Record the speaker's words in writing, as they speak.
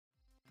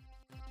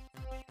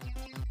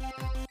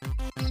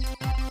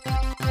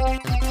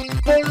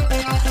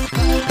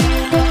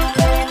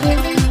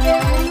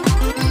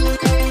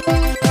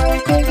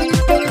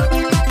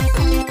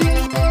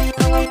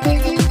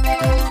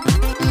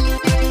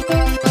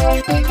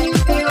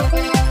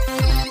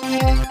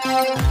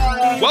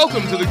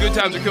Welcome to the Good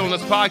Times Are Killing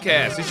Us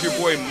podcast. It's your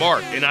boy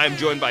Mark, and I'm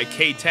joined by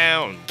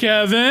K-Town,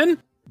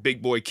 Kevin,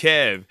 Big Boy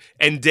Kev,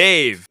 and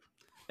Dave.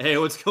 Hey,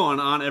 what's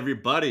going on,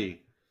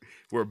 everybody?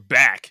 We're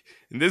back,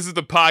 and this is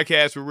the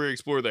podcast where we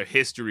explore the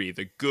history,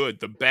 the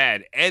good, the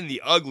bad, and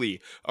the ugly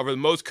of the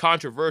most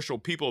controversial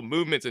people,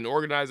 movements, and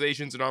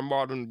organizations in our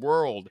modern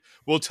world.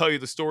 We'll tell you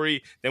the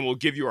story, then we'll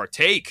give you our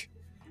take.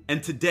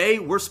 And today,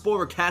 we're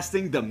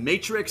spoilercasting The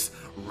Matrix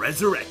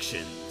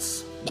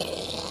Resurrections.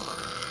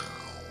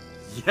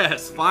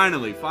 Yes,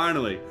 finally.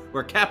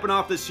 We're capping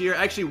off this year.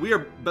 Actually,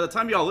 by the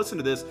time y'all listen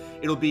to this,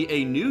 it'll be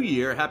a new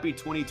year. Happy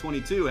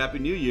 2022. Happy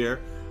New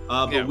Year.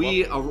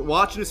 We are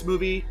watching this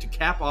movie to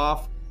cap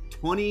off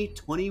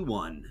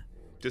 2021.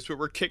 Just what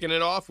we're kicking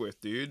it off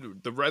with,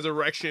 dude. The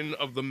resurrection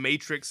of the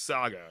Matrix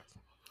saga.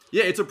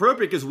 Yeah, it's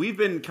appropriate because we've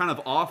been kind of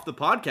off the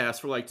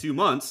podcast for like 2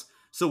 months.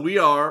 So we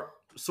are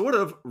sort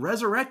of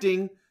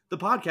resurrecting the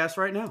podcast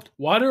right now.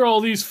 why do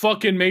all these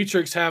fucking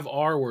Matrix have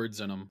R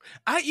words in them?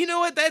 You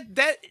know what?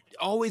 That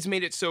always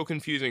made it so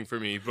confusing for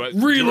me. But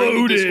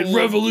Reloaded,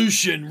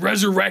 revolution,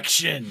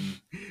 resurrection.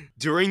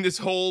 During this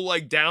whole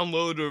like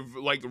download of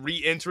like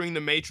re-entering the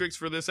Matrix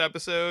for this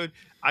episode,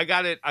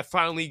 I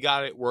finally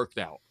got it worked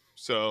out.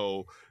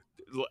 So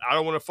I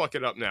don't want to fuck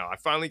it up now. I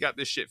finally got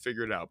this shit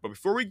figured out. But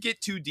before we get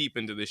too deep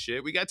into this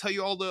shit, we got to tell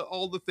you all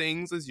the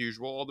things as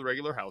usual, all the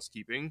regular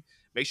housekeeping.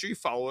 Make sure you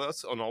follow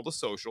us on all the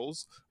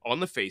socials, on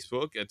the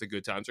Facebook at the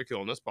Good Times Are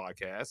Killing Us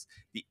podcast,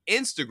 the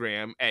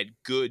Instagram at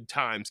Good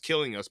Times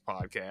Killing Us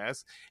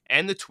podcast,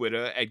 and the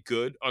Twitter at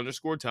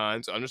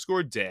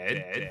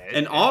good_times_dead.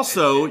 And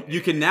also,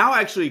 you can now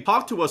actually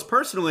talk to us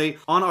personally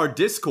on our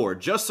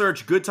Discord. Just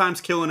search Good Times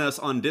Killing Us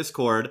on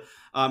Discord.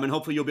 And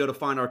hopefully you'll be able to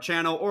find our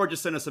channel or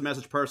just send us a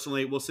message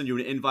personally. We'll send you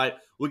an invite.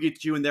 We'll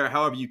get you in there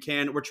however you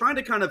can. We're trying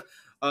to kind of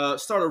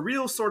start a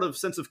real sort of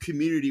sense of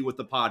community with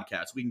the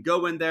podcast. We can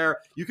go in there.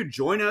 You can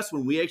join us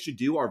when we actually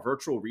do our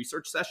virtual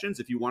research sessions.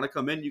 If you want to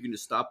come in, you can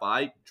just stop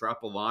by,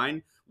 drop a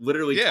line,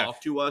 literally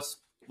talk to us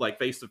like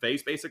face to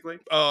face, basically.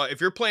 If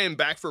you're playing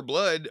Back for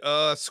Blood,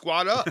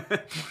 squad up.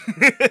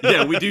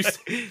 Yeah, we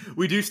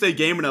do stay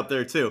gaming up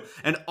there too.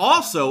 And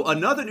also,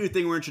 another new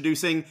thing we're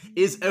introducing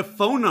is a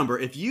phone number.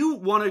 If you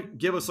want to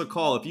give us a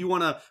call, if you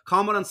want to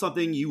comment on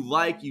something you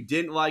like, you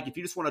didn't like, if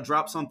you just want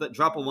to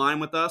drop a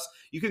line with us,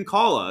 you can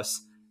call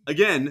us.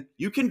 Again,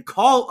 you can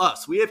call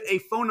us. We have a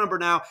phone number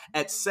now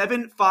at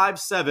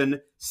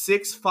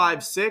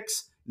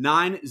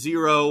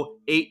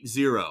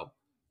 757-656-9080.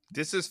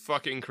 This is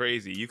fucking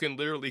crazy. You can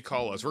literally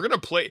call us. We're going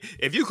to play.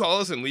 If you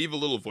call us and leave a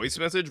little voice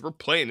message, we're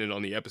playing it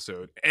on the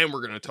episode and we're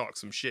going to talk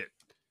some shit.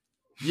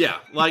 Yeah.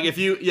 Like if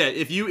you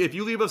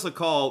leave us a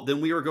call, then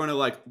we are going to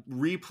like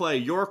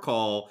replay your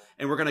call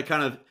and we're going to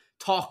kind of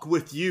talk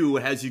with you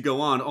as you go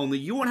on. Only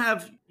we're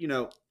not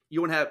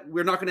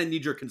going to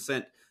need your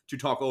consent to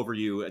talk over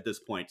you at this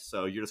point.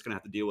 So you're just going to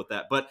have to deal with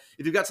that. But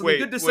if you've got something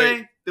good to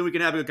say, then we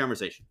can have a good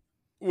conversation.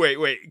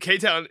 Wait,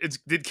 K-Town,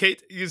 did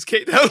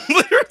K-Town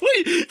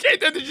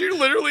did you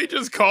literally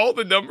just call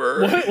the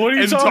number? What are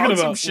you talking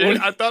about?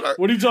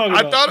 What are you talking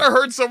about? I thought I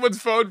heard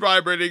someone's phone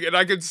vibrating and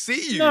I could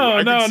see you.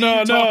 No.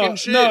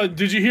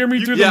 Did you hear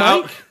me through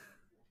the mic?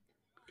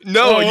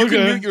 No, you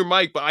can mute your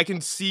mic, but I can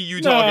see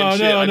you talking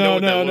shit. No.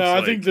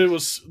 I think that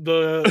was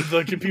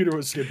the computer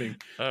was skipping.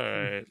 All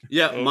right.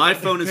 Yeah, my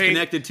phone is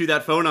connected to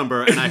that phone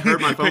number, and I heard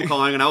my phone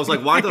calling, and I was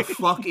like, why the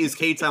fuck is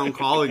K-Town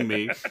calling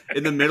me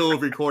in the middle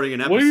of recording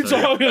an episode? What are you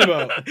talking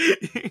about?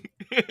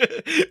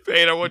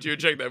 Payne, I want you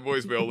to check that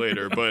voicemail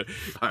later, but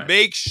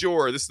make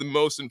sure, this is the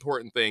most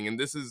important thing, and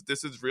this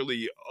is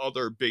really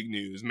other big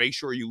news. Make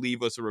sure you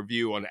leave us a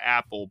review on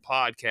Apple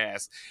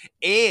Podcasts,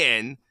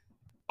 and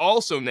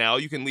also now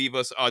you can leave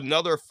us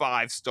another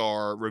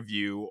 5-star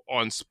review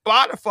on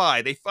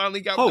Spotify. They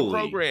finally got the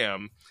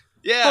program.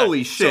 Yeah.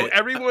 Holy shit. So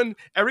everyone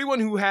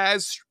who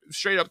has,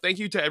 straight up, thank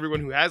you to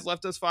everyone who has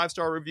left us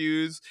 5-star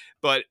reviews,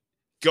 but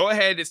go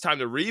ahead. It's time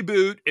to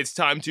reboot. It's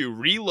time to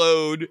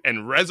reload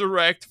and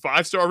resurrect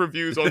 5-star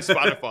reviews on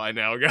Spotify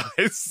now,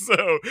 guys.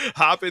 So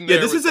hop in there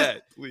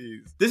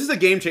please. This is a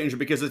game changer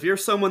because if you're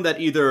someone that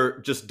either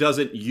just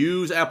doesn't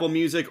use Apple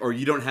Music or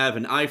you don't have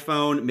an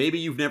iPhone, maybe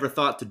you've never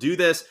thought to do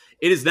this,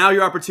 it is now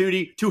your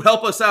opportunity to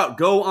help us out.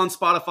 Go on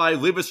Spotify,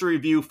 leave us a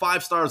review,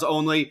 5 stars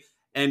only,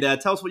 and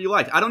tell us what you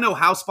liked. I don't know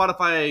how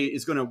Spotify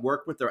is going to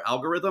work with their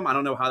algorithm. I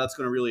don't know how that's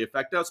going to really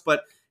affect us,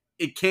 but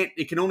it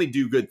can only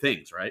do good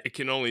things, right? It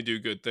can only do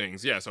good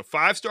things. Yeah, so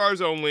 5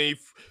 stars only.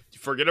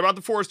 Forget about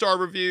the 4-star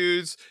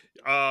reviews.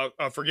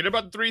 Forget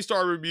about the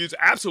 3-star reviews.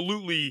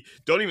 Absolutely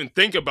don't even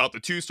think about the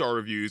 2-star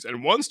reviews.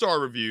 And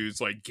 1-star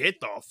reviews, like, get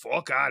the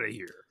fuck out of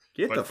here.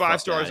 But 5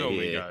 stars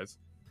only, guys.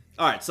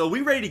 All right, so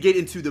we ready to get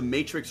into the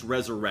Matrix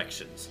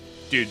Resurrections.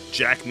 Dude,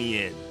 jack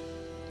me in.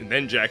 And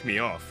then jack me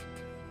off.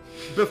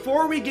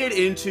 Before we get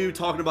into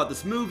talking about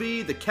this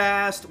movie, the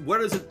cast, where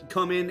does it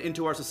come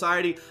into our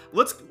society,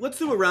 let's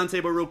do a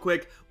roundtable real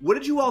quick. What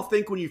did you all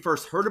think when you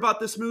first heard about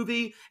this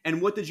movie, and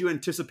what did you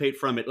anticipate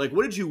from it? Like,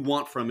 what did you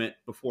want from it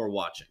before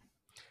watching?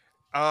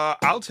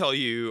 I'll tell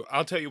you,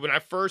 when I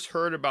first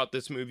heard about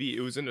this movie,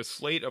 it was in a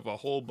slate of a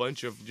whole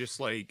bunch of just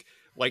like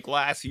like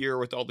last year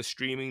with all the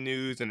streaming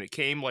news, and it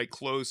came like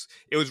close.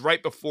 It was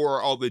right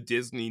before all the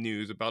Disney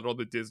news about all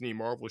the Disney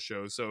Marvel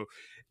shows. So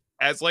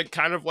as like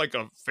kind of like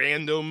a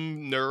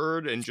fandom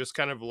nerd and just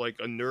kind of like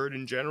a nerd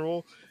in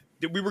general,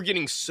 we were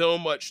getting so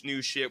much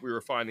new shit we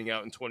were finding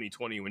out in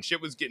 2020 when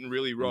shit was getting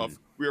really rough.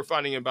 We were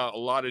finding about a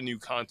lot of new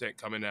content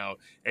coming out,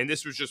 and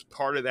this was just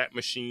part of that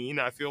machine,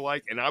 I feel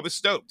like, and I was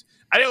stoked.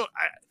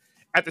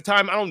 At the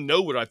time, I don't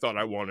know what I thought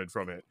I wanted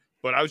from it,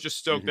 but I was just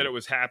stoked that it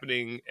was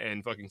happening,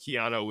 and fucking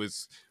Keanu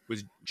was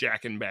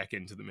jacking back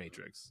into the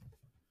Matrix.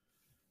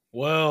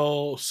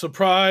 Well,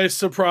 surprise,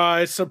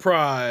 surprise,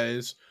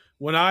 surprise.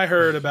 When I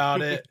heard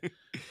about it,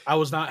 I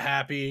was not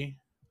happy.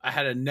 I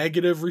had a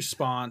negative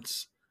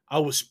response. I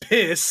was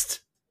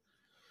pissed.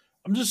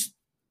 I'm just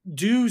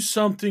do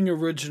something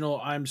original.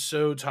 I'm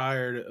so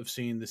tired of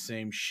seeing the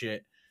same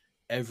shit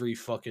every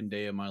fucking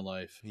day of my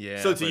life.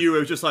 Yeah. So to you, it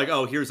was just like,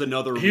 oh, here's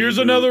another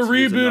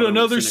reboot,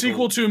 another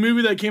sequel to a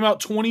movie that came out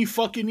 20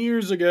 fucking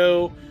years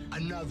ago.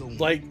 Another one.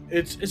 Like,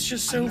 it's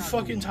just so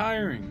fucking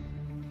tiring.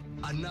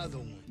 Another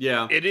one.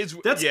 Yeah, it is.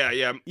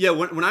 Yeah.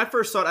 When I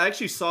first saw it, I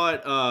actually saw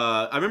it.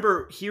 I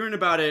remember hearing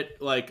about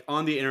it like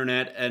on the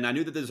internet, and I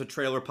knew that there's a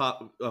trailer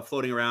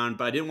floating around,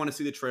 but I didn't want to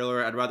see the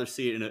trailer. I'd rather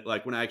see it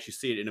when I actually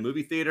see it in a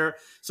movie theater.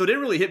 So it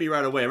didn't really hit me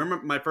right away. I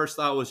remember my first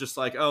thought was just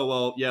like, oh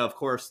well, yeah, of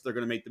course they're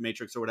gonna make the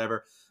Matrix or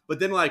whatever. But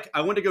then like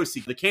I went to go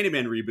see the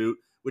Candyman reboot,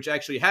 which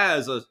actually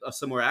has a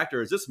similar actor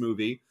as this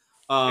movie.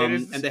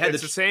 And they had the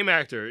same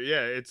actor.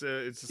 Yeah, it's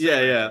the same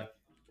actor. Yeah.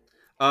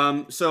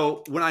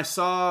 So when I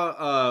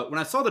saw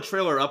the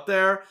trailer up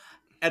there,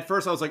 at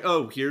first I was like,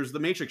 oh, here's the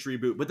Matrix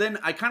reboot. But then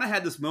I kind of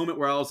had this moment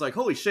where I was like,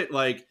 holy shit,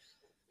 like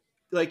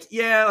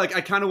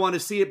I kind of want to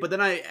see it. But then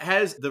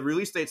as the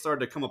release date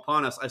started to come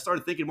upon us, I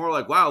started thinking more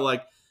like, wow,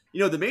 like,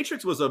 the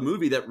Matrix was a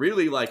movie that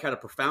really like had a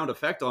profound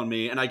effect on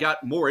me, and I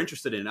got more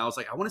interested in it. I was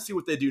like, I want to see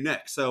what they do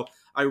next. So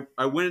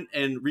I went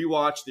and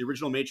rewatched the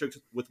original Matrix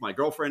with my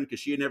girlfriend because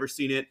she had never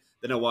seen it.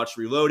 Then I watched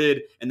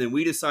Reloaded, and then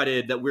we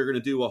decided that we were going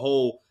to do a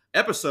whole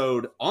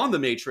episode on the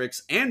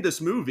Matrix and this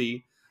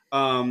movie.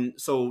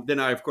 So then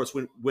I of course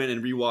went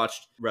and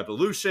rewatched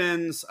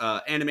Revolutions,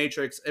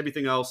 Animatrix,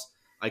 everything else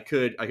I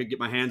could get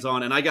my hands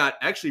on, and I got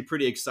actually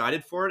pretty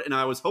excited for it. And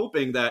I was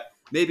hoping that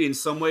maybe in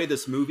some way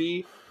this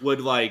movie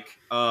would like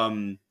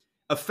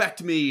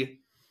affect me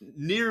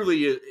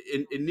nearly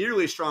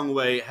a strong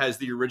way as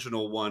the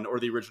original one or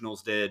the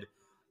originals did.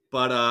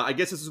 But I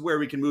guess this is where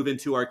we can move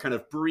into our kind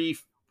of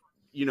brief,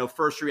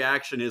 first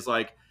reaction is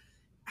like,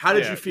 how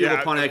did you feel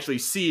upon actually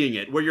seeing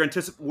it?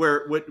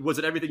 Was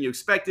it everything you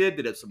expected?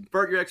 Did it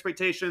subvert your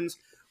expectations?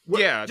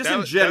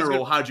 In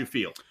general, how'd you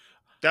feel?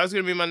 That was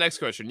going to be my next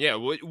question. Yeah,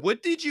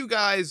 what did you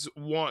guys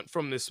want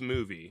from this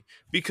movie?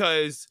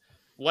 Because,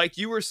 like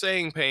you were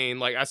saying, Payne,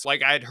 like I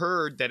had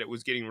heard that it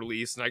was getting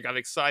released, and I got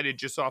excited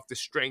just off the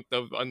strength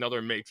of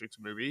another Matrix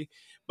movie.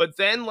 But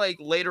then, like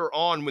later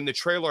on, when the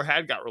trailer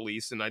had got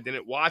released and I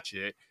didn't watch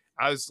it,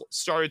 I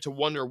started to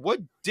wonder, what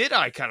did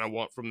I kind of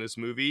want from this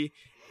movie?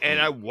 And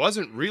I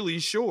wasn't really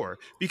sure,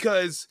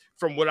 because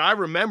from what I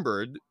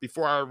remembered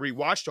before I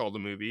rewatched all the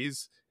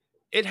movies,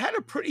 it had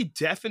a pretty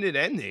definite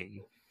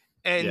ending.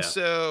 And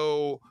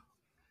so,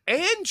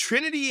 and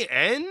Trinity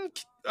and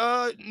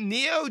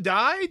Neo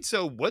died.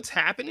 So what's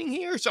happening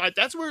here? So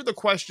that's where the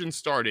question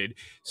started.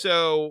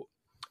 So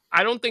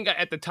I don't think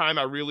at the time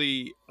I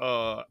really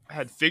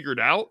had figured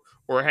out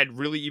or had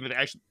really even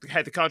actually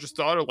had the conscious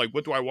thought of like,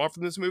 what do I want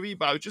from this movie?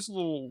 But I was just a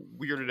little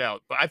weirded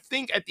out. But I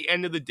think at the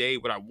end of the day,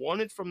 what I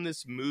wanted from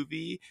this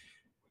movie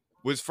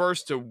was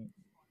first to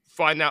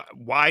find out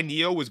why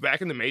Neo was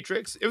back in the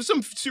Matrix. It was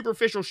some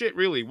superficial shit,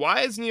 really.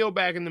 Why is Neo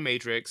back in the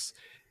Matrix?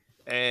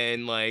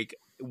 And like,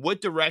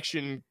 what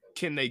direction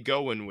can they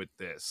go in with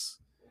this?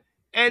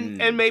 And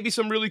maybe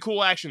some really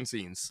cool action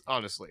scenes,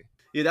 honestly.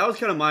 Yeah, that was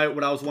kind of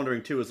what I was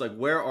wondering too, is like,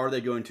 where are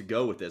they going to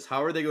go with this?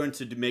 How are they going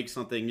to make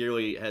something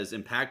nearly as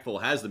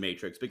impactful as The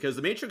Matrix? Because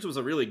The Matrix was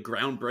a really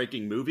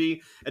groundbreaking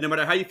movie, and no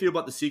matter how you feel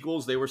about the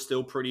sequels, they were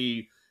still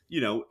pretty,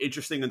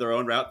 interesting in their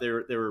own route. They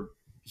were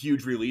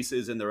huge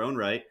releases in their own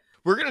right.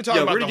 We're going to talk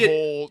about the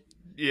whole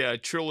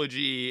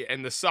trilogy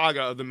and the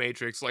saga of The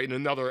Matrix like in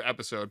another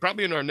episode,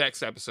 probably in our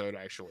next episode,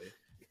 actually.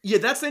 Yeah,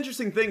 that's the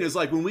interesting thing is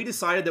like when we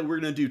decided that we're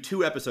going to do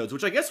 2 episodes,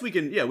 which I guess we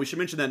should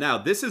mention that now.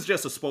 This is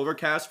just a spoiler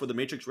cast for The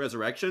Matrix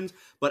Resurrections,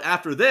 but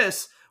after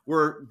this,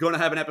 we're going to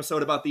have an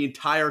episode about the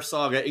entire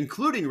saga,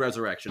 including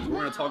Resurrections.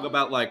 We're going to talk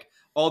about like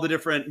all the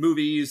different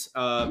movies,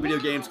 video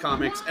games,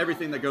 comics,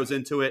 everything that goes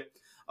into it.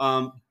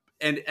 And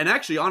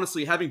actually,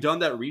 honestly, having done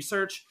that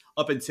research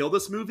up until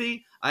this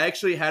movie, I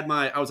actually had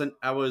I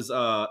was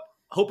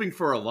hoping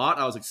for a lot.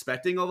 I was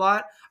expecting a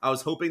lot. I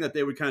was hoping that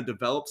they would kind of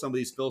develop some of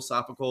these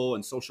philosophical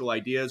and social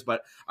ideas,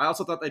 but I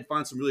also thought they'd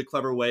find some really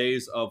clever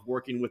ways of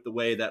working with the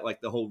way that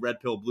like the whole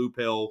red pill, blue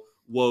pill,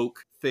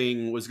 woke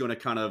thing was going to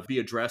kind of be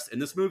addressed in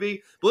this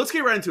movie. But let's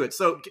get right into it.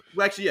 So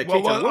actually,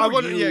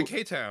 K-Town,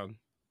 K-Town.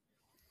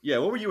 Yeah,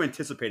 what were you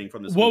anticipating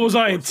from this movie? What was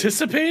I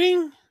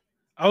anticipating?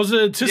 I was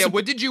anticipating. Yeah,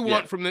 what did you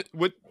want from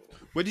What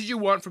did you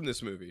want from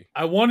this movie?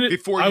 I wanted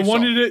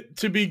it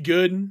to be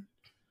good.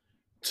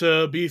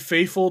 to be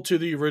faithful to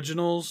the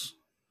originals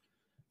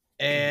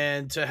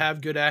and to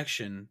have good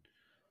action.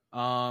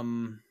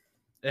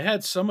 It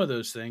had some of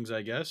those things,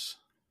 I guess.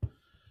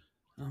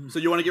 So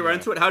you want to get right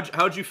into it?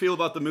 How'd you feel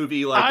about the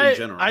movie, like in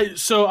general?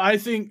 So I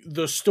think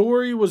the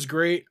story was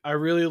great. I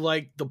really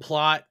liked the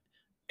plot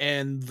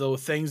and the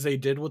things they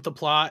did with the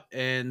plot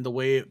and the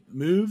way it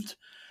moved.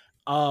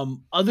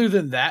 Other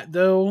than that,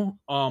 though,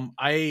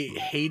 I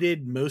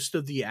hated most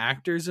of the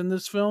actors in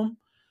this film.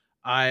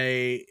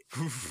 I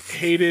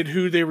hated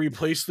who they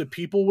replaced the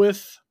people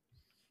with.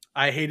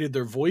 I hated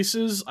their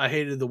voices. I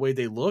hated the way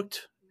they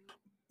looked.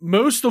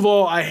 Most of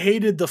all, I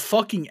hated the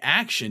fucking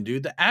action,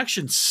 dude. The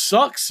action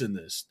sucks in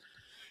this.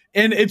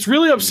 And it's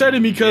really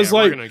upsetting because,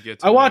 like,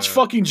 I watched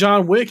fucking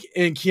John Wick,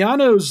 and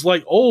Keanu's,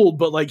 like, old,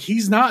 but, like,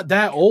 he's not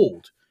that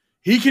old.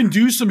 He can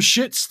do some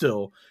shit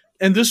still.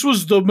 And this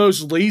was the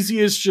most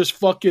laziest, just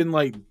fucking,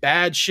 like,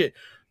 bad shit.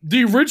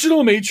 The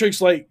original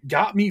Matrix, like,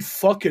 got me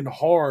fucking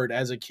hard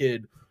as a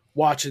kid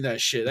watching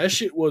that shit. That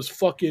shit was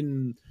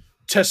fucking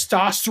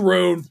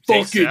testosterone,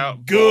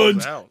 fucking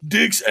guns,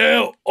 dicks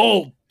out,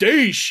 all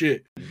day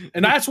shit.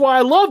 And that's why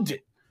I loved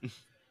it.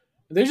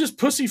 They just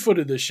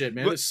pussyfooted this shit,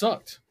 man. It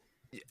sucked.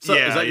 So,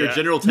 is that your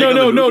general take?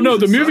 No.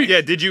 The movie.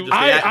 Yeah, did you?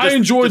 I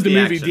enjoyed the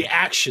movie. The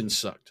action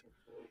sucked.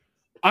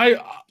 I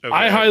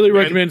highly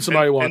recommend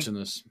somebody watching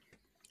this.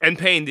 And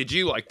Payne, did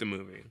you like the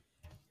movie?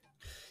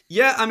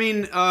 Yeah, I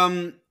mean,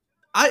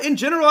 in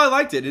general, I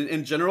liked it.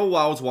 In general,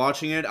 while I was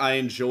watching it, I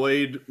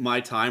enjoyed my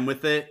time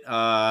with it.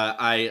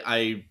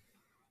 I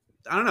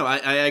don't know.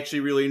 I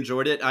actually really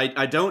enjoyed it.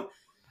 I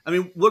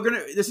mean,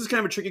 this is kind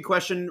of a tricky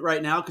question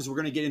right now because we're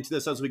gonna get into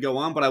this as we go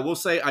on. But I will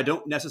say, I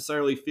don't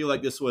necessarily feel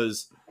like this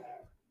was.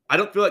 I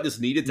don't feel like this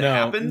needed to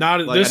happen.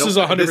 This is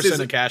 100%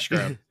 a cash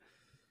grab.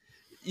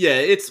 Yeah,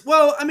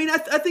 I mean, I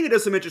think it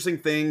does some interesting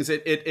things.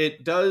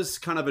 It does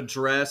kind of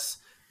address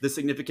the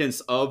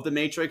significance of the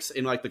Matrix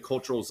in like the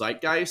cultural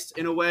zeitgeist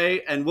in a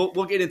way, and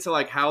we'll get into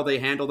like how they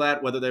handle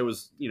that, whether there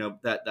was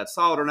that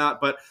solid or not.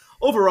 But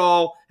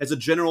overall, as a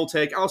general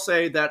take, I'll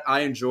say that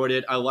I enjoyed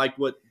it. I liked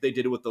what they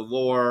did with the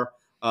lore.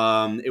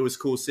 It was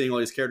cool seeing all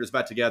these characters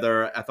back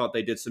together. I thought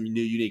they did some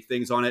new, unique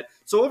things on it.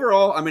 So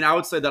overall, I mean, I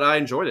would say that I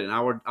enjoyed it,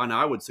 and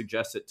I would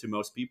suggest it to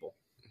most people.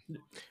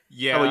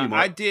 Yeah, how about you,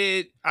 Mark?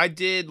 I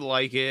did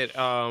like it.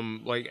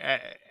 When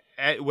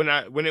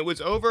it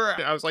was over,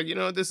 I was like,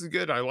 this is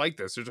good. I like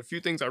this. There's a few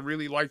things I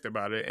really liked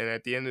about it, and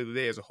at the end of the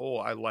day, as a whole,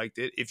 I liked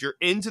it. If you're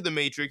into the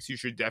Matrix, you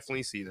should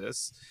definitely see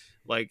this.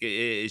 Like,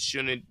 it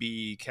shouldn't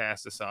be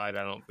cast aside,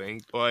 I don't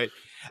think. But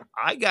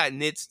I got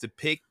nits to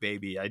pick,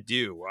 baby. I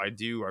do. I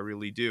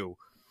really do.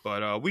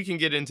 But we can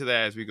get into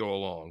that as we go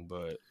along.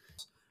 But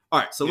all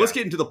right, so let's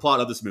get into the plot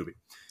of this movie.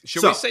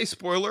 Should we say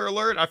spoiler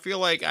alert? I feel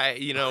like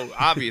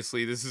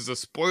obviously this is a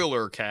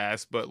spoiler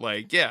cast, but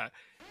like, yeah.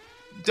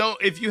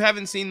 If you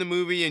haven't seen the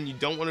movie and you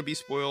don't want to be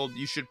spoiled,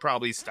 you should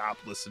probably stop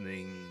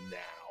listening now.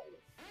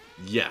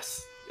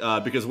 Yes,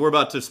 because we're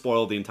about to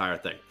spoil the entire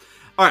thing.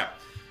 All right,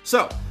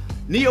 so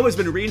Neo has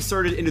been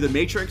reinserted into the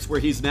Matrix, where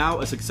he's now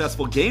a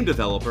successful game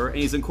developer, and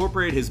he's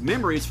incorporated his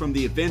memories from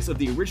the events of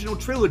the original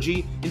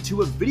trilogy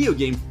into a video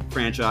game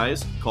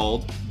franchise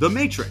called The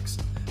Matrix.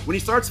 When he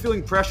starts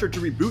feeling pressure to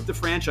reboot the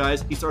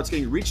franchise, he starts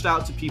getting reached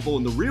out to people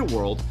in the real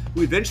world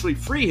who eventually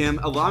free him,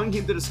 allowing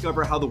him to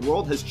discover how the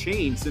world has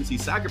changed since he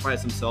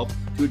sacrificed himself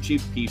to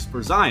achieve peace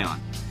for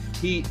Zion.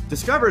 He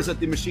discovers that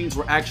the machines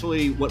were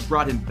actually what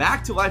brought him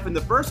back to life in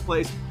the first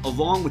place,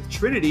 along with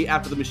Trinity,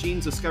 after the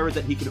machines discovered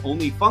that he can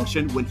only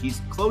function when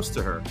he's close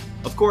to her.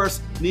 Of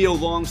course, Neo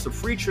longs to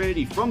free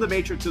Trinity from the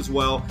Matrix as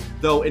well,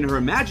 though in her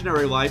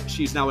imaginary life,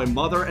 she's now a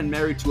mother and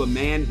married to a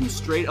man who's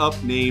straight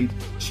up named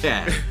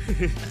Chad.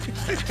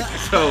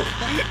 So,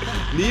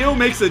 Neo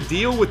makes a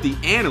deal with the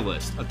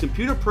Analyst, a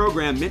computer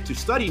program meant to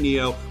study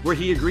Neo, where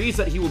he agrees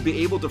that he will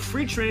be able to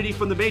free Trinity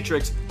from the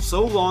Matrix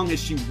so long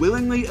as she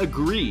willingly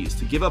agrees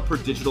to give up her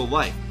digital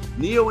life.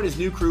 Neo and his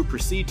new crew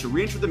proceed to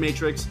re-enter the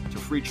Matrix to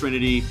free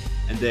Trinity,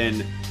 and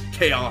then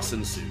chaos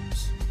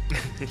ensues.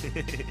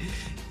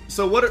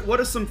 So what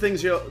are some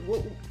things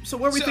what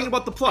do we think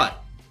about the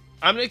plot?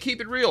 I'm gonna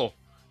keep it real.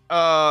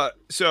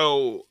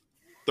 So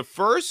the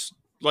first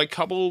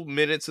couple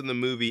minutes in the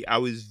movie, I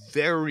was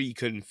very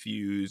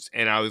confused,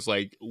 and I was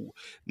like,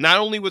 not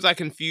only was I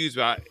confused,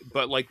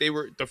 but like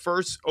the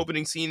first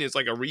opening scene is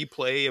like a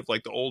replay of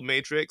like the old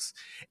Matrix,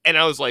 and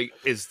I was like,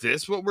 is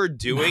this what we're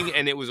doing?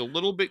 And it was a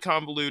little bit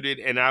convoluted,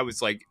 and I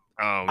was like,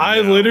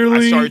 I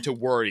started to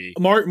worry.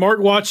 Mark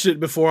watched it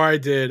before I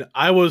did.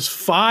 I was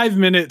 5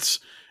 minutes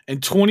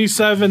and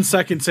 27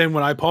 seconds in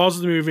when I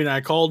paused the movie, and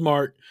I called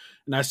Mark.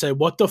 And I said,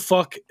 what the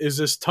fuck is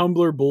this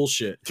Tumblr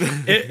bullshit?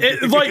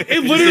 It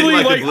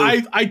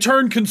literally, I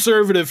turned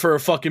conservative for a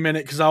fucking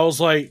minute because I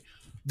was like,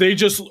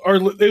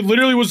 it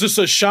literally was just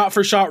a shot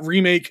for shot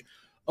remake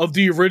of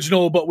the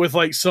original, but with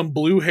like some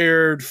blue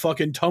haired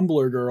fucking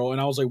Tumblr girl.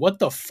 And I was like, what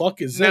the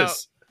fuck is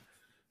this?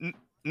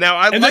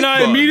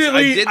 I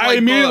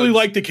immediately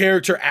liked the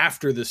character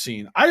after the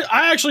scene.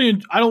 I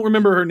don't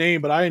remember her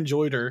name, but I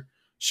enjoyed her.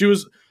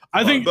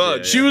 I think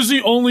Bugs. she was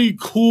the only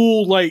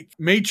cool like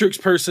Matrix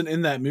person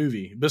in that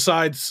movie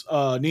besides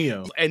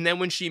Neo. And then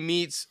when she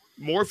meets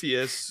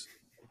Morpheus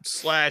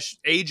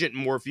 / Agent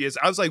Morpheus,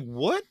 I was like,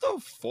 what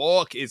the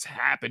fuck is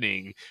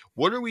happening?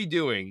 What are we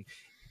doing?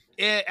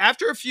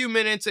 After a few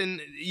minutes and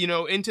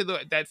into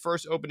that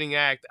first opening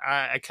act,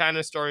 I kind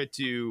of started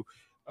to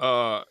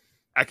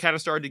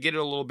get it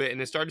a little bit,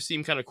 and it started to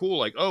seem kind of cool.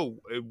 Like, oh,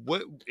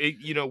 what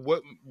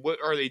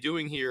are they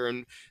doing here?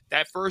 And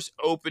that first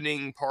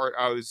opening part,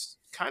 I was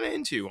kind of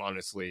into,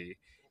 honestly.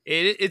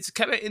 It's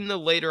kind of in the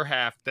later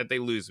half that they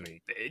lose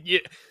me. You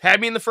had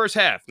me in the first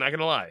half. Not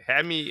gonna lie,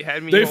 had me.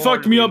 They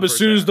fucked me up as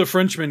soon as the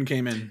Frenchman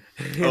came in.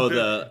 Oh,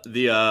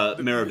 the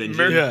Merovingian.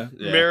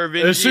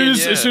 Merovingian. As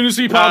soon as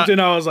he popped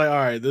in, I was like, all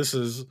right, this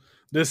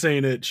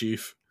ain't it,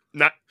 Chief.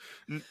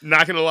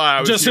 Not gonna lie, I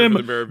was just here him, for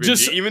the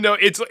Merovingian, even though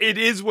it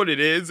is what it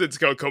is.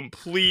 It's a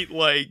complete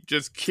like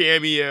just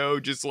cameo.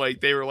 Just like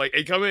they were like,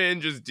 "Hey, come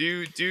in, just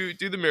do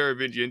the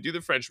Merovingian, do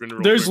the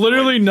Frenchman." There's quick,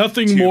 literally like,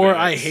 nothing more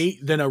minutes. I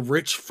hate than a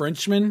rich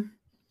Frenchman.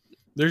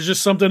 There's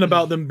just something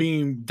about them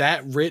being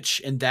that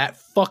rich and that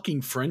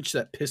fucking French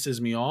that pisses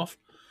me off.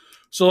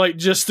 So like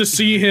just to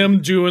see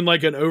him doing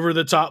like an over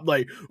the top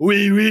like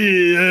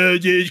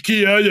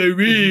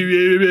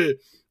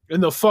in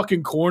the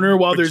fucking corner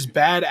while there's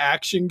bad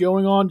action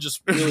going on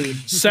just really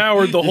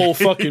soured the whole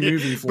fucking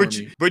movie for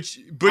me. But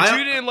you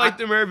didn't like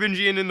the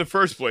Merovingian in the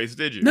first place,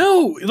 did you?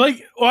 No,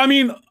 like, well, I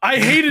mean, I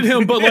hated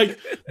him, but like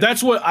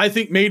that's what I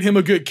think made him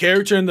a good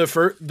character in the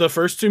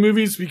first two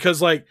movies,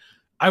 because like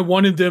I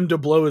wanted them to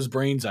blow his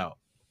brains out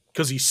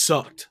because he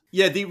sucked.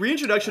 Yeah, the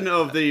reintroduction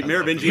of the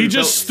Merovingian. He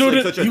just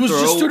stood. Like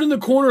just stood in the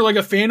corner like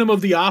a Phantom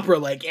of the Opera,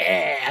 like,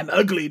 yeah, I'm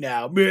ugly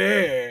now.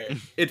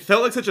 It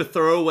felt like such a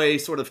throwaway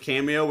sort of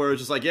cameo where it was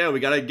just like, yeah, we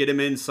got to get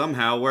him in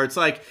somehow. Where it's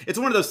like, it's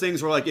one of those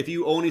things where like if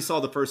you only saw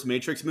the first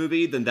Matrix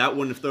movie, then that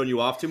wouldn't have thrown you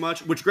off too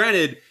much. Which,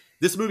 granted,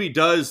 this movie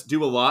does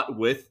do a lot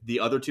with the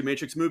other two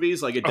Matrix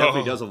movies. Like it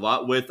definitely does a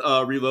lot with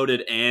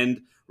Reloaded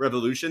and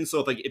Revolution.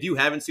 So if you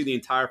haven't seen the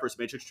entire first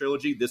Matrix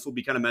trilogy, this will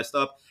be kind of messed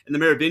up. And the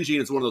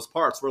Merovingian is one of those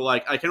parts where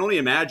like I can only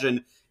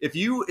imagine if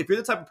you're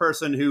the type of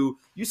person who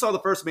you saw the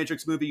first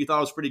Matrix movie, you thought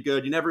it was pretty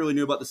good, you never really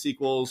knew about the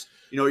sequels,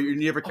 you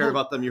never cared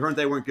about them, you heard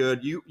they weren't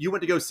good, you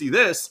went to go see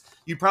this,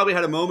 you probably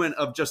had a moment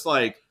of just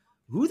like,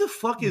 who the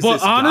fuck is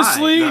this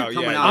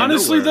guy?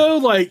 Honestly though,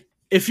 like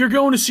if you're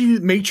going to see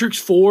Matrix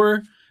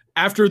 4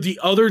 after the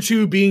other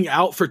two being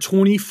out for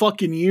 20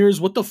 fucking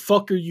years, what the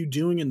fuck are you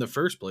doing in the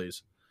first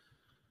place?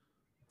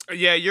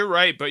 Yeah, you're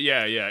right, but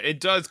yeah, it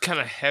does kind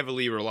of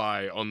heavily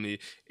rely on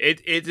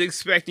it's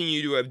expecting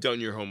you to have done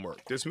your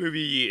homework. This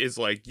movie is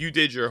like, you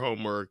did your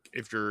homework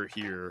if you're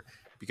here,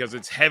 because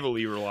it's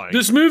heavily relying.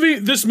 This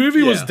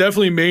movie was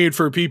definitely made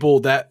for people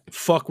that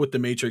fuck with the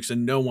Matrix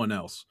and no one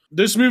else.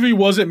 This movie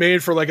wasn't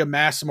made for like a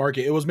mass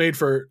market. It was made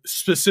for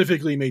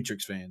specifically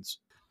Matrix fans.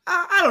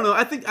 I don't know.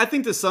 I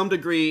think to some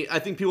degree, I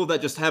think people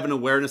that just have an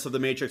awareness of the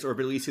Matrix or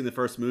releasing the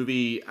first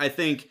movie, I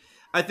think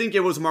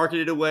it was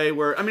marketed a way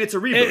where, I mean, it's a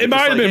reboot. It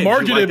might have been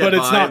marketed, but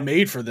it's not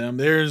made for them.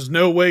 There's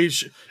no way.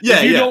 If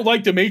you don't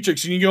like the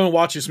Matrix and you go and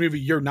watch this movie,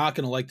 you're not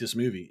going to like this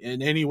movie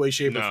in any way,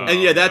 shape, or form. And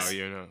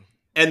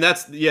and I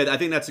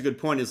think that's a good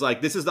point. Is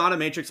like, this is not a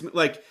Matrix.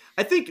 Like,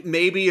 I think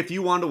maybe if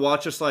you wanted to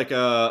watch just like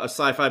a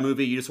sci-fi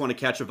movie, you just want to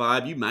catch a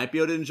vibe, you might be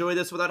able to enjoy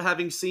this without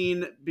having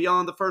seen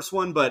beyond the first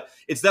one. But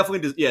it's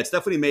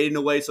definitely made in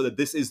a way so that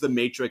this is the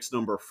Matrix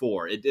number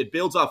 4. It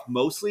builds off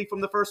mostly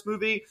from the first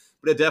movie,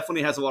 but it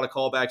definitely has a lot of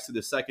callbacks to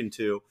the second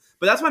two.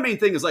 But that's my main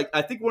thing is like,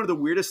 I think one of the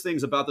weirdest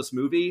things about this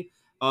movie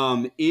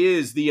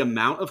is the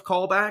amount of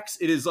callbacks.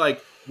 It is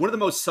like one of the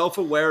most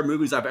self-aware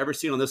movies I've ever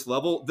seen on this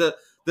level.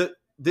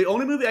 The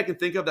only movie I can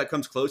think of that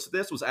comes close to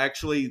this was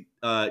actually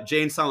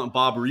Jay and Silent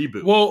Bob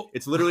reboot. Well,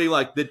 it's literally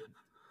like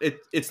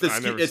it's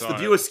the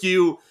View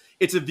Askew.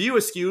 It's a View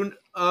Askew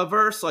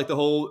verse, like the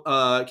whole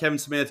Kevin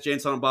Smith, Jay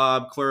and Silent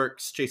Bob,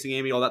 Clerks, Chasing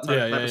Amy, all that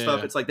type of stuff.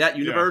 Yeah. It's like that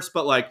universe,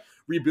 but like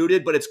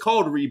rebooted. But it's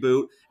called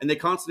Reboot, and they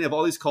constantly have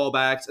all these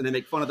callbacks, and they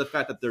make fun of the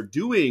fact that they're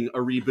doing a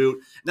reboot.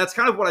 And that's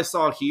kind of what I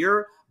saw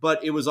here.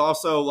 But it was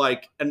also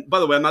like, and by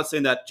the way, I'm not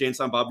saying that Jay and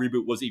Silent Bob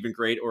reboot was even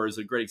great or is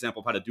a great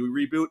example of how to do a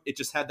reboot. It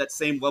just had that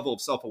same level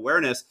of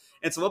self-awareness.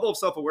 And it's a level of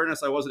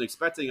self-awareness I wasn't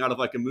expecting out of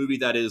like a movie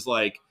that is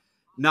like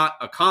not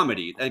a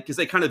comedy. Because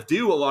they kind of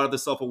do a lot of the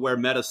self-aware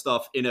meta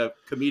stuff in a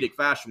comedic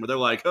fashion where they're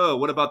like, oh,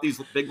 what about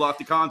these big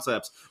lofty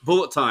concepts?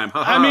 Bullet time.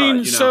 Ha-ha,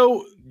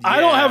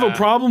 I don't have a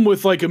problem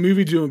with like a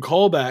movie doing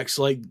callbacks.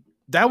 Like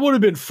that would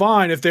have been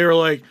fine if they were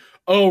like,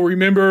 oh,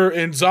 remember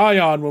in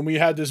Zion when we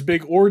had this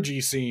big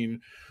orgy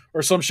scene?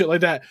 Or some shit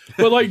like that.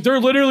 But like they're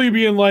literally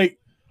being like,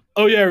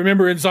 oh yeah,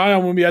 remember in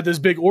Zion when we had this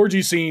big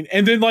orgy scene?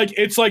 And then like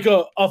it's like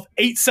a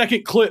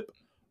 8-second clip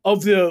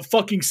of the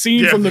fucking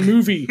scene from the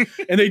movie.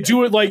 And they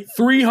do it like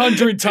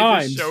 300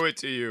 times. Show it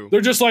to you.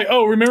 They're just like,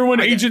 oh, remember when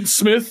Agent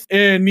Smith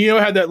and Neo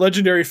had that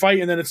legendary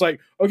fight? And then it's like,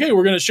 okay,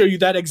 we're going to show you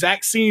that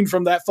exact scene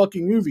from that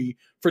fucking movie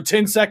for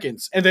 10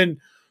 seconds. And then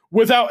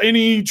without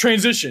any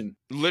transition.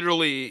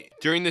 Literally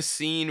during the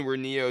scene where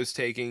Neo's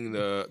taking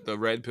the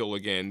red pill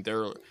again,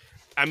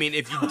 I mean,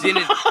 if you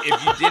didn't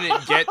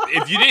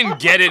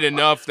get it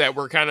enough that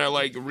we're kind of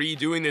like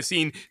redoing the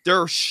scene,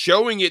 they're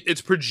showing it.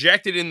 It's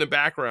projected in the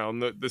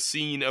background. The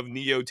scene of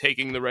Neo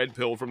taking the red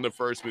pill from the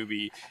first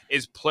movie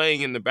is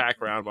playing in the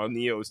background while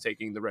Neo is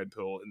taking the red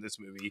pill in this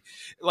movie.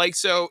 Like,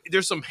 so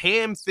there's some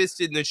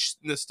ham-fisted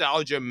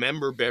nostalgia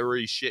member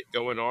berry shit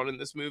going on in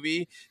this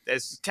movie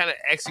that's kind of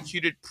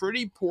executed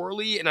pretty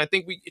poorly, and I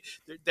think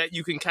that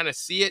you can kind of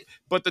see it.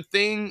 But the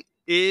thing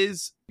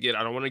is, again,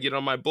 I don't want to get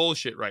on my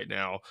bullshit right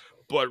now,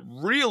 but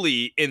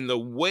really, in the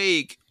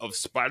wake of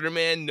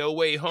Spider-Man No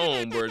Way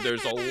Home, where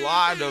there's a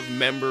lot of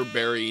member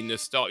berry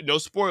nostalgia, no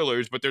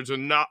spoilers, but there's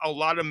not a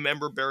lot of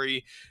member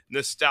berry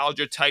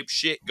nostalgia type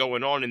shit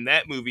going on in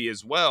that movie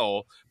as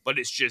well, but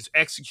it's just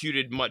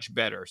executed much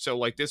better. So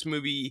like this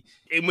movie,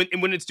 and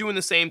when it's doing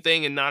the same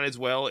thing and not as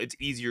well, it's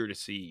easier to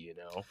see, you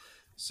know?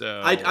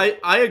 So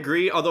I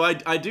agree, although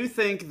I do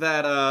think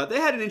that they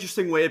had an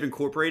interesting way of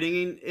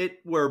incorporating it,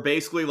 where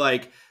basically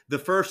like the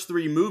first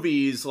three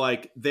movies,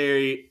 like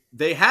they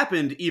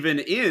happened even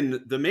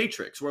in the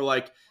Matrix, where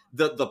like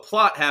the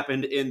plot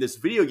happened in this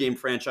video game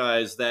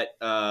franchise that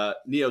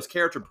Neo's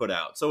character put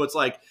out. So it's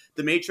like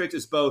the Matrix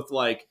is both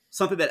like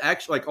something that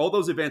actually, like, all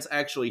those events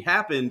actually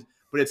happened,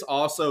 but it's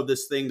also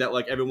this thing that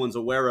like everyone's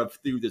aware of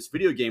through this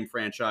video game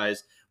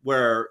franchise,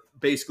 where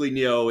basically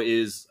Neo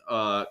is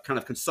kind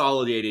of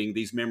consolidating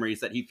these memories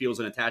that he feels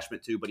an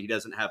attachment to, but he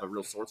doesn't have a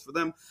real source for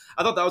them.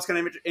 I thought that was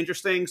kind of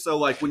interesting. So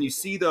like when you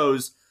see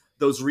those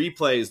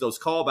replays, those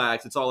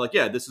callbacks, it's all like,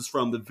 yeah, this is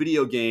from the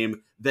video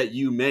game that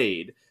you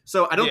made.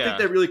 So I don't think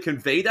they really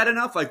convey that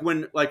enough. Like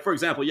when, like, for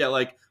example,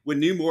 like when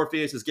new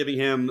Morpheus is giving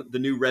him the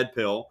new red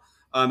pill,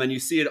 and you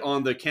see it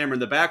on the camera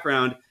in the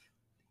background,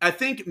 I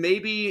think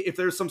maybe if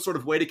there's some sort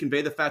of way to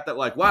convey the fact that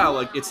like, wow,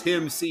 like it's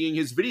him seeing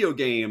his video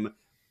game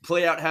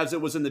play out as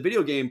it was in the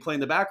video game play in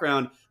the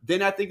background,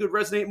 then I think it would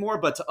resonate more.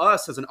 But to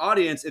us as an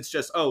audience, it's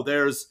just, oh,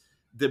 there's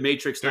the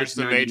Matrix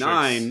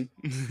 1999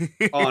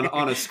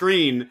 on a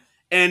screen.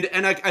 And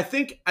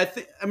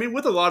I mean,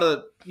 with a lot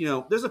of, you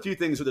know, there's a few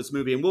things with this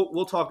movie, and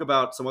we'll talk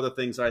about some other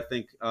things that I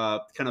think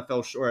kind of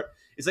fell short.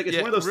 It's like, it's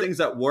one of those things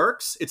that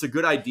works. It's a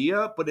good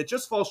idea, but it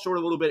just falls short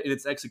a little bit in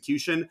its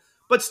execution.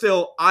 But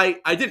still, I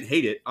didn't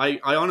hate it. I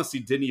honestly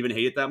didn't even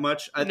hate it that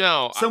much.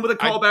 Some of the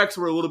callbacks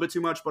were a little bit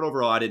too much, but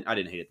overall, I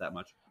didn't hate it that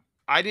much.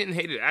 I didn't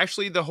hate it.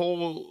 Actually, the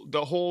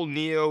whole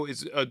Neo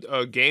is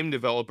a game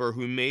developer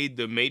who made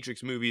the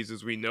Matrix movies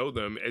as we know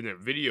them in a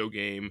video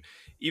game.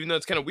 Even though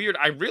it's kind of weird,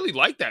 I really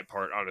like that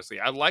part, honestly.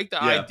 I like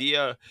the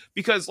idea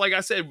because, like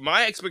I said,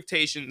 my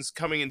expectations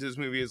coming into this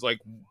movie is like,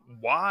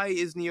 why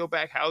is Neo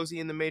back? How is he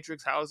in the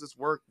Matrix? How does this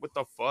work? What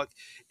the fuck?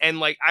 And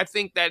like, I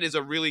think that is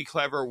a really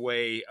clever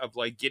way of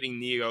like getting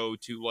Neo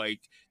to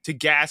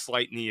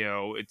gaslight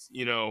Neo. It's,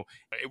 you know,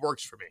 it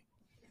works for me.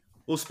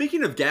 Well,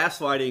 speaking of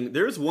gaslighting,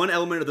 there's one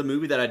element of the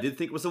movie that I did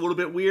think was a little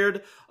bit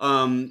weird,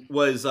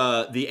 was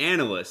the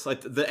analyst.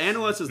 Like, the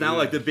analyst is now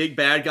like the big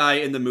bad guy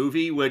in the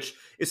movie, which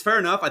is fair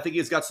enough. I think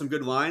he's got some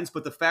good lines,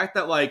 but the fact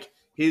that like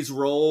his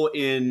role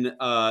in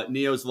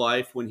Neo's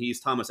life when he's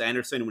Thomas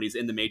Anderson, when he's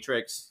in the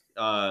Matrix,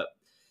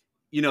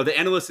 you know, the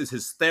analyst is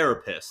his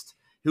therapist,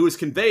 who is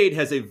conveyed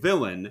as a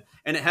villain,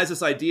 and it has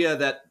this idea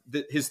that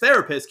his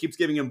therapist keeps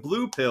giving him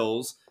blue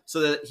pills so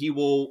that he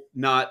will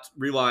not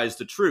realize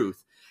the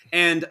truth.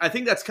 And I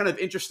think that's kind of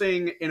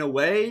interesting in a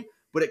way,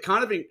 but it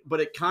kind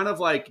of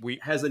like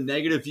has a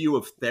negative view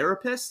of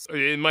therapists.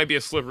 It might be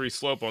a slippery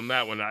slope on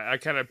that one. I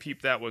kind of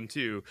peeped that one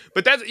too.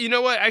 But that's, you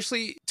know what?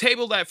 Actually,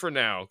 table that for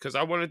now, because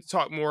I wanted to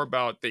talk more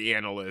about the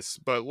analysts.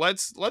 But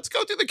let's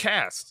go through the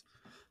cast.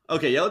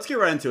 Okay, yeah, let's get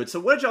right into it. So,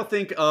 what did y'all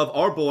think of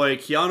our boy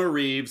Keanu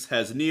Reeves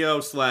as Neo /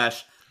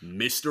 Mr.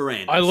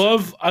 Anderson? I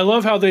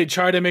love how they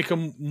try to make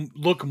him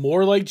look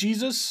more like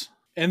Jesus,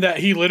 and that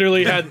he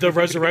literally had the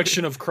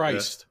resurrection of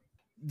Christ.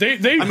 They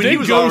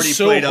go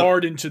so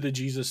hard into the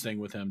Jesus thing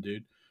with him,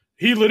 dude.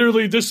 He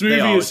literally, this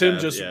movie is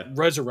him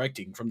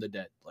resurrecting from the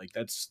dead. Like,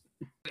 that's...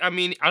 I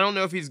mean, I don't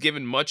know if he's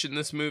given much in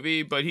this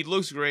movie, but he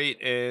looks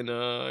great. And,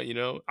 you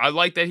know, I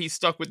like that he's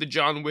stuck with the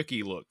John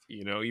Wicky look,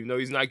 you know, even though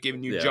he's not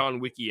giving you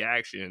John Wicky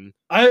action.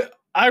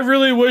 I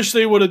really wish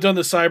they would have done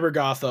the cyber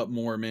goth up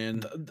more,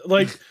 man.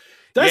 Like,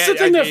 that's the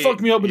thing that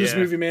fucked me up with this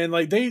movie, man.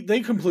 Like,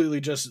 they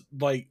completely just,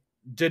 like,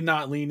 did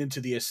not lean into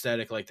the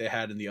aesthetic like they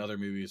had in the other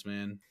movies,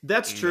 man.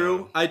 That's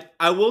true.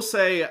 I will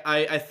say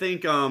I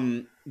think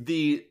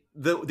the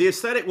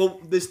aesthetic, well,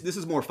 this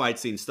is more fight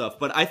scene stuff,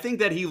 but I think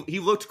that he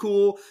looked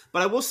cool.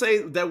 But I will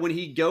say that when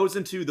he goes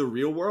into the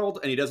real world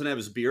and he doesn't have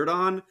his beard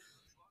on,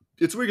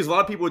 it's weird because a lot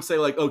of people would say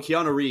like, oh,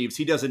 Keanu Reeves,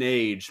 he doesn't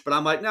age, but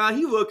I'm like, nah,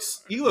 he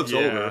looks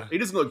older. He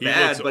doesn't look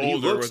bad, but he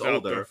looks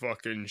older. The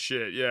fucking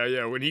shit,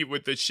 yeah. When he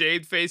with the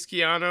shaved face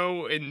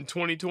Keanu in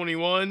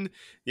 2021,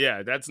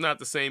 yeah, that's not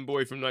the same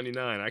boy from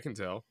 '99. I can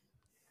tell.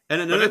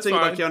 And another thing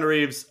about Keanu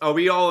Reeves, are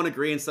we all in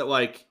agreement that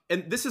like,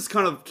 and this is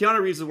kind of,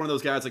 Keanu Reeves is one of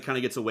those guys that kind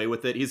of gets away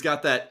with it. He's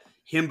got that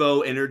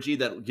himbo energy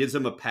that gives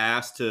him a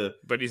pass to.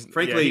 But he's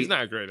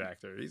not a great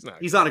actor. He's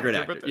not a great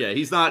actor. Yeah,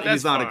 he's not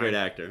a great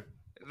actor.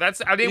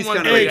 I didn't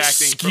want great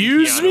acting from Keanu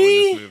in this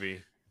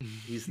movie.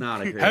 He's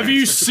not a great Have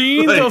you actor.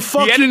 seen Like, the He had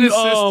fucking an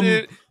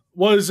assistant.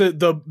 what is it,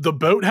 the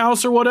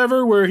boathouse or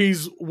whatever, where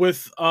he's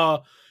with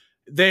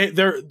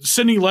they're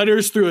sending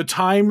letters through a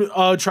time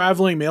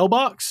traveling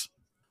mailbox?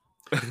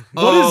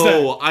 What is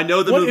that? I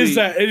know the What movie. is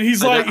that? And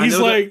he's I like, know that-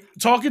 like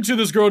talking to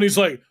this girl, and he's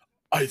like,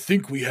 I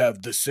think we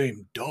have the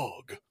same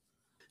dog.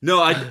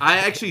 No, I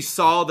actually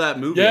saw that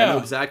movie. I Yeah. know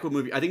exactly what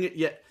movie. I think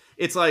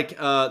it's like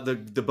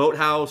the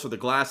boathouse or the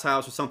glass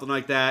house or something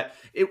like that.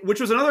 Which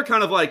was another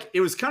kind of like,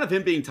 it was kind of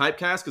him being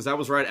typecast because that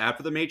was right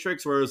after The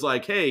Matrix, where it was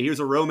like, hey, here's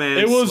a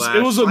romance. It was a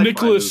 /sci-fi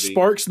Nicholas movie.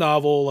 Sparks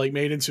novel like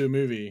made into a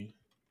movie.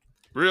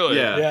 Really?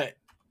 Yeah. Yeah,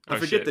 I Oh,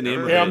 forget shit, the name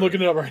never of yeah, it. I'm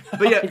looking it up right now.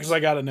 But yeah. because I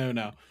gotta know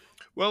now.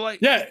 Well, like,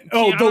 Yeah.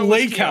 Oh, Keanu the was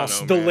lake Keanu, house.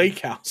 The man. lake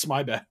house.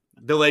 My bad.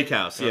 The Lake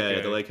House. Yeah,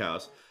 Okay. the Lake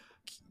House.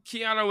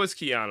 Keanu was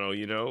Keanu,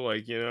 you know,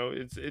 like, you know,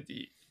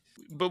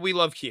 but we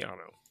love Keanu.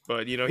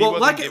 But, you know, he Well,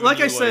 wasn't giving like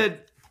you, I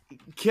said,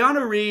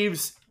 Keanu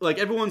Reeves, like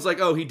everyone's like,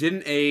 oh, he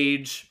didn't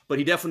age, but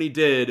he definitely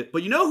did.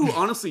 But you know who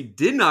honestly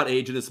did not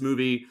age in this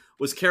movie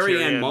was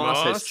Carrie-Anne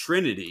Moss as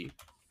Trinity.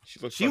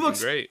 she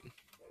looks great.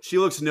 She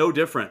looks no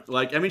different.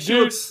 Like, I mean, she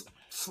Dude, looks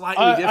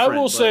slightly I different.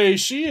 will but say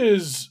she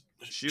is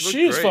She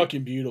she is great.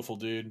 fucking beautiful,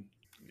 dude.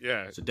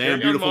 Yeah, It's a damn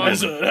Carrie-Anne beautiful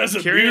Moss woman. That's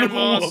a Carrie-Anne beautiful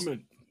Moss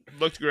woman.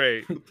 looked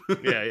great.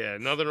 Yeah,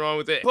 nothing wrong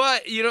with it.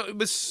 But, you know, it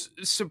was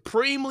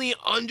supremely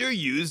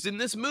underused in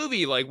this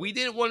movie. Like, we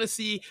didn't want to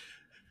see.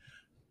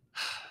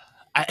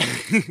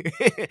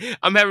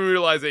 I'm having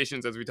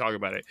realizations as we talk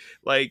about it.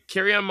 Like,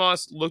 Carrie-Anne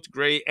Moss looked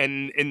great,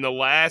 and in the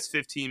last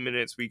 15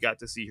 minutes, we got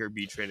to see her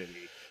be Trinity.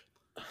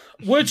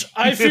 Which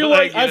I feel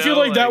Like, like you I feel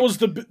know, like that like- was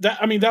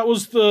that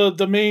was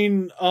the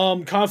main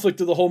conflict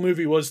of the whole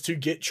movie was to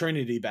get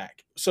Trinity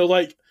back. So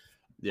like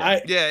Yeah.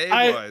 Yeah, it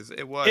I- was.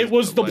 It was. it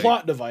was but, the like,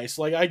 plot device.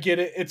 Like I get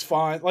it. It's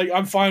fine. Like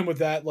I'm fine with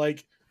that.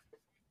 Like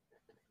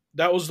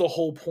that was the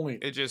whole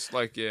point. It just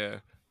like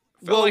Felt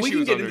Well, like we she can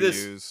was get into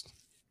this. underused.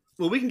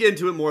 Well, we can get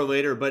into it more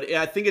later, but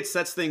I think it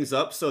sets things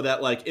up so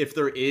that, like, if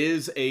there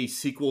is a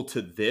sequel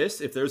to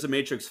this, if there's a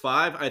Matrix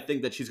 5, I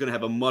think that she's going to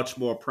have a much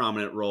more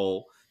prominent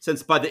role.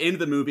 Since by the end of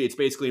the movie, it's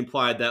basically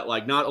implied that,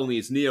 like, not only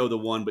is Neo the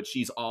one, but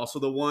she's also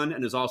the one.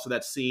 And there's also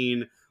that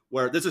scene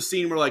where there's a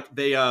scene where, like,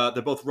 they're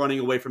both running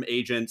away from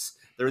agents.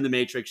 They're in the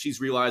Matrix.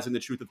 She's realizing the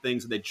truth of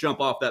things, and they jump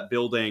off that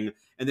building.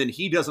 And then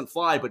he doesn't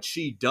fly, but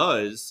she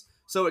does.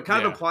 So it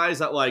kind of Yeah. implies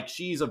that, like,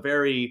 she's a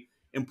very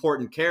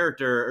important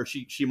character, or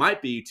she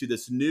might be, to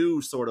this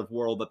new sort of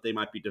world that they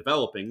might be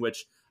developing,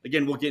 which,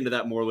 again, we'll get into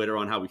that more later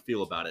on how we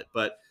feel about it.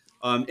 But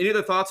any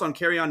other thoughts on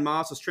Carrie-Anne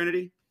Moss as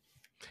Trinity?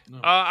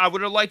 I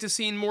would have liked to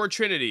seen more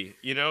Trinity,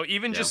 you know,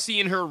 even just Yeah.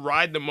 seeing her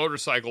ride the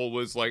motorcycle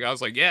was like, I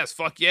was like, yes,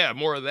 fuck yeah,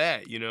 more of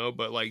that, you know,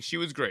 but like, she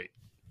was great.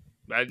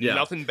 I had Yeah.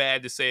 nothing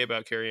bad to say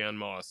about Carrie-Anne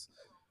Moss.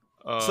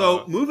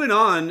 So moving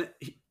on,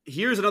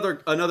 here's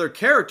another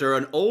character,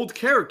 an old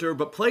character,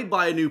 but played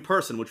by a new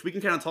person, which we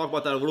can kind of talk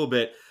about that a little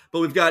bit. But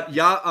we've got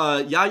Yahya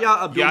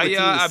Abdul-Mateen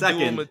Yahya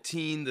II.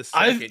 Abdul-Mateen the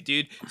second,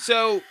 dude.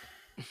 So,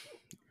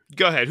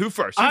 go ahead. Who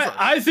first?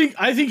 I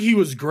think he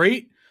was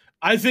great.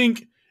 I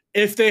think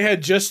if they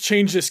had just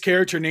changed this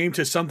character name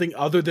to something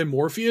other than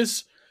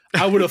Morpheus,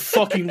 I would have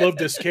fucking loved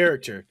this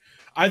character.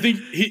 I think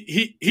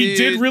he did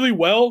Dude. really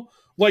well.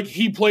 Like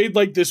he played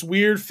like this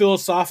weird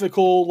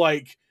philosophical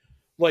like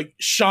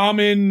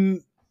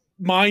shaman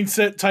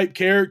mindset type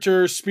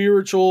character,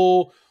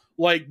 spiritual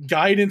like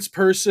guidance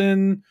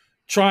person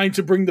trying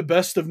to bring the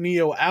best of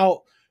Neo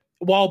out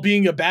while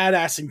being a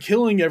badass and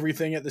killing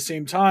everything at the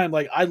same time.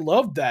 Like I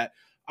loved that.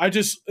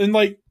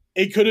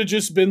 It could have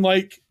just been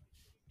like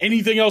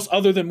anything else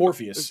other than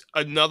Morpheus.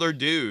 Another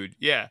dude.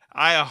 Yeah,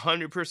 I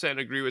 100%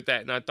 agree with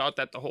that, and I thought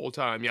that the whole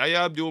time. Yahya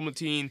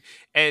Abdul-Mateen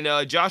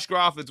and Josh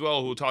Groff as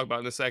well, who we'll talk about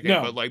in a second.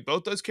 No. But like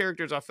both those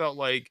characters, I felt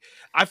like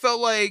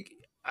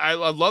I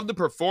love the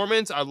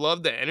performance. I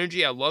love the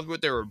energy. I loved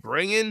what they were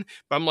bringing.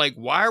 But I'm like,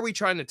 why are we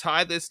trying to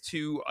tie this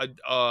to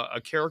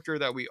a character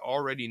that we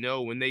already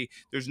know when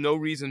there's no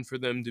reason for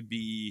them to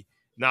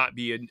not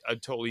be a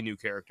totally new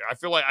character. I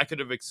feel like I could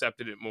have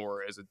accepted it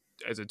more as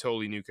a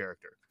totally new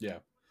character. Yeah.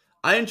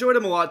 I enjoyed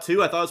him a lot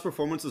too. I thought his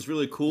performance was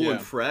really cool Yeah.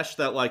 and fresh.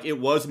 That like it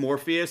was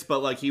Morpheus, but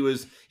like he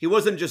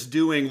wasn't just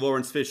doing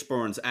Lawrence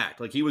Fishburne's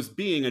act. Like he was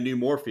being a new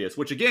Morpheus,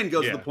 which again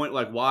goes to the point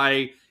like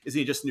why isn't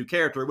he just a new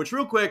character? Which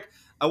real quick,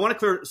 I want to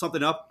clear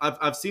something up.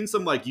 I've seen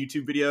some like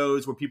YouTube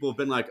videos where people have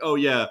been like, oh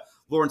yeah,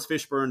 Lawrence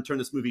Fishburne turned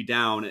this movie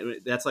down.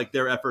 That's like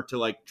their effort to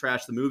like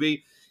trash the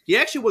movie. He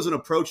actually wasn't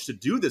approached to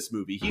do this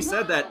movie. He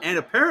said that, and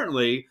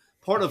apparently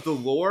part of the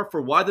lore for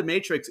why the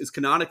Matrix is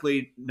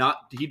canonically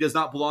he does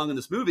not belong in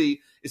this movie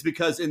is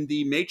because in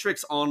the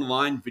Matrix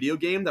Online video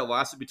game that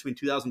lasted between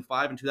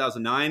 2005 and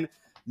 2009,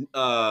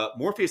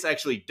 Morpheus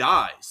actually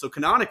dies. So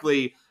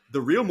canonically,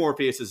 the real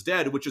Morpheus is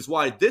dead, which is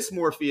why this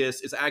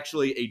Morpheus is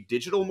actually a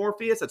digital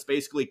Morpheus that's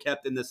basically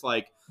kept in this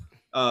like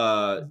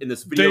in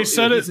this video. They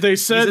said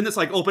he's in this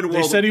like open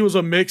world. They said he was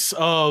a mix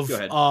of Go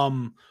ahead.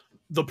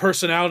 the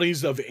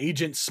personalities of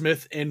Agent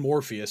Smith and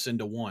Morpheus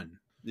into one.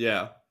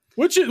 Yeah.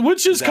 Which is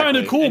kind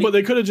of Exactly. cool, And but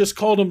they could have just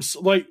called him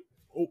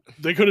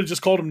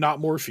not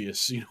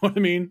Morpheus. You know what I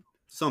mean?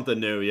 Something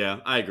new, yeah.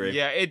 I agree.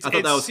 Yeah, I thought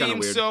that was kind of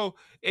weird.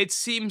 it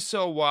seems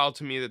so wild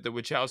to me that the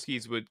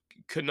Wachowskis would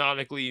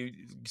canonically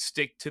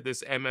stick to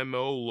this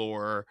MMO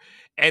lore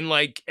and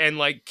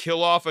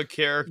kill off a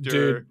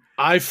character. Dude,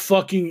 I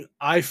fucking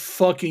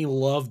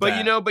love But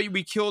that. but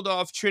we killed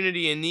off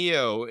Trinity and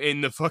Neo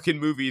in the fucking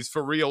movies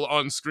for real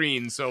on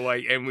screen. So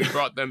and we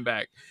brought them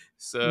back.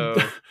 So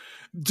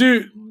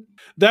Dude,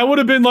 that would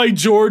have been like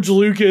George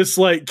Lucas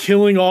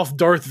killing off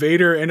Darth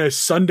Vader in a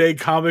Sunday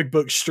comic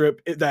book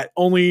strip that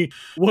only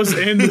was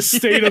in the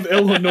state of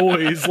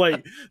Illinois.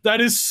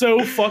 That is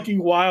so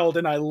fucking wild,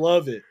 and I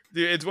love it.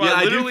 Dude, it's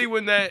wild. Literally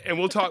when that, and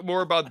we'll talk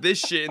more about this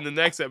shit in the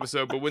next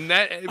episode, but when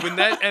that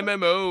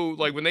MMO,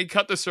 when they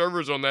cut the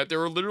servers on that, there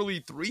were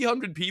literally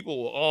 300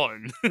 people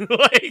on, when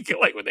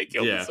they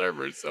killed the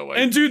servers. So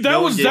and dude,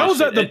 that was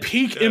at the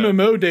peak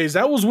MMO days.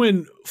 That was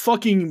when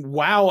fucking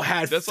WoW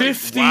had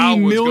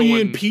 15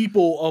 million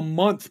people a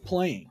month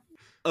playing.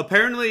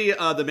 Apparently,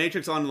 the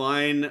Matrix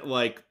Online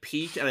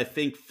peaked at I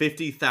think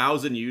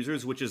 50,000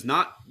 users, which is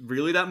not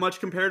really that much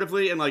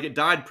comparatively, and it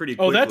died pretty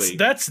quickly. Oh,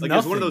 that's nothing.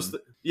 It's one of those.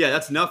 Yeah,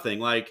 that's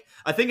nothing. I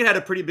think it had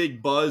a pretty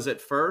big buzz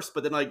at first,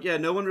 but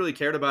then no one really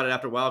cared about it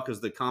after a while because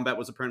the combat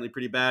was apparently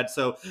pretty bad.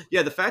 So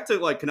yeah, the fact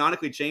to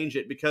canonically change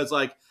it because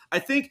I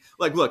think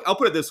look, I'll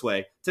put it this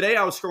way. Today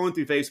I was scrolling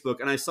through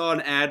Facebook and I saw an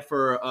ad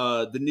for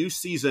the new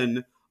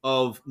season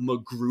of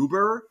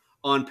MacGruber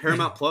on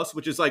Paramount Plus,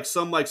 which is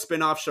some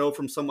spin-off show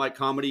from some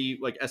comedy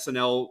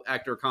SNL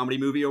actor comedy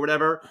movie or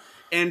whatever.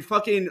 And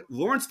fucking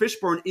Lawrence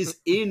Fishburne is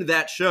in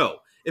that show.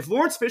 If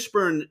Lawrence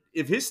Fishburne,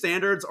 if his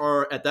standards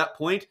are at that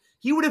point,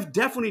 he would have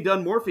definitely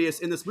done Morpheus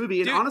in this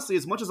movie. And honestly,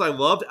 as much as I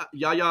loved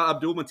Yahya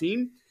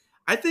Abdul-Mateen,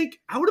 I think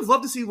I would have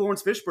loved to see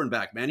Lawrence Fishburne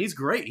back, man. He's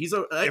great. He's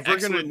an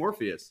excellent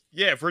Morpheus.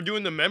 Yeah, if we're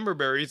doing the member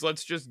berries,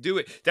 let's just do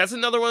it. That's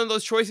another one of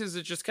those choices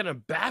that's just kind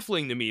of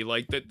baffling to me.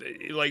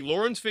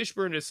 Lawrence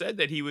Fishburne has said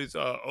that he was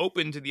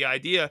open to the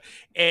idea,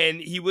 and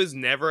he was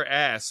never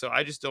asked. So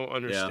I just don't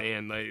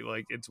understand.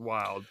 Yeah. It's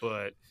wild,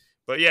 but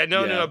yeah,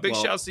 no. Big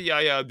shouts to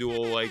Yahya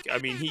Abdul.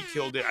 He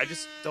killed it. I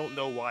just don't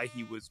know why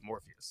he was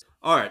Morpheus.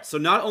 All right, so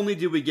not only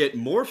did we get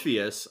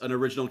Morpheus, an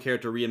original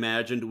character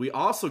reimagined, we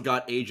also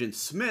got Agent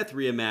Smith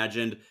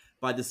reimagined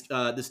by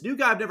this new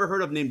guy I've never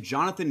heard of named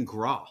Jonathan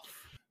Groff.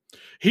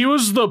 He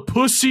was the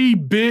pussy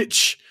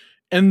bitch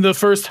in the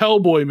first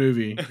Hellboy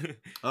movie.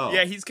 Oh.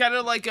 Yeah, he's kind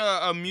of like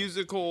a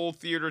musical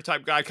theater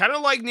type guy, kind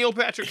of like Neil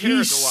Patrick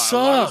Harris Sucks. A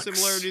lot of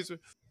similarities.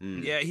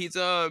 Yeah, he's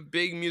a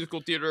big musical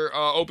theater,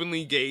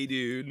 openly gay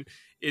dude.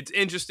 It's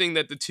interesting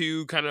that the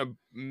two kind of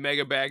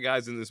mega bad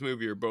guys in this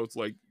movie are both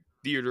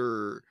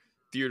theater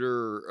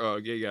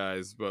gay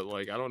guys, but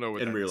I don't know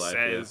what in that real life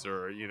says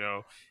or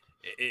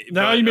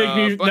now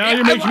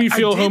you're making me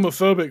feel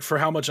homophobic for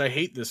how much I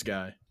hate this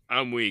guy.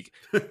 I'm weak.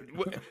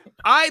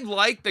 I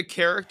like the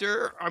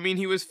character. I mean,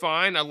 he was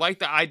fine. I like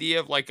the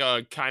idea of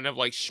a kind of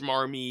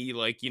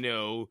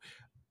schmarmy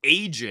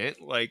agent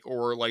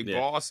or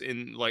boss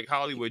in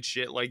Hollywood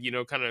shit,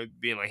 kind of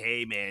being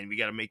hey man, we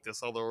gotta make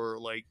this other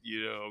we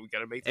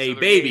gotta make this hey other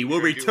baby game.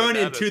 we're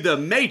returning to the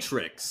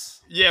Matrix.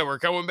 Yeah, we're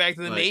coming back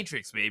to the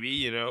Matrix,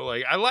 baby.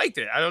 I liked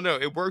it. I don't know,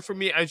 it worked for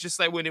me. I was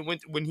just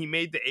when he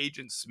made the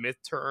Agent Smith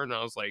turn,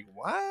 I was like,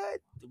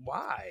 what?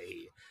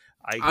 Why?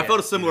 I felt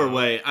a similar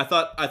way. I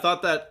thought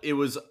that it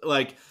was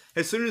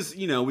as soon as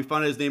we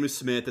find out his name is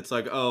Smith, it's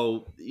and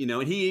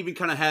he even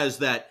kind of has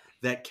that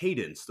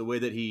cadence, the way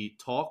that he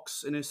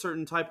talks in a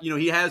certain type,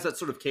 he has that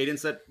sort of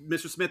cadence that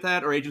Mr. Smith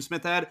had or Agent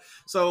Smith had.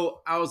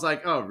 So I was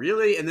like, oh,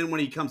 really? And then when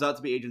he comes out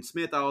to be Agent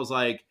Smith, I was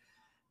like,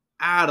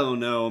 I don't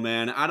know,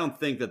 man. I don't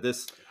think that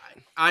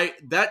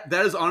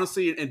that is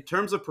honestly, in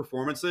terms of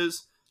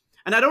performances,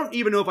 and I don't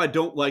even know if I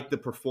don't like the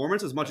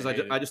performance as much as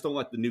I just don't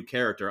like the new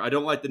character. I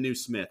don't like the new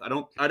Smith.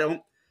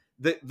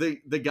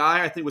 The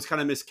guy I think was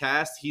kind of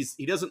miscast.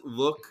 He doesn't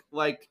look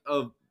like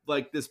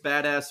this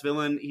badass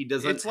villain. He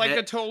doesn't. It's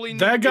a totally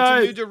new, it's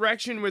a new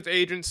direction with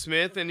Agent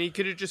Smith, and he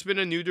could have just been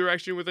a new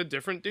direction with a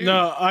different dude.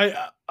 No,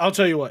 I'll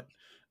tell you what.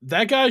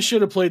 That guy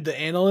should have played the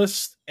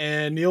analyst,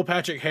 and Neil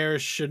Patrick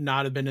Harris should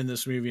not have been in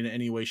this movie in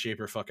any way, shape,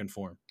 or fucking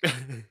form.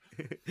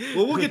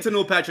 Well, we'll get to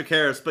Neil Patrick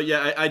Harris, but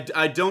yeah,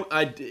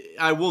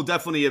 I will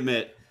definitely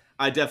admit,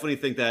 I definitely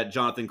think that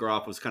Jonathan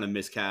Groff was kind of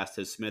miscast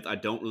as Smith. I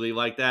don't really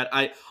like that.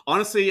 I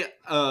honestly,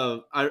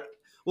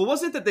 well,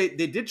 wasn't it that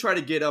they did try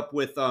to get up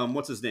with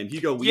what's his name,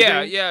 Hugo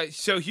Weaving? Yeah.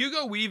 So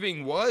Hugo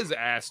Weaving was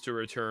asked to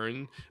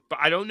return, but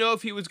I don't know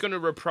if he was going to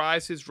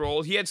reprise his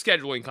role. He had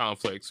scheduling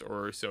conflicts,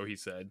 or so he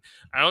said.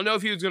 I don't know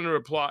if he was going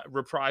to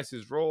reprise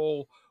his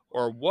role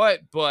or what,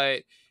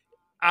 but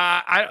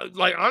I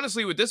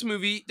honestly with this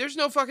movie, there's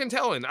no fucking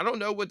telling. I don't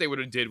know what they would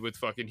have did with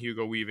fucking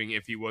Hugo Weaving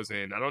if he was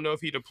in. I don't know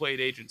if he'd have played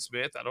Agent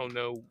Smith. I don't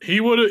know.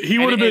 He would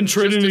have been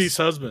Trinity's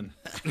husband.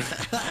 He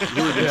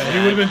would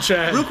have been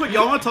Chad. Real quick,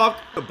 y'all want to talk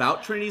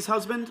about Trinity's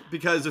husband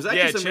because there's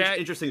actually some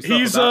interesting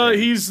stuff.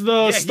 He's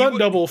the stunt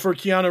double for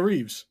Keanu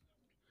Reeves.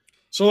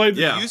 So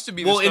he used to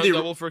be the stunt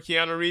double for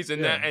Keanu Reeves,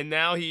 and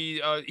now he's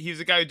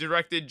the guy who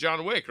directed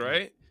John Wick,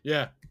 right?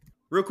 Yeah.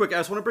 Real quick, I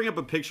just want to bring up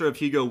a picture of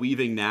Hugo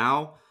Weaving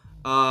now.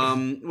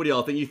 What do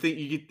y'all think? You think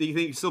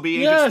he'd still be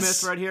Agent Yes.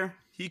 Smith right here?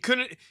 He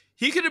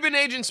could have been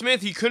Agent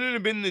Smith. He couldn't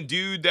have been the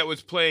dude that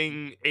was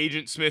playing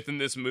Agent Smith in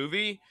this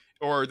movie,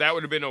 or that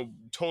would have been a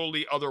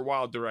totally other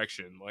wild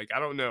direction. Like, I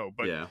don't know,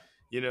 but Yeah.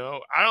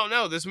 I don't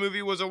know. This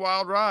movie was a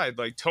wild ride.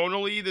 Like,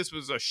 tonally, this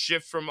was a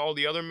shift from all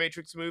the other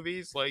Matrix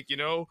movies. Like,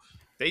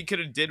 they could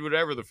have did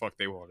whatever the fuck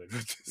they wanted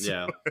with this.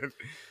 Yeah.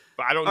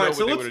 But I don't All know right,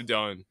 so what they let's- would have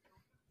done.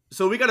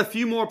 So we got a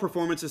few more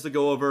performances to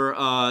go over.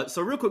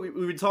 So real quick,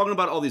 we've been talking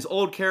about all these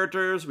old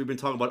characters. We've been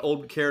talking about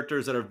old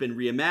characters that have been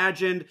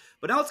reimagined.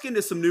 But now let's get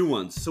into some new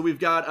ones. So we've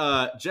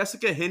got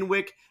Jessica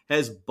Henwick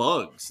as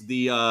Bugs.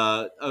 The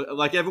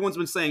like everyone's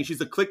been saying, she's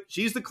the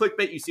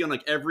clickbait you see on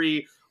like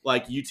every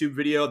like YouTube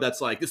video.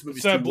 That's like, this movie's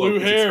It's that too blue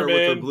woke 'cause it's hair, her with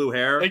her man. blue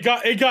hair. It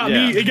got Yeah.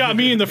 me. It got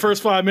me in the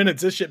first 5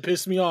 minutes. This shit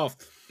pissed me off.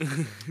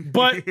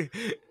 But Keith,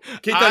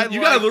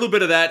 you got a little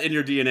bit of that in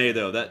your DNA,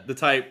 though.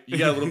 You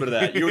got a little bit of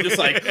that. You were just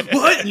like,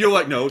 what? And you're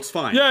like, no, it's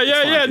fine. yeah.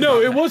 It's No,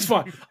 fine. it was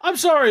fine. I'm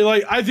sorry.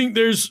 Like, I think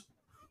there's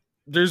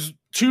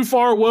too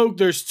far woke.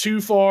 There's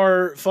too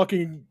far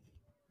fucking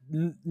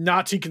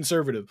Nazi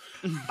conservative.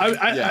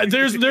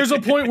 There's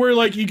a point where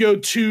like you go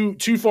too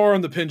far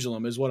on the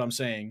pendulum, is what I'm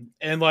saying.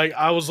 And like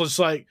I was just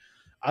like,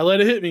 I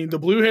let it hit me. The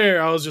blue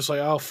hair. I was just like,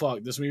 oh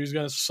fuck, this movie's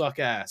gonna suck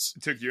ass.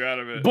 Took you out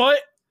of it. But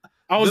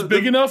I was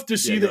big enough to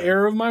see go the ahead.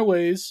 error of my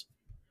ways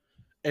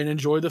and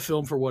enjoy the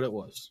film for what it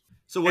was.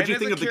 So what'd you And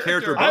think as of a the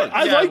character character- Bugs?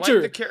 I Yeah, liked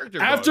her. the character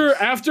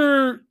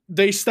After Bugs.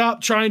 they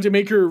stopped trying to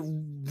make her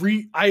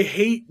I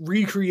hate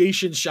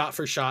recreation shot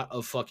for shot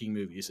of fucking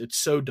movies. It's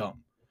so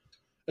dumb.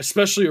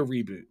 Especially a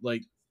reboot.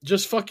 Like,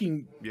 just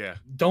fucking Yeah.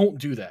 don't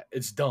do that.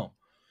 It's dumb.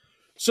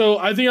 So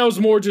I think I was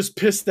more just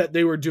pissed that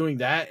they were doing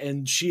that,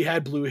 and she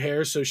had blue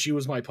hair, so she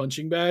was my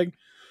punching bag.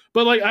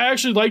 But like, I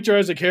actually liked her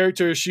as a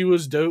character. She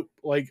was dope.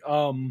 Like,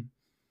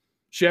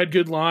 she had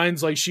good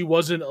lines. Like, she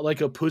wasn't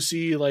like a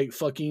pussy, like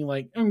fucking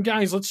like,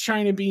 guys, let's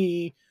try to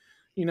be,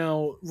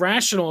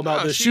 rational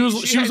about No, this. she- She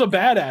was she a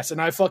badass,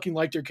 and I fucking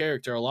liked her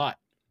character a lot.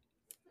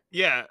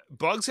 Yeah,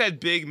 Bugs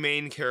had big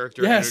main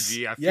character Yes,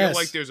 energy. I feel yes.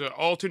 like there's an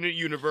alternate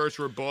universe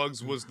where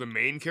Bugs was the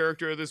main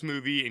character of this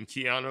movie and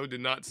Keanu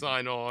did not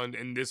sign on,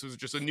 and this was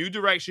just a new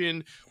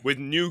direction with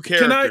new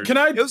characters.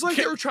 It was like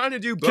they were trying to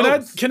do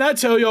both. Can I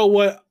tell y'all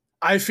what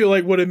I feel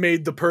like would have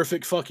made the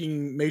perfect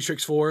fucking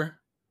Matrix 4?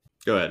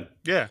 Go ahead.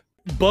 Yeah.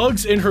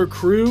 Bugs and her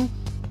crew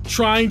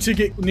trying to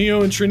get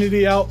Neo and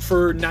Trinity out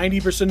for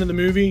 90% of the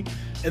movie.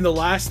 In the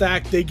last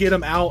act, they get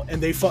them out, and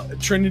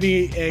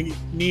Trinity and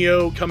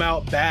Neo come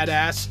out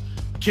badass,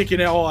 kicking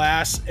all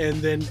ass, and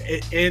then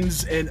it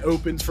ends and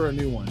opens for a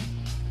new one.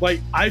 Like,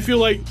 I feel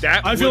like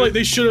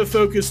they should have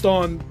focused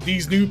on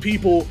these new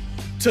people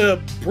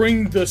to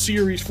bring the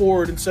series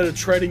forward instead of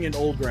treading in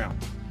old ground.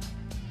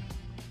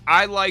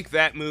 I like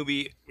that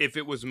movie if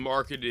it was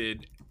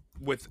marketed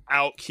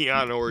without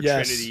Keanu or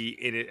Yes. Trinity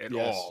in it at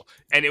Yes. all,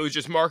 and it was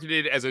just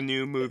marketed as a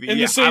new movie. In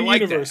the same I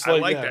like universe, that. I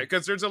like, like yeah.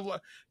 that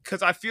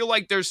because I feel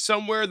like there's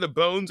somewhere the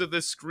bones of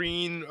this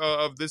screen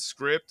of this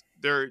script.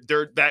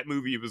 That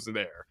movie was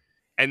there,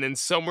 and then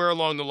somewhere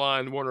along the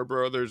line, Warner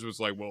Brothers was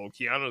like, "Well,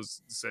 Keanu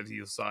said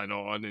he'll sign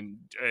on,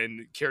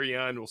 and Carrie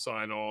Ann will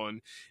sign on,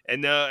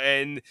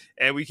 and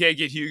we can't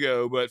get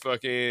Hugo, but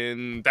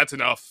fucking that's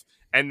enough."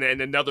 And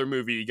then another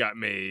movie got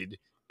made.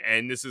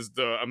 And this is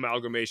the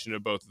amalgamation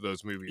of both of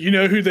those movies. You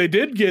know who they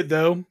did get,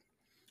 though?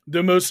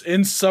 The most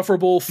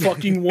insufferable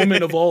fucking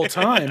woman of all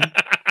time,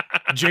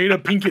 Jada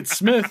Pinkett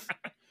Smith.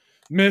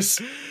 Miss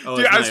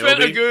Dude, I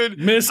spent a good.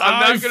 Miss I'm I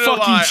not gonna fucking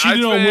lie,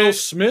 cheated on Will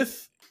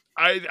Smith.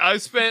 I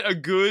spent a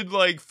good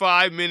like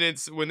 5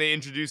 minutes when they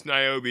introduced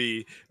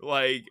Niobe,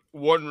 like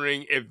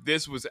wondering if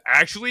this was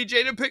actually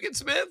Jada Pinkett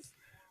Smith.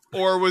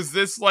 Or was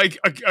this like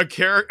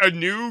a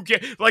new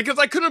like? Because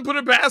I couldn't put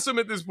it past him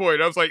at this point.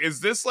 I was like,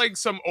 is this like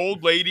some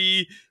old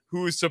lady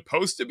who is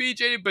supposed to be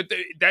Jada? But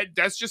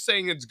that's just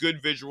saying it's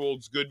good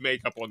visuals, good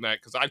makeup on that.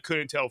 Because I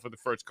couldn't tell for the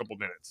first couple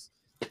minutes.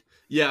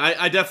 Yeah,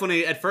 I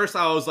definitely at first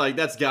I was like,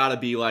 that's got to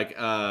be like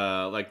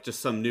just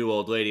some new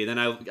old lady. And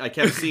then I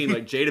kept seeing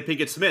like Jada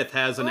Pinkett Smith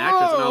has an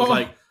actress, and I was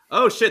like,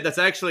 oh shit, that's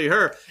actually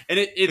her. And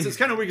it's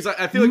kind of weird because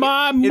I feel like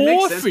My it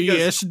makes sense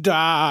Morpheus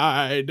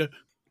died.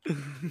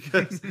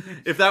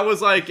 if that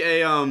was like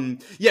a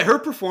her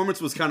performance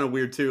was kind of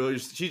weird too.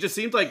 She just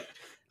seemed like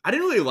I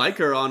didn't really like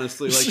her,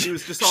 honestly. Like she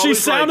was just always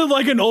She sounded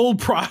like an old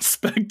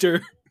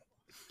prospector.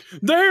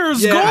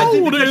 There's Yeah, I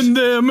think gold in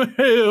them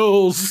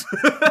hills.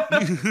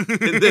 and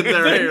then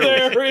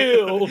Their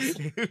hills.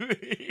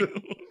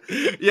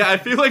 Yeah, I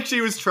feel like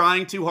she was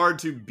trying too hard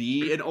to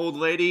be an old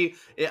lady.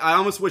 I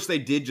almost wish they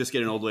did just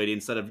get an old lady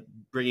instead of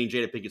bringing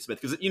Jada Pinkett Smith,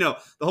 because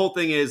the whole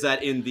thing is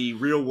that in the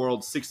real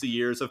world 60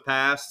 years have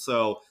passed,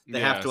 so they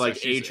have to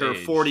like age her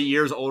 40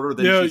 years older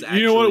than she's actually.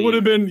 You know what would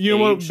have been? You know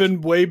what would aged. have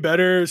been way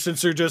better,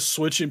 since they're just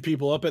switching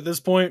people up at this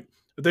point?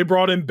 If they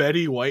brought in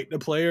Betty White to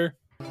play her.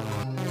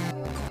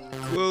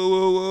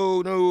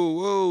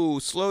 Whoa,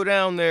 slow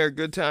down there,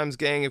 Good Times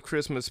gang of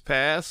Christmas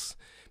Pass.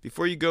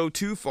 Before you go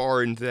too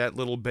far into that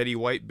little Betty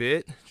White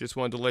bit, just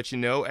wanted to let you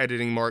know,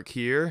 editing Mark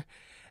here.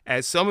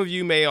 As some of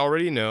you may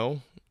already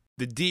know,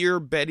 The dear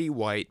Betty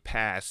White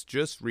passed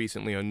just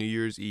recently on New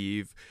Year's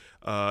Eve,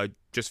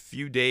 just a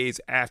few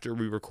days after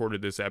we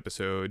recorded this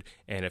episode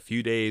and a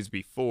few days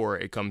before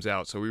it comes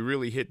out. So we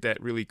really hit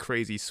that really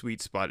crazy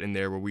sweet spot in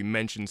there where we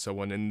mentioned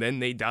someone and then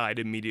they died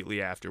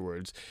immediately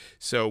afterwards.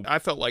 So I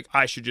felt like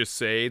I should just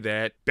say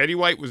that Betty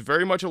White was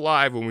very much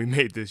alive when we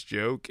made this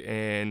joke,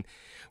 and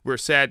we're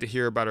sad to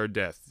hear about her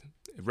death.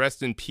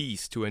 Rest in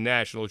peace to a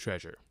national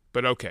treasure.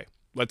 But okay,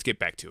 let's get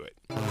back to it.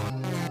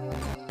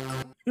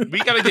 We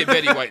gotta get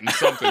Betty White in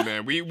something,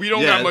 man. We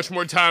don't got much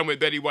more time with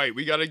Betty White.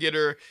 We gotta get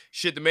her.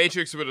 Shit, the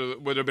Matrix would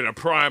have been a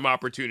prime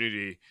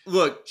opportunity.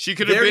 Look, she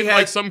could have been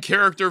like some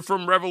character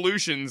from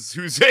Revolutions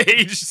who's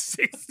aged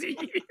 60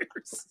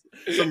 years.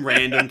 Some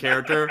random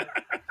character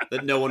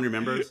that no one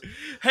remembers.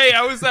 Hey,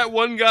 I was that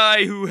one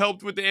guy who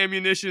helped with the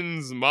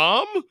ammunition's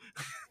mom.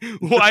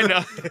 Why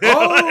not?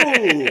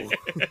 Oh,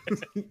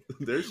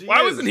 there she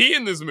Why is. wasn't he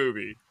in this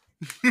movie?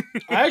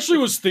 I actually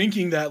was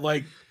thinking that,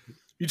 like,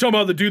 you talking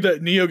about the dude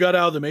that Neo got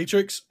out of the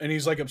Matrix and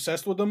he's like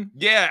obsessed with him?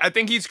 Yeah, I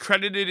think he's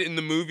credited in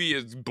the movie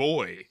as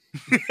Boy.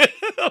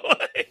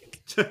 I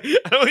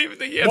don't even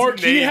think he has Mark,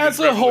 a name.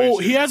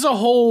 he has a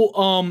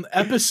whole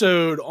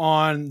episode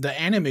on the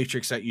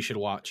Animatrix that you should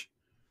watch.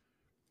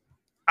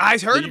 I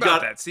heard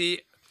about that. See,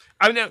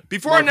 I know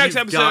before our next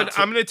episode,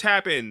 I'm gonna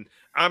tap in.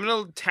 I'm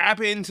gonna tap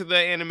into the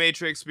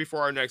Animatrix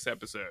before our next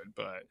episode,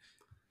 but.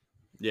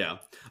 Yeah.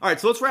 All right,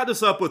 so let's wrap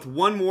this up with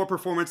one more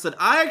performance that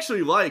I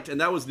actually liked, and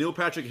that was Neil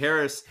Patrick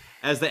Harris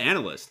as the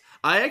analyst.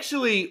 I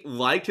actually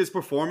liked his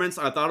performance.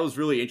 I thought it was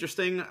really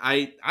interesting.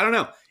 I don't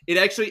know.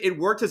 It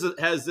worked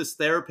as this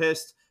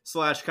therapist /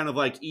 kind of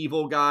like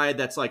evil guy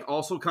that's like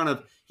also kind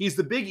of, he's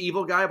the big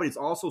evil guy, but he's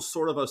also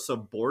sort of a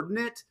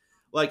subordinate.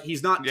 Like,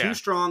 he's not too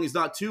strong, he's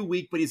not too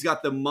weak, but he's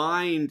got the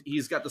mind,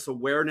 he's got this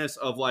awareness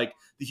of, like,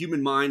 the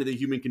human mind and the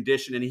human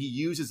condition, and he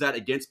uses that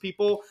against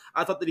people.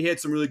 I thought that he had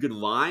some really good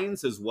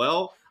lines as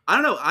well. I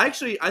don't know. I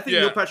think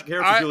Neil Patrick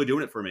Harris is really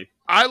doing it for me.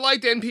 I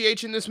liked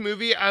NPH in this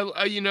movie.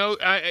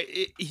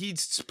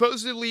 He's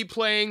supposedly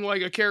playing,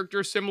 like, a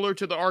character similar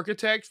to the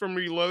Architect from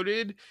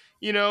Reloaded,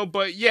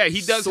 but, yeah,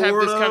 he does have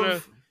this kind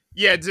of...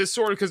 Yeah, just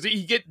sort of, because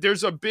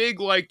there's a big,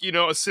 like,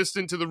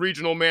 assistant to the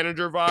regional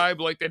manager vibe,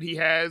 like, that he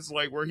has,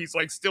 like, where he's,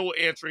 like, still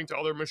answering to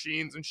other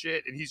machines and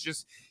shit, and he's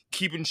just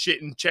keeping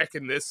shit in check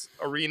in this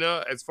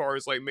arena as far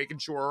as, like, making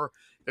sure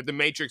that the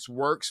Matrix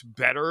works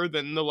better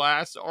than the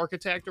last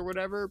Architect or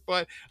whatever.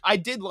 But I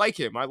did like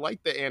him. I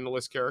like the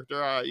analyst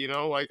character. I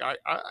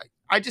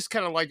just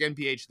kind of like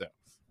NPH,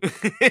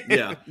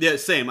 though. yeah,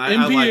 same.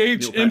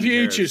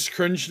 NPH is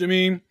cringe to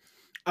me.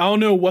 I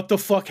don't know what the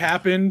fuck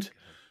happened.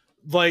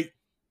 Like,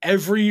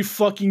 every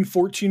fucking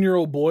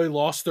 14-year-old boy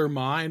lost their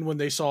mind when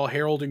they saw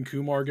Harold and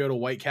Kumar go to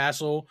White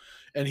Castle,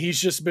 and he's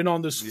just been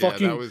on this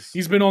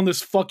he's been on this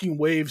fucking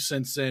wave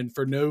since then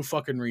for no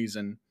fucking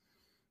reason.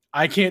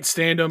 I can't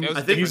stand him.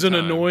 I think he's an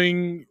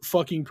annoying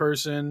fucking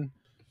person,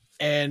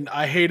 and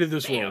I hated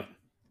this role.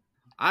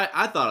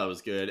 I thought it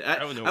was good.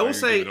 I will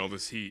say, all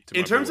this heat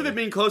in terms of it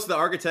being close to the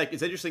Architect,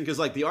 it's interesting because,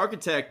 like, the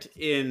Architect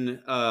in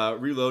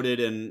Reloaded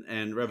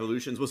and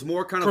Revolutions was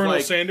more kind of Colonel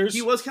like Sanders.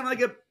 He was kind of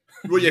like a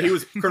well, yeah, he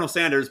was Colonel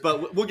Sanders,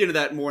 but we'll get into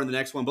that more in the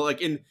next one. But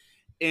like in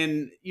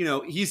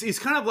he's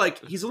kind of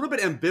like, he's a little bit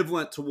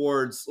ambivalent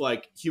towards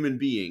like human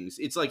beings.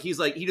 It's like he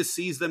just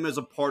sees them as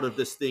a part of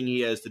this thing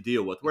he has to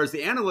deal with. Whereas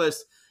the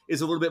analyst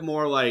is a little bit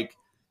more like,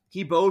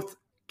 he both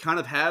kind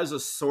of has a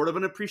sort of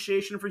an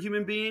appreciation for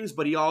human beings,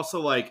 but he also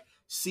like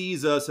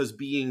sees us as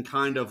being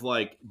kind of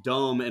like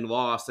dumb and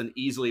lost and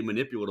easily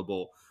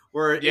manipulatable.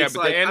 Where it's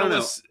like, the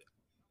analyst,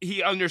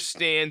 he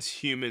understands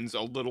humans a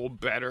little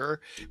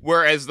better,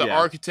 whereas the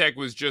Architect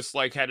was just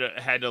like had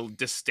a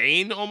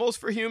disdain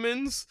almost for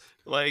humans.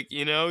 Like,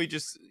 he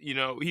just,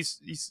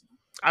 he's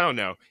I don't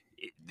know.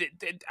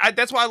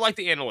 That's why I like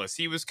the analyst.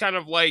 He was kind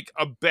of like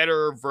a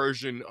better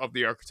version of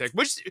the Architect,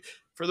 which,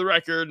 for the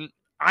record,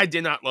 I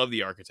did not love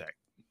the Architect.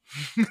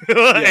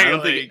 I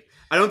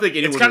don't think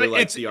anyone really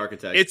likes the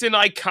Architect. It's an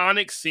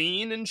iconic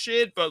scene and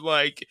shit, but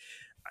like,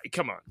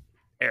 come on.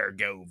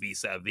 Ergo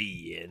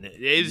vis-a-vis, and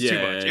it was too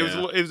much.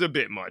 It was a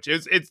bit much.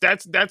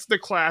 That's the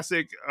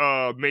classic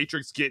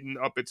Matrix getting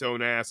up its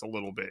own ass a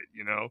little bit,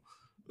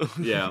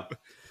 Yeah.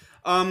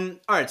 All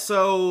right,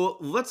 so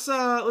let's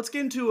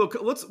get into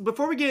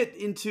before we get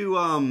into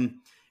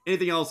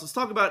anything else, let's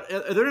talk about,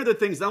 are there any other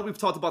things, now that we've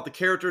talked about the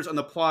characters and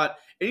the plot,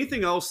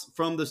 anything else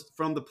from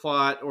the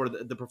plot or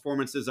the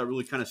performances that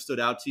really kind of stood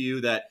out to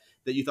you that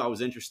you thought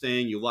was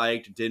interesting, you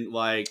liked, didn't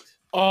like?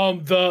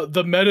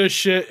 The meta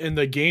shit in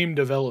the game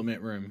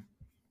development room.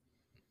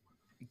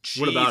 Jeez,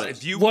 what about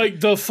it?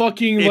 Like the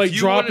fucking like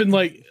dropping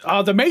like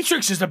the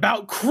Matrix is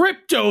about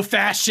crypto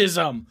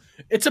fascism.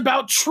 It's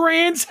about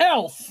trans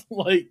health.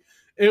 Like,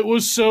 it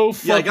was so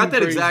fucking I got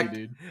that crazy, exact.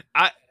 Dude.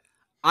 I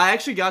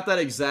actually got that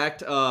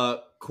exact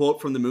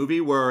quote from the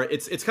movie where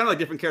it's kind of like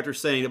different characters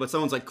saying it, but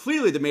someone's like,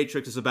 clearly the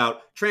Matrix is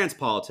about trans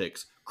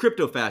politics,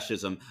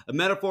 crypto-fascism, a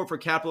metaphor for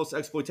capitalist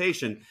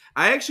exploitation.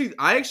 I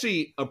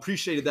actually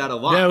appreciated that a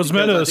lot. Yeah, it was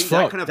meta as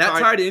fuck. That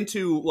tied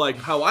into like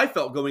how I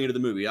felt going into the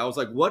movie. I was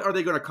like, what are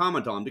they going to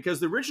comment on?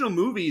 Because the original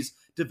movies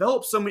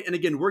developed so many, and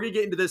again, we're going to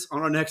get into this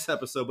on our next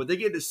episode, but they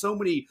get into so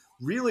many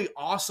really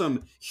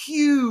awesome,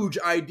 huge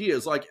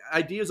ideas, like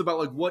ideas about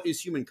like what is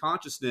human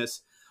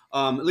consciousness.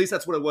 At least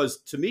that's what it was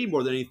to me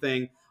more than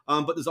anything.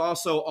 But there's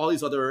also all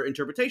these other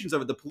interpretations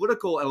of it, the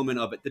political element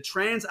of it, the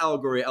trans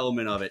allegory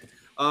element of it.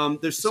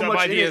 There's so much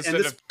ideas in it,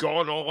 that have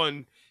gone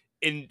on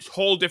in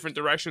whole different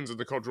directions of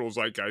the cultural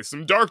zeitgeist,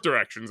 some dark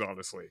directions,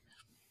 honestly.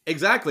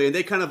 Exactly, and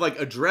they kind of like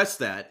address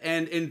that,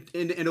 and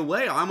in a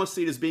way, I almost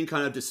see it as being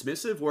kind of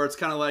dismissive, where it's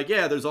kind of like,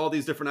 yeah, there's all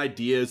these different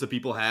ideas that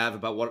people have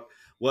about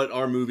what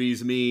our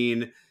movies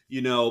mean,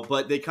 you know,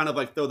 but they kind of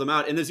like throw them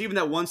out. And there's even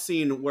that one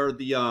scene where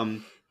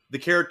the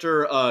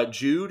character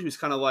Jude, who's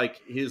kind of like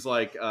his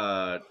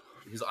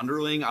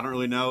underling, I don't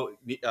really know,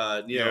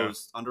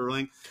 Neo's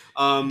underling.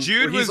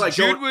 Jude was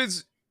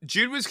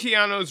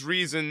Keanu's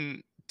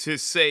reason to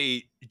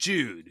say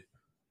Jude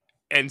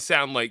and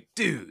sound like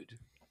dude.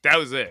 That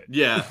was it.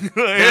 Yeah.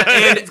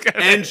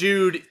 and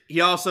Jude,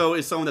 he also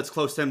is someone that's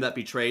close to him that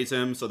betrays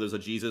him. So there's a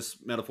Jesus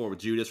metaphor with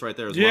Judas right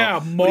there as well. Yeah,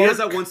 Mark. He has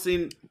that one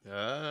scene. They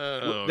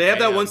have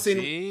that one scene.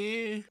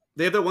 See?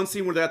 They have that one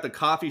scene where they're at the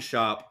coffee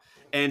shop,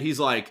 and he's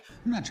like,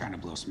 I'm not trying to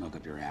blow smoke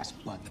up your ass,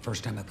 but the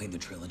first time I played the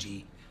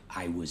trilogy,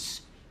 I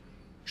was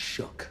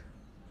shook.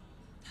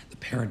 The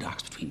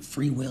paradox between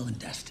free will and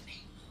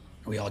destiny.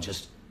 Are we all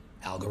just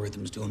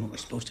algorithms doing what we're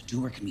supposed to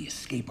do, or can we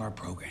escape our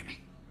programming?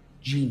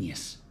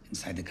 Genius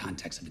inside the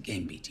context of a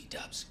game, BT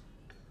dubs.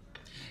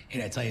 Hey,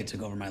 did I tell you it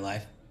took over my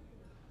life?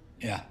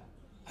 Yeah,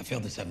 I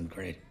failed the 7th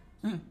grade.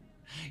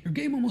 Your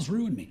game almost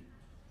ruined me.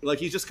 Like,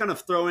 he's just kind of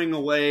throwing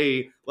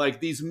away like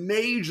these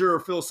major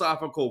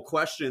philosophical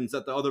questions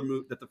that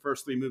that the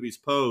first 3 movies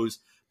pose.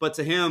 But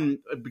to him,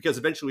 because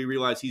eventually we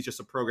realize he's just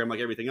a program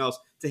like everything else,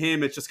 to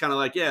him it's just kind of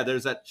like, yeah,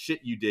 there's that shit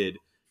you did,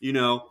 you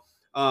know.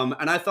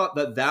 And I thought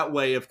that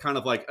way of kind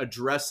of like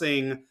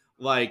addressing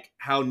like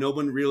how no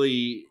one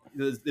really,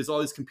 there's all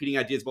these competing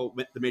ideas about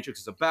what the Matrix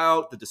is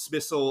about, the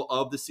dismissal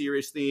of the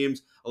serious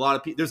themes. A lot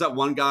of people, there's that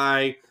one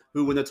guy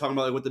who, when they're talking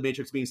about like what the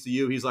Matrix means to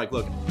you, he's like,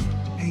 look,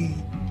 I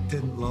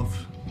didn't love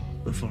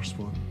the first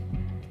one,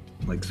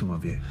 like some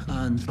of you.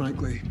 And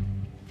frankly,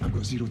 I've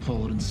got zero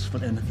tolerance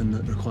for anything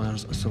that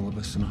requires a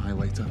syllabus and a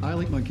highlighter. I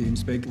like my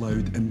games big,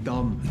 loud, and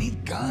dumb. We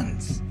need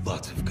guns.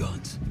 Lots of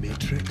guns.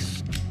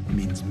 Matrix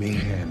means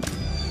mayhem.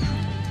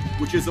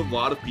 Which is a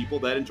lot of people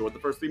that enjoyed the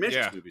first 3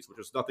 Matrix movies, which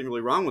there's nothing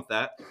really wrong with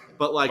that.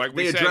 But like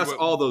they address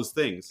all those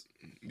things.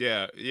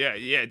 Yeah.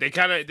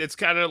 It's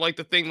kind of like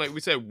the thing, like we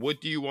said,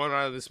 what do you want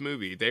out of this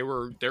movie? They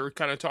were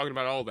kind of talking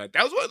about all that.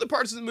 That was one of the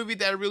parts of the movie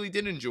that I really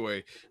did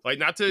enjoy. Like,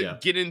 not to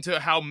get into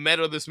how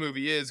meta this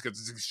movie is, because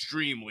it's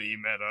extremely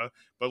meta,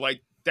 but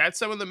like that's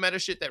some of the meta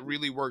shit that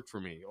really worked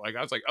for me. Like,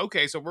 I was like,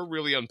 okay, so we're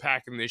really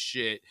unpacking this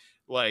shit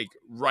like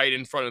right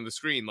in front of the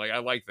screen. Like, I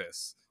like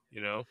this,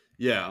 you know?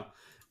 Yeah.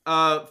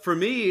 For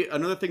me,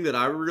 another thing that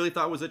I really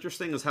thought was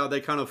interesting is how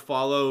they kind of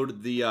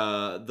followed the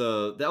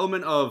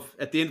element of,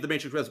 at the end of the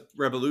Matrix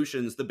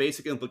Revolutions, the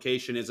basic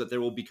implication is that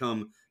there will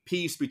become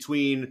peace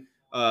between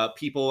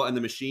people and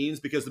the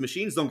machines, because the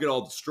machines don't get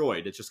all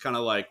destroyed. It's just kind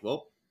of like,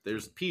 well,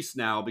 there's peace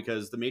now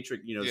because the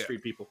Matrix, is free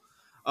people.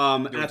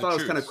 And I thought it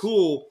was kind of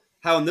cool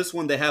how in this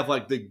one they have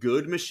like the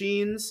good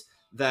machines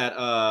that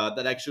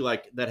actually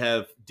like that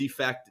have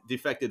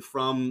defected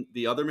from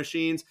the other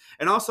machines.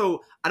 And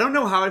also, I don't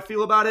know how I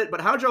feel about it, but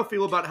how'd y'all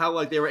feel about how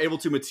like they were able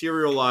to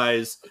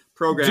materialize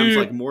programs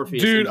like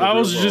Morpheus? Dude, I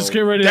was just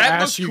getting ready to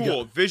ask you. That looked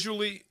cool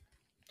visually.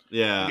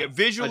 Yeah,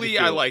 visually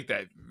I like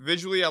that.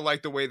 Visually, I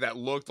like the way that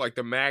looked, like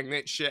the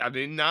magnet shit. I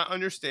did not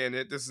understand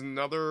it. This is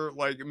another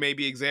like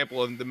maybe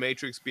example of the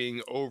Matrix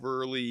being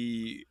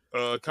overly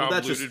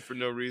convoluted for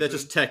no reason. That's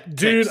just tech.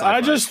 Dude,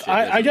 I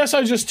guess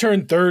I just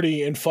turned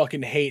 30 and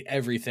fucking hate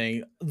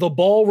everything. The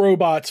ball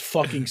robots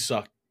fucking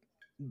suck.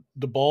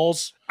 The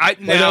balls, that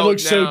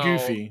looks so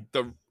goofy.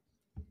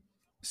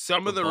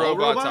 Some of the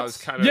robots I was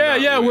kind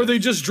of where they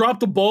just drop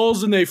the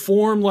balls and they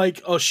form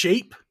like a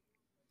shape.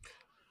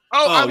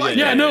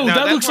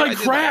 That looks like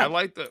crap. I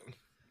like the.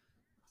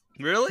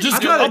 Really?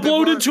 Just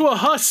upload it to a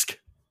husk.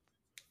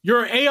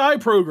 You're an AI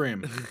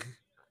program.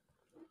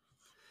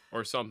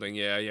 Or something,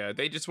 yeah.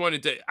 They just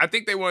wanted to. I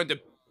think they wanted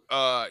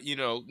to,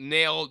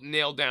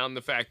 nail down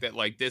the fact that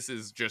like this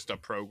is just a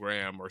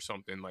program or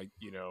something, like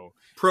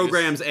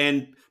programs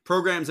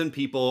and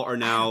people are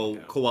now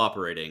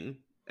cooperating,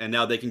 and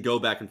now they can go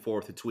back and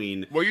forth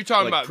between. Well, you're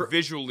talking about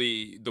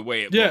visually the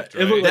way it looked.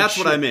 Right? That's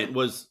what I meant.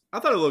 I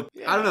thought it looked.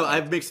 I don't know. I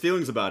have mixed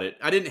feelings about it.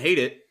 I didn't hate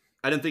it.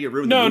 I didn't think it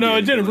ruined the movie. No, or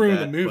it didn't anything ruin like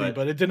the that, movie,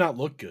 but it did not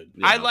look good.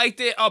 Yeah. I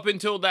liked it up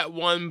until that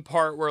one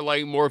part where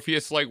like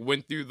Morpheus like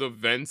went through the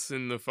vents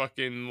in the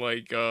fucking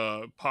like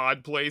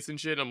pod place and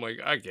shit. I'm like,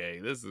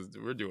 okay,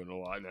 we're doing a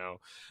lot now.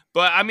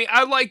 But I mean,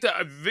 I like the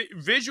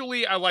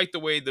visually. I like the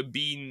way the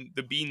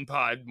bean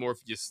pod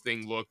Morpheus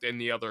thing looked, and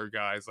the other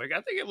guys. Like,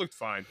 I think it looked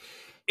fine.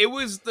 It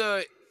was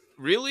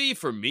really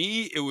for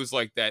me. It was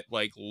like that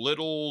like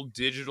little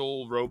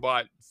digital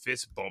robot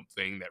fist bump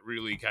thing that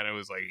really kind of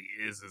was like,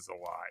 this is a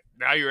lot.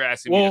 Now you're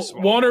asking me to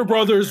swallow Warner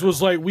Brothers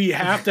was like, we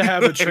have to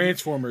have a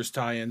Transformers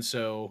tie-in,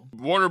 so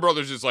Warner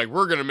Brothers is like,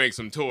 we're gonna make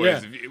some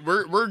toys. Yeah.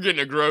 We're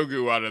getting a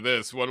Grogu out of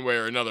this one way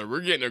or another.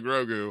 We're getting a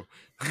Grogu.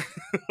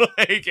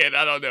 Like, and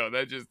I don't know.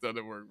 That just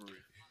doesn't work for me.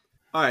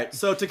 All right,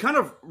 so to kind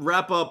of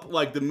wrap up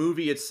like the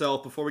movie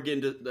itself before we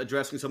get into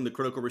addressing some of the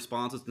critical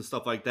responses and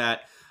stuff like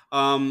that.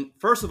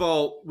 First of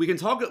all, we've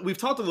talked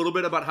a little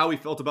bit about how we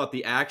felt about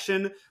the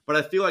action, but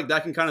I feel like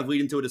that can kind of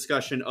lead into a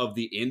discussion of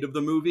the end of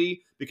the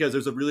movie because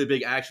there's a really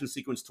big action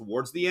sequence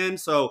towards the end.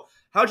 So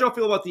how'd y'all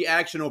feel about the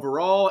action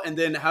overall? And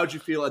then how'd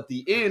you feel at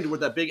the end with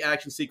that big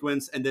action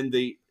sequence and then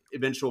the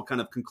eventual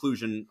kind of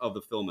conclusion of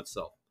the film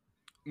itself?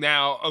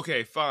 Now,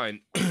 okay, fine.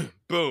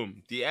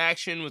 Boom. The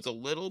action was a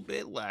little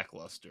bit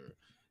lackluster.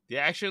 The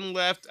action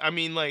left. I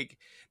mean, like,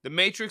 The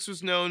Matrix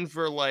was known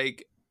for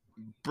like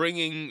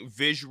bringing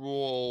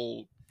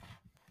visual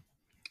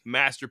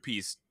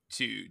masterpiece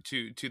to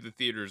the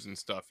theaters and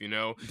stuff, you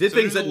know. Did so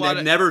things that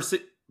had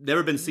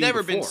never been seen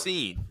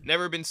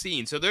never been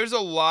seen. So there's a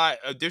lot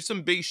there's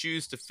some big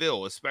shoes to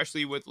fill,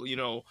 especially with, you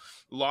know,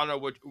 Lana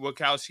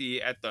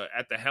Wachowski at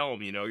the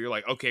helm. You know, you're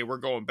like, okay, we're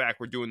going back,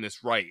 we're doing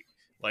this right.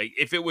 Like,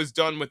 if it was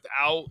done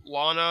without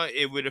Lana,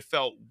 it would have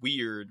felt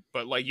weird.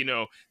 But like, you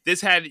know,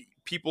 this had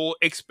people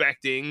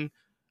expecting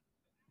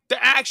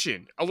the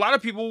action. A lot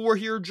of people were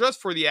here just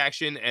for the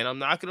action, and I'm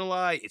not gonna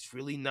lie, it's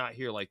really not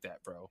here like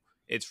that, bro.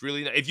 It's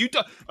really not. If you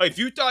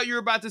thought you were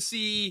about to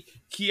see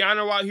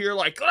Keanu out here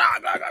like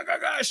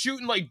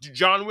shooting like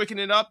John Wicking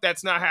it up,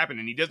 that's not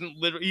happening.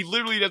 He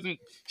literally doesn't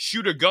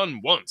shoot a gun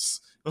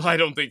once. I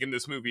don't think in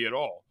this movie at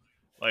all.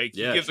 Like,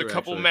 he gives a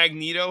couple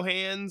Magneto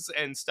hands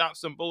and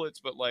stops some bullets,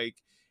 but like,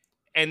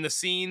 and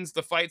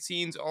the fight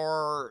scenes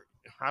are,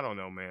 I don't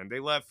know, man. They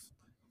left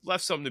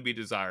something to be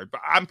desired.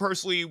 But I'm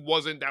personally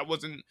wasn't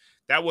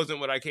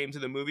what I came to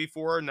the movie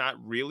for. Not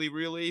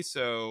really.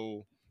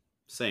 So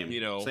same,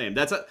 you know, same.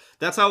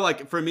 That's how,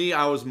 like, for me,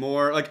 I was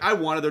more like, I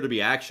wanted there to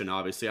be action.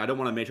 Obviously, I don't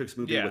want a Matrix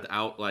movie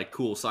without like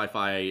cool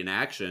sci-fi and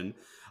action.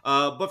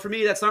 But for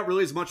me, that's not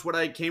really as much what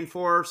I came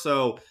for.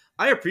 So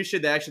I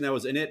appreciate the action that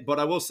was in it. But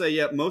I will say,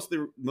 yeah, most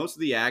of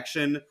the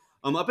action,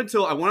 up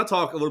until I want to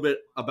talk a little bit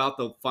about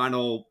the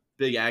final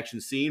big action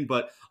scene,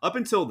 but up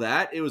until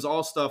that, it was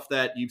all stuff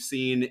that you've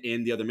seen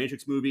in the other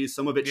Matrix movies.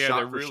 Some of it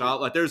shot for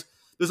shot. Like there's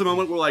a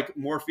moment where like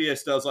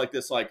Morpheus does like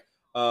this like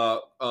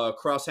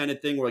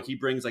cross-handed thing where like he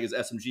brings like his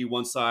SMG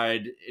one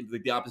side,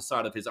 like the opposite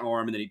side of his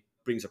arm, and then he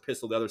brings a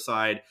pistol the other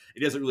side. He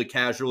does it really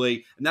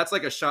casually, and that's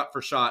like a shot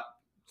for shot,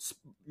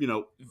 you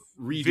know,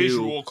 redo,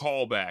 visual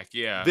callback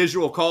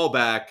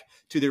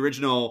to the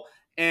original.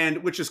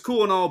 And which is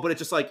cool and all, but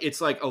it's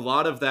like a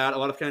lot of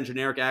kind of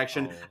generic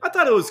action. I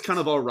thought it was kind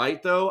of all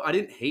right though. I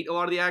didn't hate a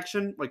lot of the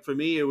action. Like for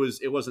me,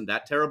 it wasn't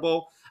that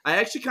terrible. I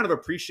actually kind of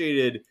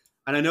appreciated,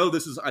 and I think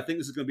this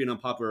is going to be an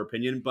unpopular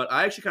opinion, but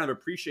I actually kind of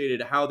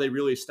appreciated how they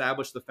really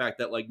established the fact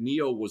that like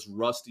Neo was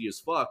rusty as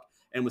fuck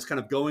and was kind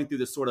of going through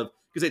this sort of,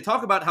 because they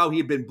talk about how he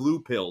had been blue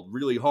pilled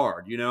really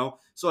hard, you know?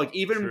 So like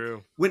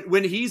even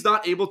when he's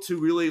not able to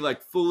really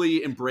like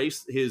fully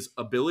embrace his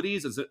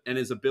abilities and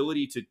his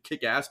ability to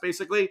kick ass,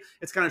 basically,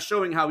 it's kind of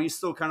showing how he's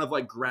still kind of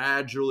like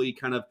gradually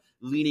kind of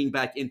leaning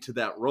back into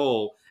that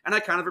role. And I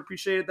kind of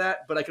appreciated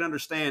that, but I can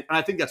understand. And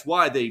I think that's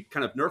why they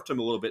kind of nerfed him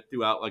a little bit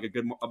throughout like a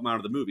good amount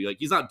of the movie. Like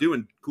he's not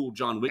doing cool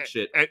John Wick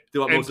shit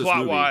throughout most of this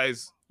movie.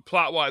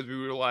 Plot-wise, we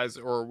realize,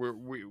 or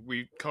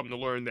we come to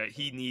learn that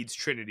he needs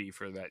Trinity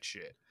for that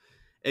shit.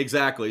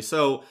 Exactly.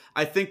 So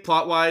I think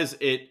plot-wise,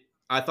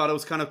 I thought it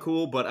was kind of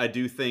cool, but I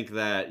do think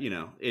that, you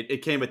know,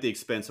 it came at the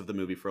expense of the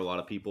movie for a lot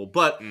of people.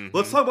 But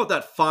let's talk about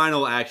that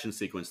final action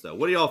sequence, though.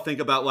 What do y'all think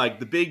about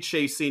like the big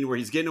chase scene where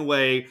he's getting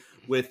away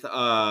with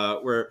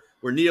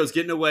where Neo's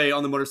getting away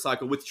on the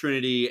motorcycle with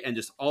Trinity, and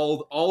just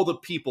all the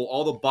people,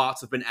 all the bots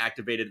have been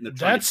activated, and they're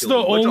trying to kill the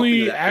him. What y'all think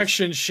only of that?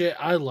 action shit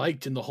I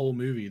liked in the whole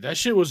movie. That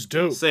shit was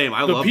dope. Same,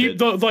 I loved it.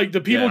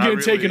 The people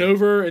getting taken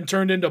over and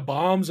turned into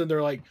bombs, and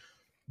they're like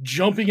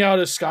jumping out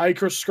of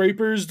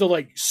skyscrapers to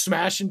like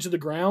smash into the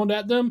ground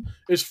at them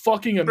is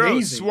fucking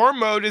amazing. Bro, swarm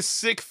mode is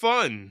sick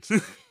fun.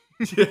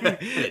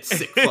 It's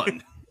sick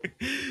fun.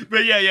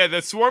 But yeah,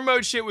 the swarm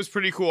mode shit was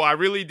pretty cool. I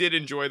really did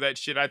enjoy that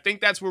shit. I think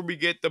that's where we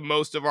get the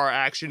most of our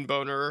action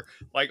boner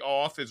like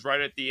off, is right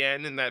at the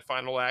end in that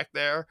final act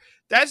there.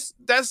 That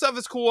stuff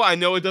is cool. I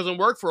know it doesn't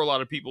work for a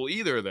lot of people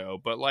either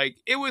though, but like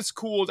it was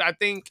cool. I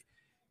think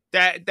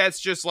that's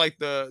just like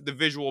the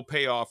visual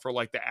payoff for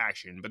like the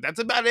action. But that's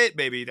about it,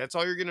 baby. That's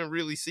all you're gonna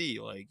really see,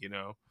 like, you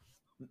know.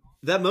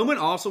 That moment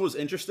also was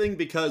interesting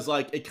because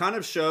like it kind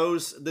of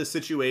shows the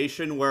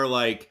situation where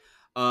like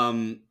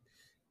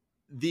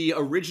the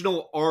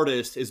original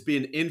artist is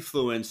being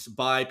influenced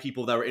by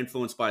people that were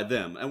influenced by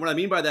them. And what I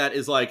mean by that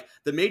is like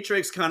the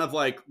Matrix kind of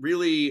like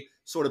really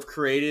sort of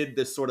created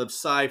this sort of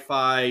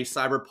sci-fi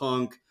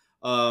cyberpunk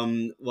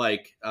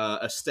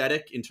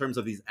aesthetic in terms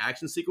of these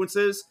action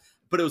sequences,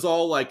 but it was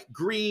all like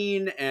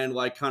green and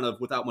like kind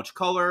of without much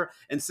color.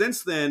 And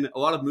since then, a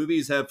lot of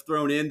movies have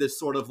thrown in this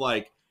sort of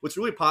like, what's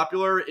really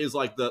popular is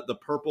like the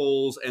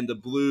purples and the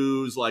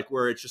blues, like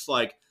where it's just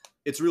like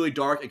it's really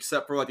dark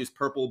except for like these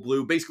purple,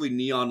 blue, basically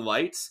neon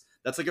lights.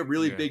 That's like a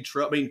really big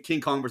trope. I mean, King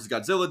Kong versus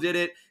Godzilla did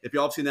it. If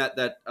y'all have seen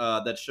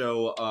that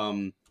show,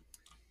 I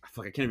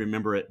can't even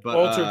remember it. But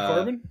Altered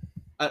Carbon.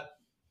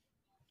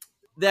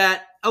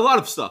 That a lot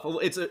of stuff.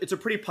 It's a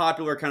pretty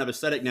popular kind of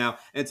aesthetic now,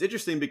 and it's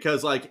interesting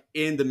because like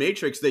in the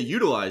Matrix they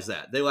utilize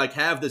that. They like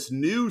have this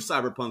new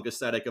cyberpunk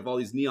aesthetic of all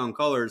these neon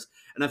colors,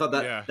 and I thought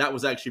that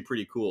was actually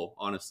pretty cool,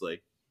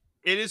 honestly.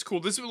 It is cool.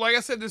 This, like I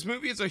said, this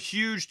movie is a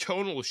huge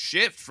tonal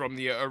shift from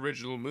the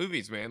original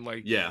movies, man.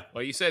 Like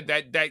you said,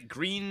 that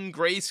green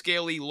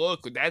grayscale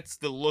look, that's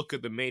the look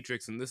of the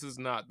Matrix, and this is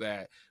not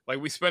that. Like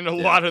we spend a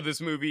lot of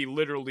this movie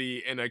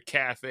literally in a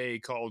cafe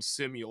called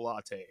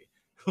Simulate.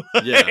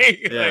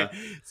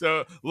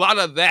 So a lot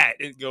of that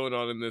is going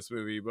on in this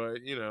movie,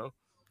 but you know.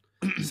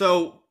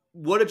 So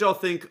what did y'all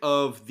think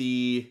of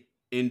the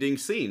ending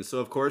scene? So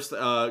of course,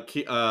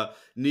 Neo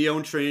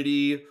and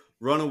Trinity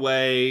run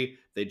away.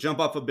 They jump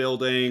off a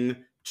building.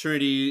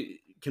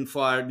 Trinity can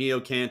fly. Neo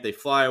can't. They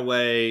fly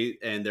away,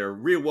 and they're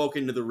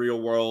reawoken to the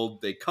real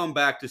world. They come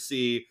back to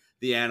see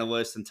the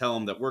analyst and tell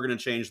them that we're going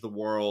to change the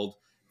world.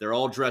 They're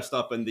all dressed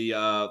up in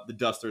the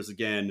dusters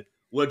again.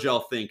 What'd y'all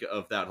think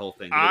of that whole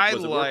thing?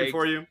 Was it working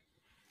for you?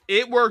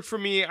 It worked for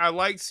me. I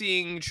liked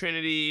seeing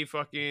Trinity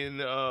fucking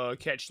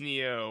catch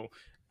Neo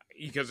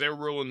because they're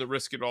willing to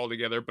risk it all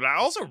together. But I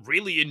also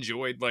really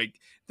enjoyed like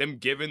them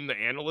giving the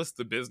analyst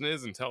the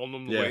business and telling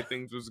them the way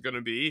things was going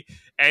to be,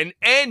 and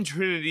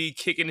Trinity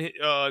kicking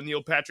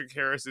Neil Patrick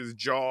Harris's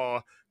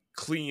jaw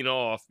clean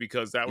off,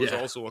 because that was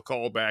also a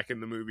callback in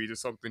the movie to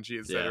something she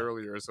had said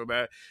earlier. So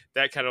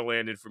that kind of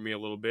landed for me a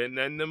little bit, and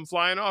then them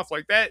flying off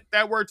like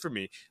that worked for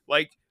me.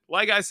 Like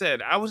I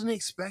said, I wasn't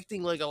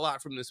expecting like a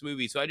lot from this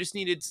movie, so I just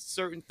needed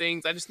certain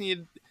things. I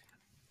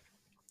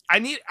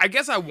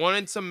guess I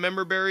wanted some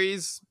member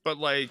berries, but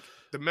like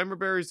the member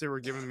berries they were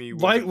giving me,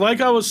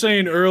 like I was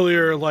saying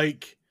earlier,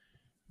 like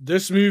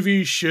this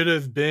movie should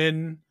have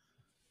been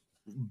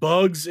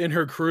Bugs and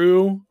her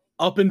crew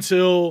up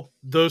until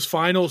those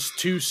final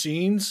 2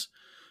 scenes.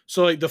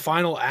 So like the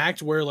final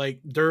act where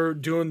like they're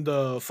doing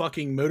the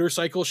fucking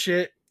motorcycle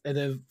shit and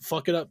then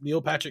fucking up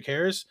Neil Patrick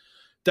Harris.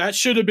 That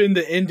should have been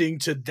the ending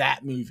to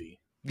that movie.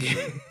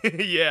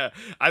 Yeah,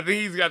 I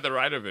think he's got the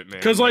right of it, man.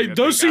 Because like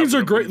those scenes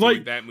are great.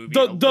 Like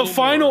the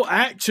final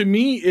act to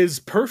me is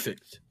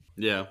perfect.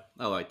 Yeah,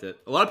 I liked it.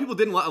 A lot of people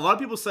didn't. A lot of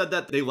people said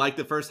that they liked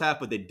the first half,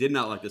 but they did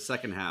not like the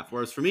second half.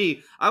 Whereas for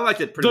me, I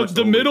liked it pretty much.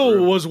 The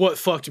middle was what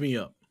fucked me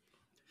up.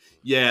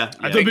 Yeah,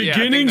 the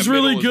beginning's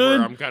really good.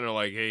 I'm kind of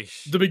like, hey,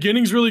 the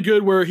beginning's really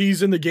good where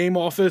he's in the game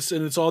office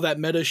and it's all that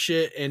meta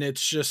shit, and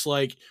it's just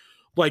like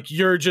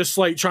you're just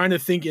like trying to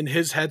think in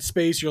his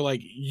headspace. You're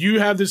like, you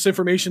have this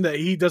information that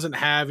he doesn't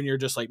have, and you're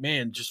just like,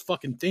 man, just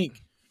fucking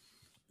think.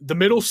 The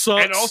middle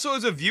sucks. And also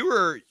as a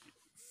viewer,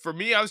 for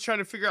me, I was trying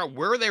to figure out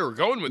where they were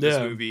going with this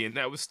movie, and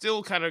that was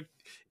still kind of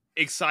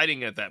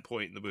exciting at that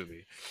point in the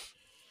movie.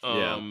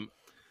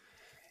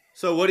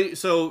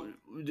 So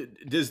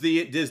does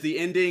the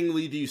ending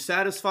leave you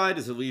satisfied?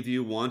 Does it leave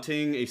you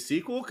wanting a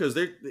sequel? Because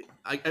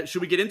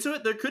should we get into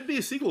it? There could be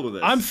a sequel to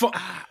this.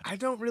 I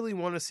don't really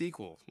want a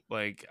sequel.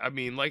 Like, I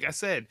mean, like I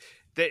said,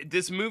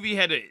 this movie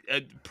had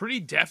a pretty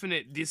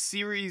definite. This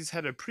series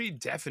had a pretty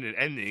definite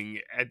ending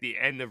at the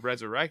end of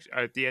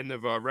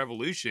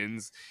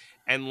Revolutions,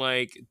 and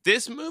like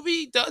this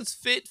movie does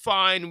fit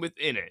fine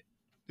within it.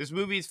 This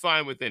movie's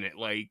fine within it.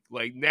 Like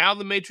now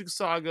the Matrix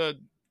saga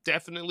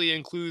definitely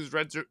includes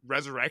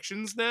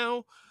resurrections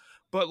now,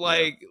 but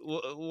like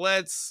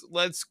let's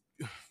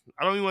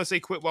I don't even want to say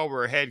quit while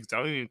we're ahead, because I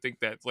don't even think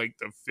that's like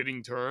the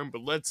fitting term,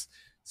 but let's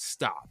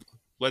stop.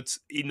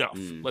 Enough.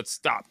 Let's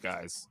stop,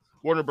 guys.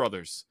 Warner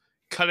Brothers,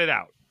 cut it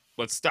out.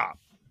 Let's stop.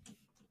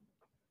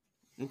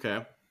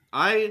 Okay.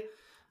 I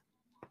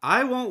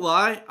won't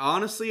lie,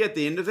 honestly, at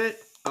the end of it,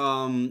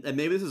 and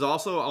maybe this is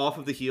also off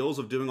of the heels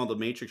of doing all the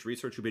Matrix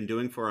research we've been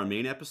doing for our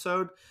main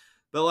episode,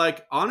 but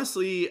like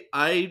honestly,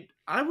 I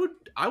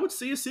would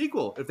see a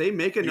sequel if they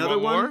make another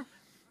one. More?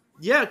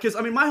 Yeah, because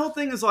I mean, my whole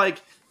thing is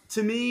like,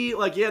 to me,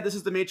 like, yeah, this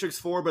is the Matrix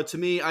 4, but to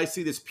me, I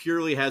see this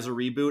purely as a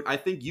reboot. I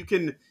think you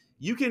can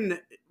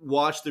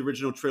watch the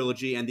original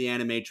trilogy and the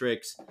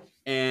Animatrix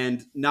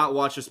and not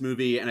watch this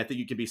movie, and I think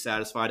you can be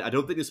satisfied. I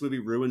don't think this movie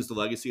ruins the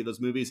legacy of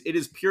those movies. It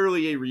is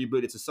purely a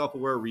reboot. It's a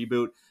self-aware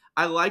reboot.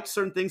 I liked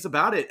certain things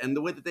about it and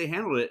the way that they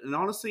handled it. And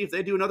honestly, if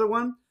they do another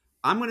one,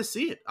 I'm going to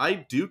see it. I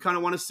do kind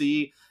of want to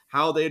see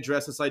how they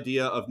address this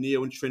idea of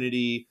Neo and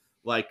Trinity,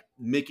 like,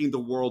 making the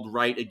world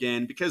right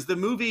again. Because the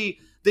movie,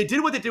 they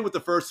did what they did with the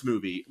first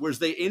movie, whereas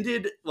they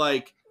ended,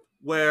 like,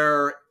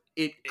 where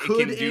it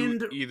could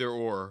end either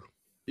or.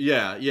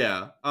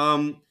 Yeah.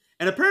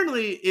 And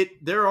apparently,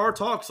 there are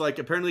talks. Like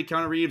apparently,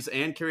 Keanu Reeves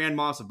and Carrie-Anne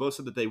Moss have both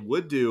said that they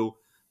would do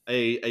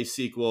a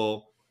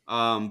sequel.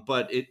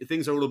 But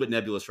things are a little bit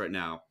nebulous right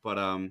now. But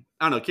I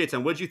don't know,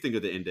 K-Town, what did you think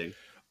of the ending?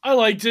 I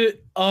liked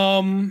it.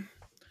 I'm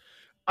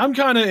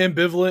kind of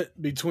ambivalent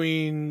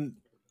between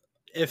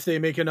if they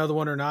make another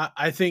one or not.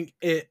 I think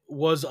it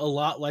was a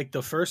lot like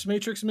the first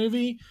Matrix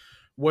movie,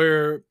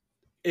 where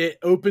it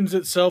opens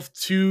itself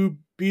to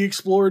be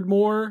explored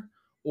more,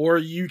 or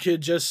you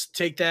could just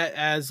take that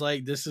as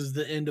like this is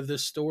the end of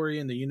this story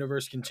and the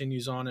universe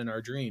continues on in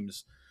our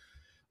dreams.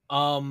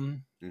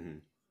 Fanfic,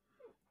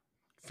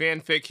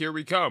 here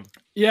we come.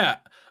 Yeah.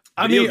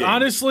 I mean,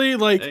 honestly,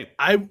 like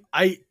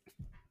hey.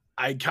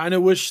 I kind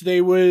of wish they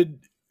would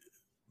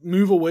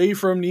move away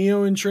from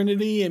Neo and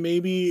Trinity and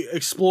maybe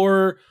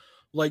explore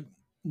like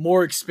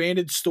more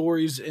expanded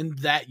stories in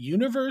that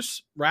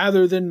universe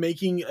rather than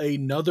making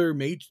another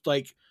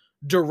like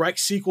direct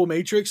sequel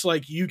Matrix.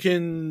 Like you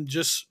can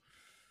just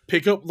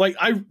pick up like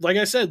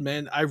I said,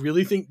 man, I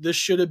really think this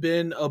should have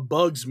been a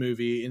Bugs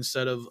movie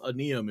instead of a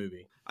Neo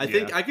movie. I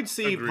think I could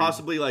see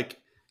possibly like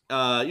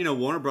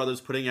Warner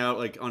Brothers putting out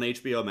like on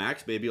HBO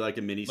Max, maybe like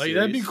a mini series.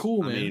 Like that'd be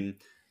cool, man. I mean,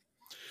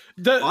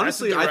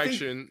 honestly, I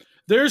think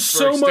there's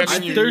so much.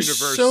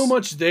 There's so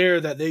much there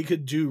that they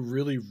could do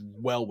really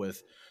well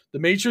with. The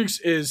Matrix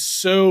is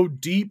so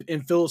deep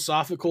and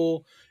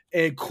philosophical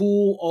and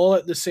cool all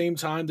at the same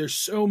time. There's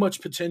so much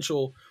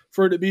potential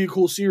for it to be a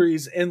cool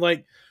series, and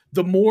like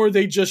the more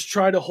they just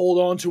try to hold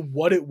on to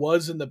what it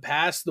was in the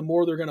past, the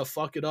more they're gonna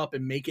fuck it up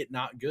and make it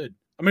not good.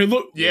 I mean,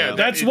 look,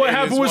 that's what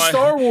happened with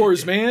Star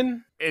Wars,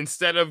 man.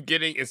 Instead of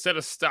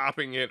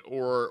stopping it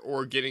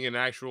or getting an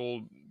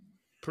actual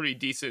pretty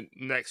decent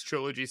next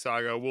trilogy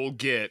saga, we'll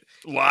get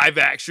live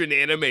action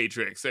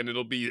Animatrix, and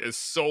it'll be as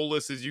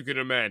soulless as you can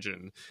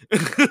imagine.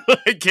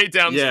 Like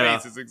K-Town's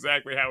face is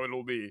exactly how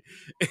it'll be.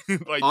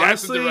 Like honestly,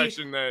 that's the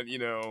direction that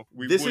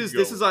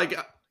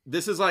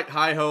this is like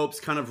high hopes,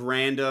 kind of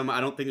random.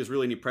 I don't think there's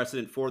really any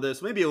precedent for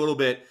this. Maybe a little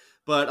bit.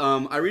 But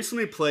I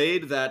recently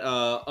played that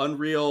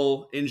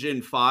Unreal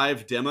Engine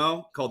 5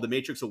 demo called The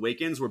Matrix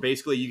Awakens, where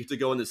basically you get to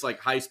go in this like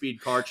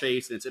high-speed car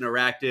chase and it's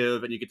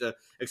interactive, and you get to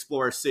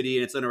explore a city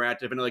and it's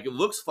interactive, and like it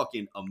looks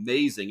fucking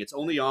amazing. It's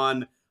only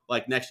on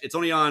it's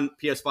only on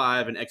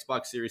PS5 and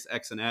Xbox Series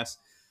X and S.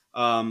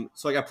 So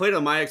like I played it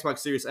on my Xbox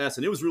Series S,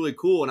 and it was really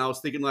cool. And I was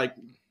thinking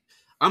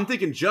I'm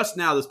thinking just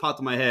now this popped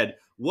in my head.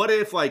 What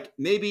if like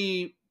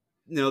maybe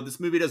this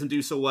movie doesn't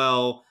do so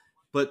well,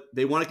 but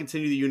they want to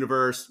continue the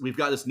universe. We've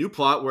got this new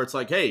plot where it's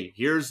like, hey,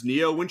 here's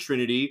Neo and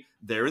Trinity.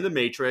 They're in the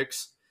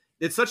Matrix.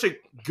 It's such a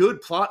good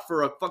plot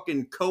for a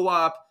fucking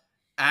co-op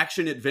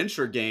action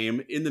adventure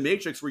game in the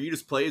Matrix where you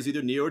just play as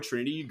either Neo or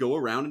Trinity. You go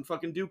around and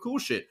fucking do cool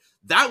shit.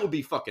 That would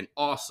be fucking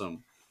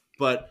awesome.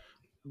 But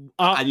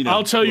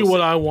I'll tell you what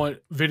I want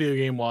video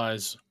game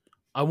wise.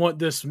 I want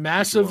this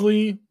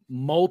massively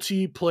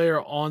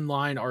multiplayer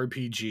online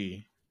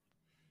RPG.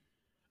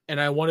 And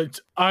I want it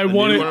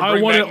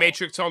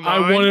Matrix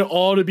Online? I want it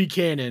all to be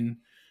canon,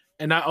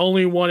 and I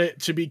only want it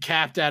to be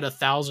capped at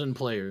 1,000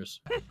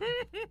 players.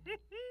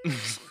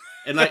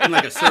 and like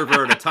a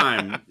server at a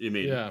time, you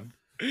mean? Yeah.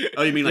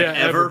 Oh, you mean like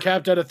ever?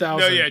 Capped at 1,000.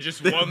 No, yeah,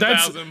 just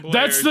 1,000 players.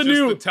 That's the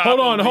new.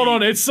 Hold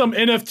on. It's some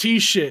NFT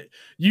shit.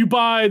 You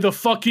buy the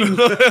fucking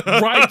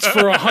rights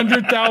for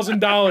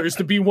 $100,000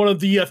 to be one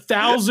of the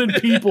 1,000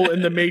 people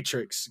in the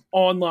Matrix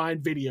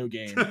online video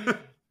game.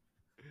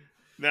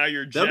 Now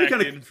you're jacked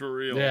in for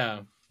real.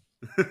 Yeah.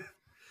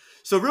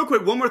 So real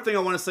quick, one more thing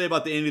I want to say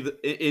about the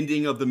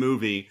ending of the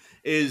movie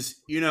is,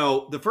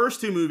 the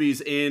first two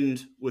movies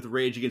end with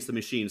Rage Against the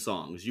Machine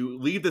songs. You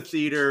leave the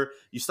theater,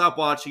 you stop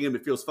watching them,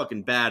 it feels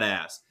fucking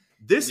badass.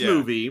 This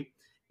movie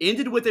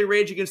ended with a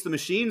Rage Against the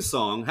Machine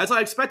song, as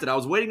I expected. I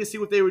was waiting to see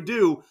what they would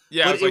do,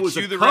 but it was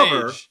a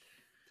cover. Rage.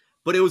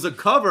 But it was a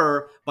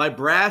cover by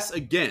Brass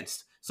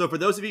Against. So for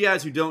those of you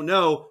guys who don't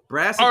know,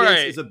 Brass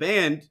Against is a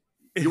band.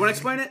 You want to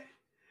explain it?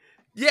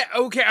 Yeah,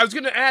 okay.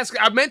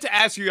 I meant to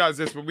ask you guys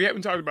this, but we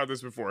haven't talked about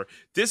this before.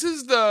 This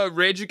is the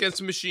Rage Against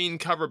the Machine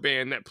cover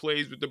band that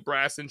plays with the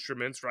brass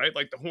instruments, right?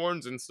 Like the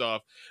horns and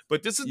stuff.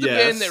 But this is the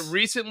band that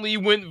recently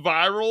went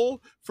viral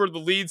for the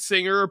lead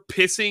singer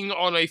pissing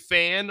on a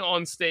fan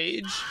on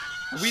stage.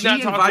 We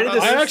not talked about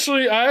this. I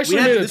actually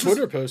made a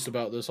Twitter post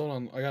about this. Hold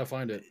on, I gotta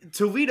find it.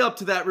 To lead up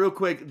to that real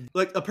quick,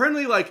 like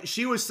apparently like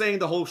she was saying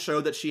the whole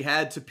show that she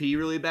had to pee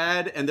really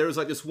bad, and there was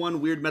like this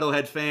one weird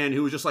metalhead fan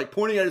who was just like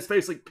pointing at his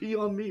face like pee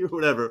on me or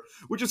whatever,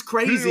 which is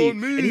crazy.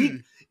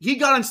 And he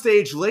got on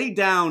stage, laid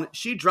down,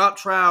 she dropped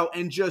trow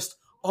and just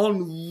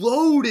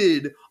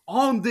unloaded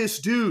on this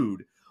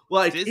dude.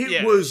 Like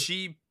this was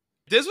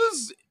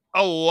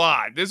a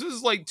lot. This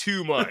was like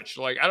too much.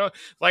 I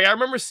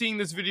remember seeing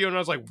this video and I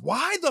was like,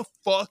 why the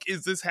fuck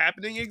is this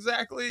happening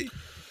exactly?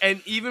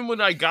 And even when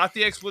I got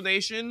the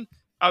explanation,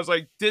 I was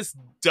like, this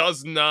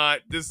doesn't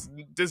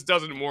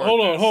work.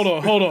 Hold on.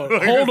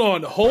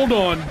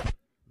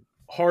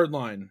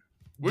 Hardline.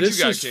 What you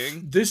got,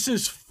 King? This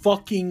is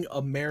fucking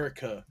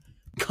America.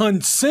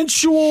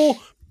 Consensual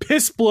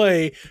piss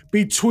play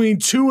between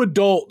two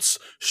adults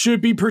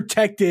should be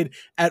protected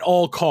at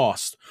all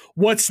costs.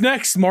 What's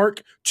next,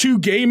 Mark? Two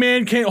gay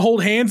men can't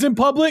hold hands in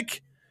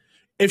public?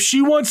 If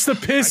she wants to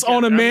piss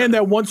on a man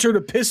that wants her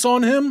to piss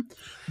on him,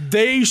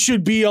 they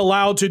should be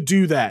allowed to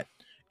do that.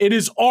 It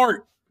is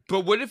art.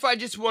 But what if I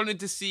just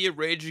wanted to see a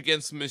Rage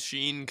Against the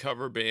Machine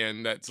cover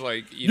band that's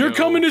like you're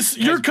coming to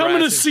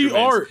see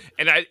art,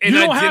 and you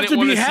don't have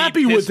to be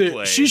happy with it.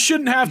 Play. She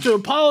shouldn't have to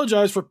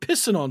apologize for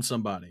pissing on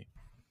somebody.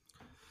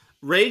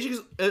 Rage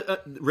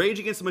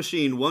Against the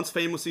Machine once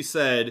famously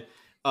said,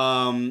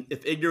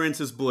 "If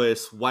ignorance is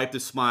bliss, wipe the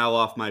smile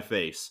off my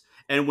face."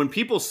 And when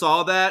people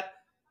saw that,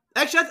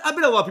 actually, I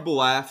bet a lot of people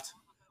laughed,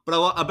 but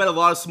I bet a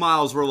lot of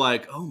smiles were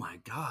like, "Oh my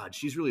god,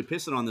 she's really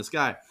pissing on this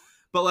guy."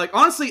 But, like,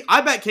 honestly, I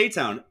bet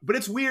K-Town. But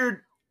it's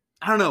weird.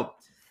 I don't know.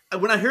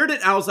 When I heard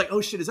it, I was like, oh,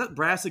 shit, is that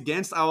Brass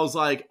Against? I was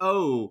like,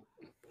 oh,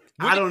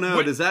 I don't know.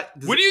 What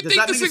do you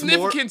think the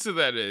significance of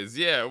that is?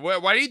 Yeah.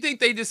 Why do you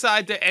think they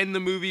decide to end the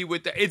movie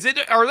with that? Is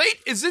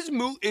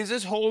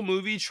this whole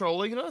movie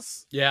trolling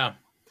us? Yeah.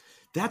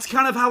 That's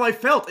kind of how I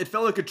felt. It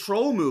felt like a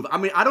troll move. I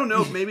mean, I don't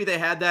know if maybe they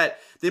had that.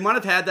 They might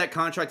have had that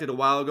contracted a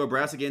while ago.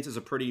 Brass Against is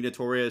a pretty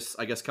notorious,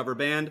 I guess, cover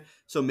band.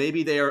 So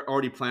maybe they are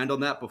already planned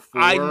on that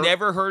before. I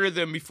never heard of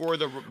them before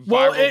the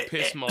viral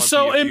piss monster.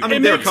 So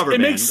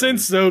it makes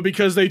sense, though,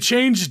 because they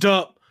changed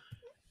up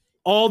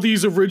all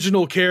these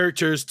original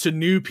characters to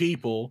new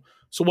people.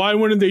 So why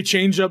wouldn't they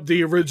change up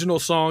the original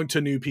song to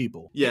new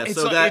people? Yeah,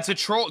 it's a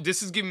troll.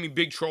 This is giving me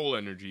big troll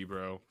energy,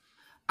 bro.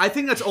 I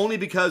think that's only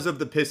because of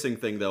the pissing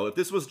thing, though. If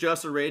this was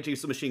just a Rage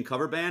Against the Machine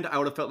cover band, I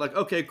would have felt like,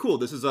 okay, cool.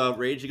 This is a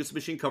Rage Against the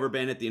Machine cover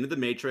band at the end of The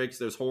Matrix.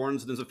 There's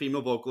horns, there's a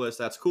female vocalist.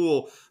 That's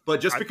cool. But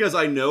just because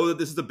I know that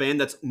this is the band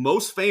that's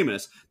most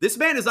famous, this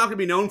band is not going to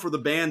be known for the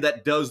band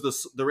that does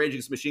the Rage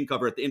Against the Machine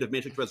cover at the end of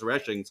Matrix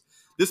Resurrections.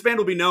 This band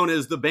will be known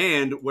as the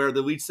band where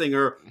the lead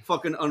singer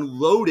fucking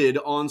unloaded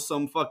on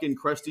some fucking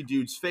crusty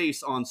dude's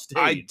face on stage.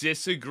 I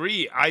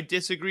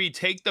disagree.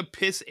 Take the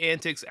piss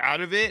antics out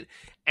of it.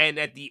 And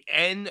at the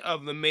end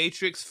of The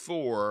Matrix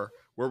 4,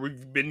 where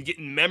we've been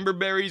getting member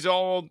berries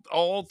all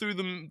through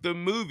the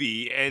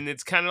movie, and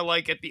it's kind of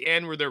like at the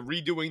end where they're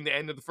redoing the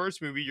end of the first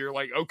movie, you're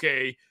like,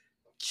 okay,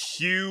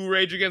 cue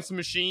Rage Against the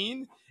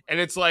Machine, and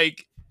it's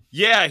like,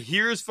 yeah,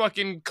 here's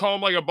fucking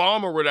Calm Like a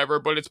Bomb or whatever,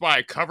 but it's by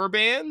a cover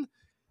band.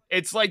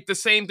 It's like the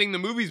same thing the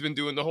movie's been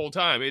doing the whole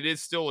time. It is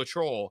still a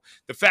troll.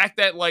 The fact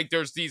that like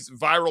there's these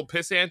viral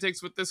piss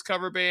antics with this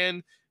cover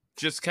band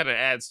just kind of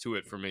adds to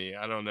it for me.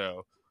 I don't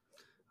know.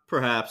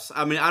 Perhaps.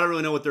 I mean, I don't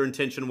really know what their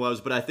intention was,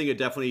 but I think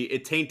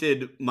it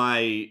tainted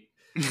my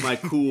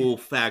cool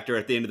factor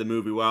at the end of the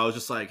movie where I was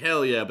just like,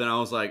 hell yeah. But I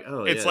was like,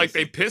 oh, it's yeah, like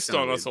they pissed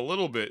on us a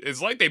little bit. It's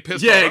like they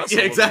pissed on us.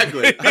 Yeah,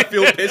 exactly. I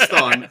feel pissed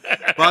on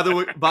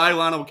by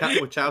Lana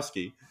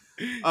Wachowski.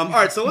 All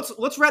right, so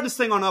let's wrap this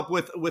thing on up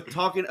with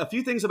talking a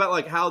few things about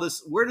like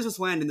where does this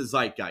land in the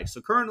zeitgeist?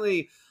 So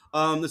currently,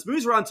 this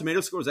movie's Rotten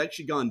Tomato score has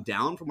actually gone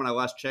down from when I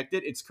last checked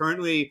it. It's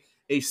currently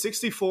a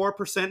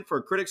 64% for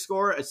a critic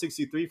score, a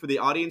 63% for the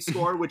audience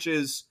score, which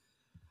is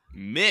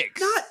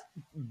mixed. Not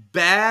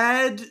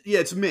bad. Yeah,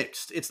 it's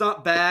mixed. It's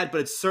not bad, but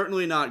it's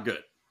certainly not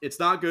good. It's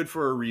not good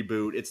for a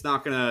reboot. It's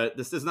not gonna.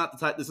 This is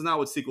not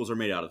what sequels are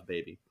made out of,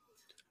 baby.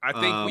 I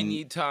think we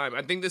need time.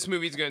 I think this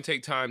movie's going to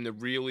take time to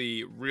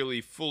really, really,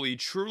 fully,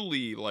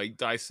 truly like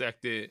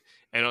dissect it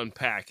and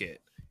unpack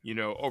it. You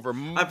know, over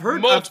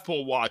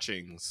multiple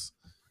watchings.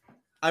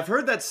 I've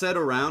heard that said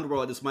around where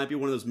like, this might be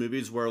one of those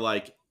movies where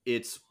like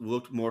it's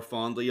looked more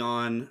fondly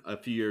on a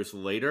few years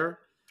later.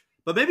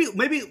 But maybe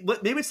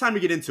it's time to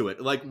get into it.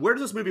 Like, where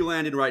does this movie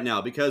land in right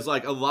now? Because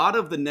like a lot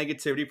of the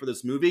negativity for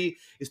this movie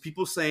is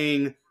people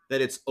saying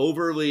that it's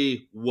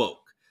overly woke.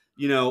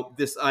 You know,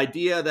 this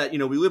idea that, you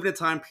know, we live in a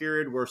time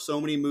period where so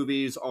many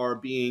movies are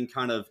being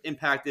kind of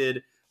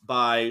impacted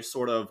by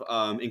sort of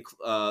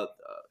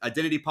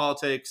identity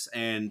politics.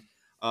 And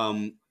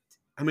I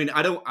mean,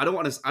 I don't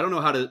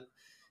know how to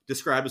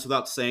describe this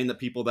without saying that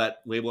people that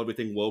label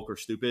everything woke are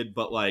stupid.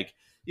 But like,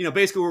 you know,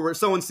 basically where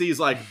someone sees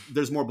like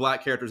there's more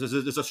black characters,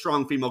 there's a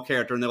strong female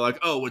character and they're like,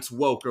 oh, it's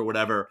woke or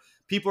whatever.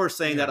 People are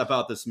saying that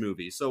about this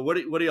movie. So what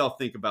do y'all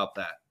think about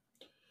that?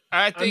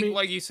 I think,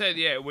 like you said,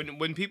 yeah,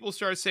 when people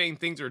start saying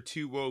things are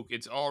too woke,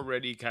 it's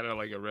already kind of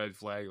like a red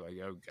flag. Like,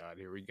 oh god,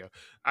 here we go.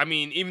 I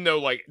mean, even though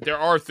like there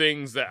are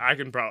things that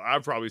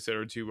I've probably said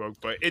are too woke,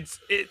 but it's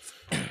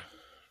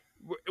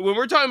when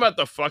we're talking about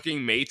the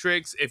fucking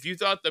Matrix. If you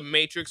thought the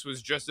Matrix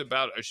was just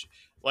about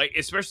like,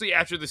 especially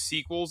after the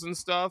sequels and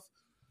stuff,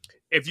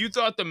 if you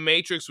thought the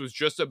Matrix was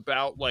just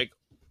about like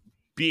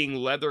being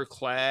leather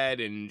clad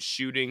and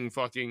shooting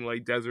fucking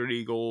like Desert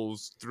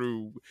Eagles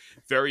through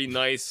very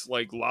nice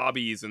like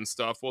lobbies and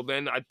stuff, well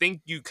then I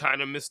think you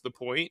kind of missed the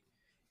point.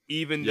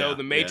 Even though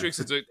the Matrix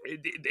is at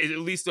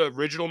least the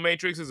original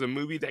Matrix is a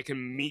movie that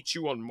can meet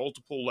you on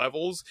multiple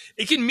levels.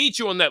 It can meet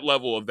you on that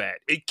level of that.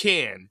 It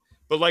can.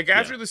 But like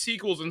after the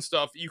sequels and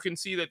stuff, you can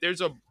see that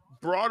there's a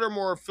broader,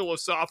 more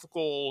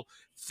philosophical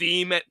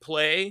theme at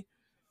play.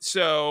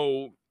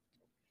 So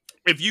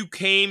if you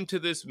came to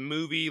this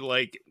movie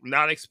like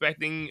not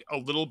expecting a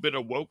little bit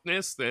of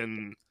wokeness,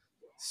 then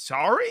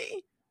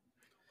sorry.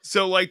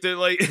 So like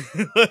like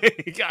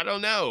I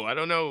don't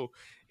know.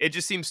 It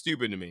just seems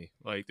stupid to me,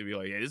 like to be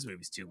like, yeah, this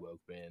movie's too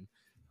woke, man.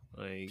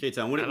 Like,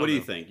 K-Town, what I do don't you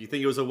know. think? You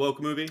think it was a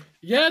woke movie?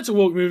 Yeah, it's a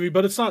woke movie,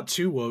 but it's not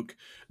too woke.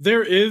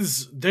 There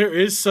is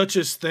such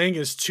a thing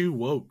as too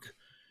woke.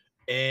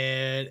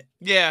 And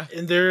Yeah,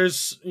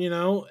 there's,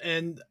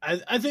 and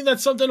I think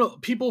that's something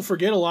people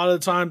forget a lot of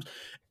the times.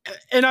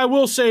 And I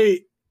will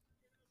say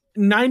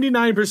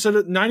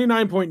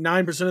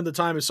 99.9% of the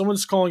time, if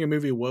someone's calling a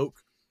movie woke,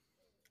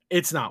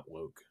 it's not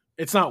woke.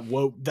 It's not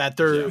woke that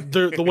they're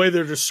the way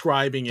they're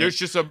describing it. there's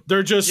just a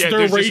They're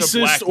there's racist just a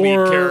black lead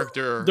or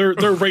character. they're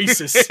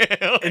racist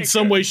Like, in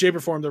some way, shape, or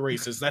form. They're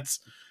racist.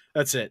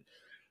 That's it.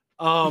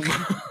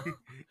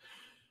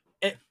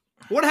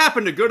 What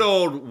happened to good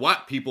old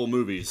white people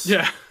movies?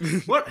 Yeah.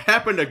 What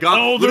happened to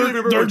Oh, they're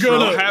gonna-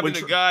 what happened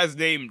to guys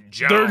named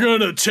John? They're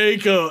gonna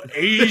take a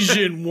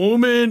Asian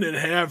woman and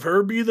have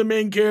her be the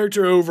main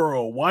character over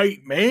a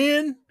white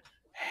man?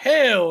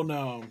 Hell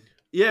no.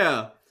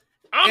 Yeah.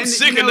 I'm And,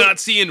 sick you of know- not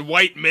seeing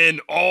white men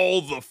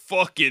all the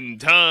fucking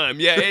time.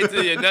 Yeah, it's,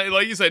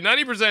 like you said,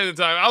 90% of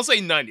the time. I'll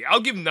say 90. I'll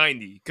give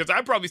 90 because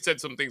I probably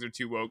said some things are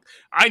too woke.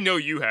 I know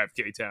you have,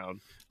 K-Town.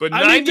 But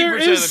 90% I mean, there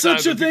of the is time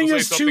such a when people thing say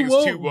as too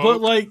something's woke,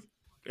 but like,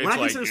 it's When I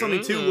like, consider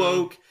something too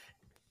woke,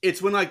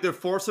 it's when like they're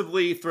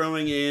forcibly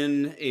throwing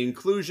in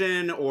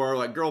inclusion or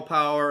like girl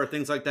power or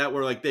things like that,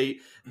 where like they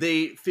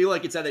feel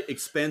like it's at the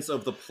expense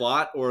of the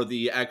plot or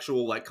the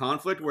actual like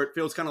conflict, where it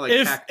feels kind of like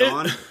tacked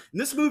on. In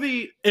this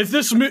movie,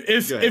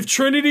 if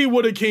Trinity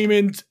would have came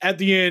in at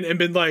the end and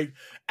been like,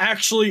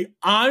 actually,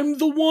 I'm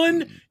the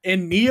one,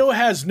 and Neo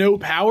has no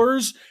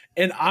powers,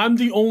 and I'm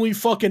the only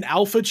fucking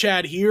alpha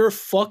Chad here.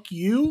 Fuck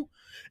you.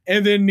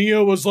 And then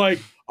Neo was like,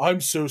 I'm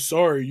so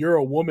sorry, you're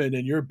a woman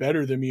and you're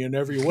better than me in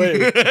every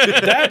way.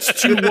 That's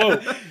too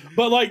woke.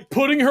 But like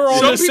putting her on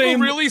some the people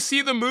same really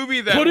see the movie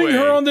that putting way.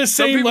 her on the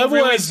Some same people level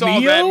really as saw that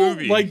Neo,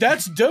 movie. like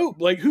that's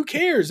dope. Like who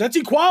cares? That's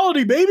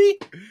equality, baby.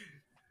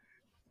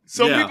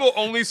 Some Yeah. people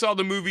only saw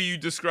the movie you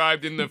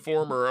described in the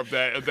former of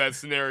that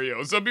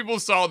scenario. Some people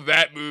saw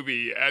that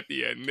movie at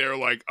the end. They're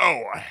like,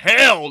 "Oh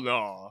hell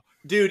no!"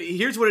 dude,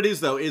 here's what it is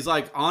though: is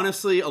like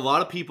honestly, a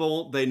lot of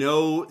people they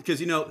know because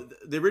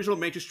the original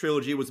Matrix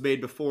trilogy was made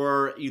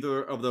before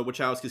either of the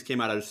Wachowskis came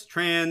out as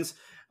trans.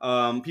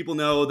 People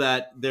know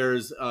that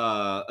there's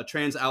a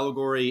trans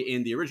allegory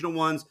in the original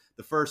ones.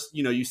 The first,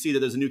 you see that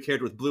there's a new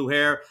character with blue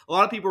hair. A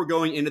lot of people are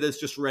going into this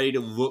just ready to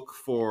look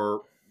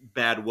for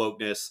bad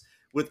wokeness,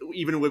 when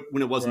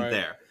it wasn't Right.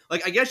 there.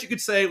 Like, I guess you could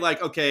say,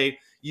 like, okay,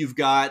 you've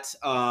got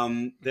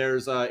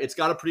it's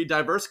got a pretty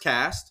diverse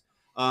cast.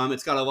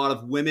 It's got a lot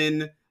of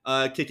women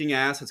kicking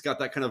ass. It's got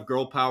that kind of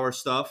girl power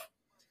stuff.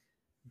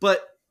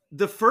 But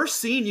the first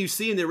scene you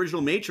see in the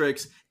original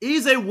Matrix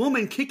is a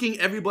woman kicking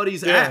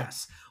everybody's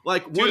ass.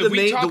 Like one Dude, of we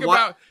the talk main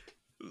about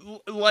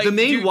like the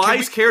main dude, can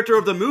wise we- character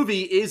of the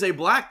movie is a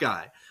black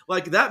guy.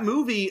 Like that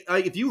movie,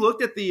 if you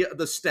looked at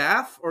the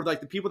staff or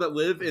like the people that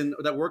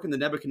work in the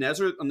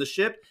Nebuchadnezzar on the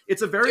ship,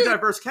 it's a very Dude,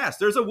 diverse cast.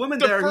 There's a woman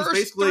the there who's first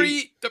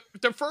basically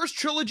the first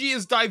trilogy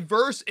is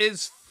diverse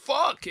as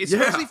fuck,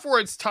 especially for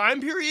its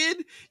time period.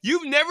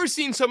 You've never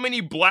seen so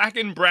many black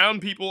and brown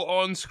people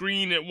on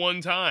screen at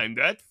one time.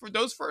 That for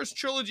those first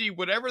trilogy,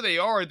 whatever they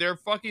are, they're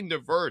fucking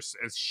diverse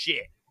as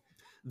shit.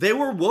 they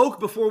were woke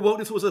before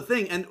wokeness was a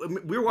thing. And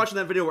we were watching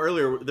that video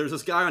earlier. There's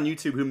this guy on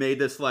YouTube who made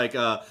this like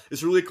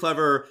this really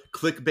clever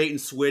clickbait and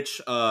switch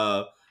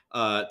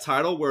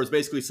title where it's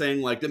basically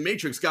saying like the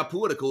Matrix got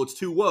political, it's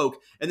too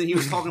woke. And then he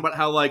was talking about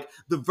how like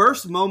the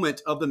first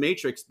moment of the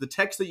Matrix, the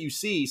text that you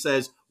see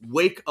says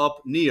 "Wake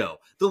up, Neo."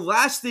 The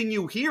last thing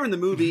you hear in the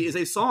movie is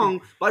a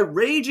song by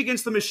Rage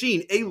Against the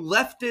Machine, a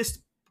leftist,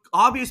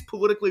 obvious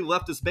politically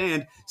leftist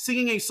band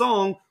singing a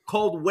song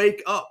called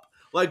 "Wake Up."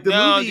 Like the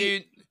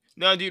movie.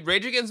 No, dude,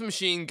 Rage Against the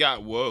Machine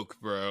got woke,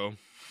 bro.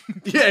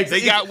 Yeah,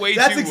 They got way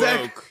that's too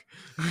woke.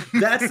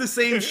 That's the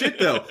same shit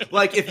though.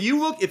 Like if you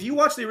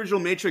watch the original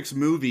Matrix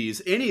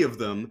movies, any of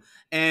them,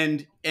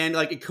 and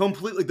like it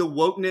completely, the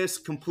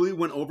wokeness completely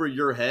went over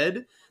your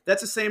head.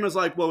 That's the same as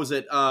like, what was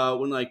it?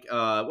 When like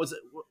was it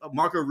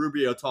Marco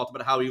Rubio talked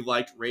about how he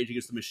liked Rage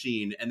Against the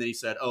Machine, and then he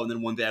said, "Oh, and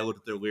then one day I looked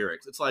at their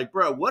lyrics." It's like,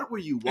 bro, what were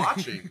you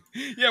watching?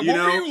 Yeah, You what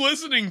know? were you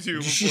listening to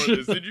before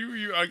this? Did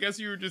you? I guess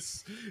you were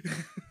just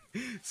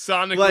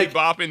sonically Like-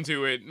 bopping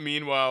to it.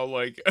 Meanwhile,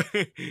 like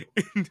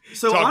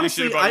So talking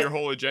honestly, shit about your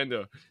whole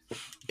agenda.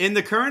 in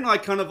the current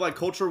like kind of like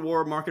culture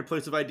war,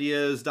 marketplace of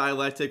ideas,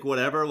 dialectic,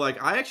 whatever,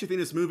 like I actually think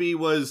this movie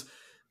was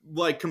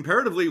like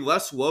comparatively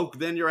less woke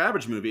than your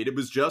average movie. It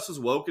was just as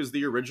woke as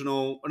the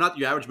original, or not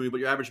your average movie, but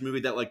your average movie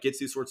that like gets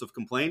these sorts of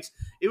complaints.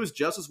 It was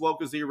just as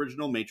woke as the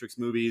original Matrix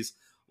movies.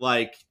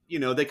 Like,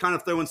 they kind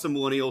of throw in some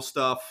millennial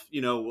stuff,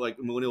 like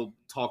millennial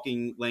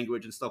talking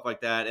language and stuff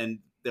like that. And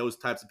those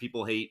types of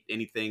people hate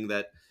anything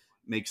that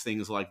makes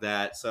things like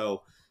that.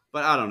 So,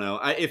 but I don't know.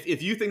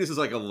 If you think this is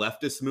like a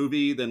leftist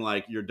movie, then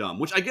like you're dumb.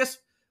 Which I guess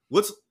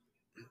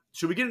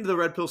should we get into the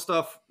red pill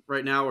stuff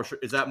right now, or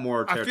is that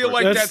more I territory? feel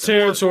like That's that's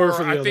territory more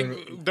for the I other think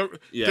movie.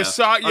 Yeah. the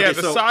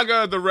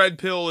saga of the Red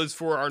Pill is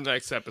for our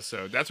next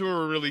episode. That's where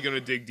we're really going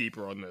to dig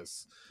deeper on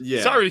this.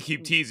 Yeah. Sorry to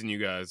keep teasing you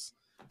guys,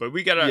 but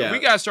we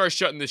gotta start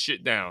shutting this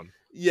shit down.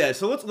 Yeah,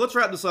 so let's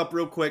wrap this up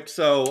real quick.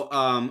 So,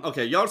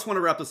 okay, y'all just want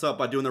to wrap this up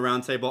by doing the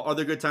roundtable. Are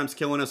there good times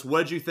killing us? What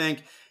did you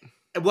think?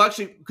 Well,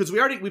 actually, because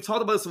we've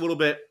talked about this a little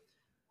bit.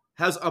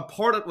 Has a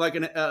part of like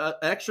an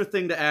extra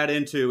thing to add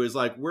into is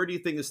like, where do you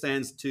think it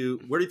stands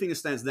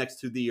next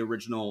to the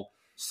original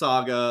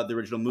saga, the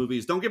original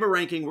movies? Don't give a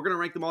ranking. We're gonna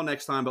rank them all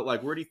next time, but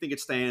like, where do you think it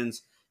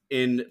stands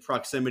in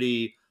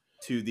proximity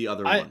to the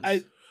other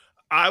ones?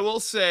 I will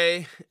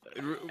say,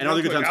 and are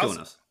there good times killing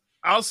us?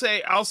 I'll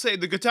say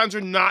the good times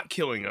are not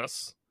killing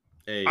us.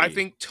 Hey. I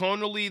think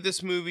tonally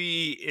this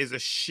movie is a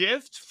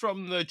shift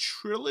from the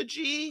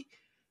trilogy,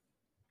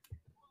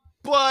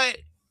 but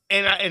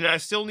and I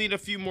still need a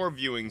few more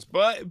viewings,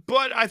 but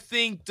I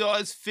think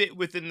does fit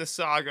within the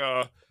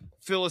saga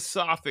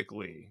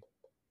philosophically,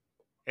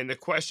 and the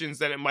questions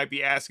that it might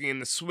be asking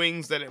and the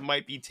swings that it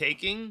might be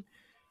taking.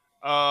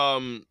 Now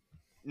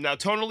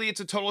tonally it's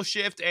a total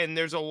shift, and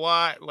there's a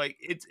lot like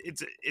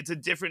it's a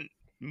different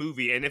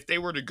movie, and if they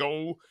were to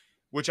go,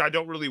 which I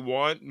don't really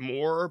want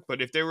more,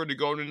 but if they were to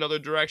go in another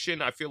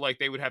direction, I feel like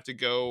they would have to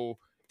go.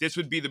 This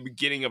would be the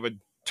beginning of a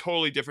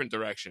totally different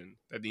direction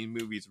that these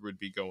movies would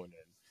be going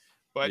in.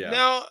 But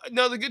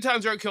no, the good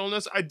times aren't killing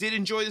us. I did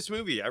enjoy this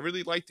movie. I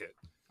really liked it.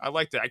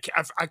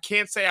 I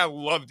can't say I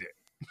loved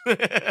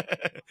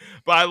it,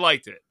 but I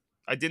liked it.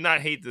 I did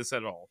not hate this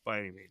at all by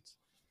any means.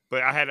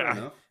 But I had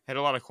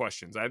a lot of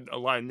questions. I had a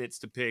lot of nits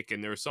to pick,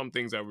 and there were some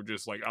things that were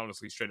just like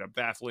honestly straight up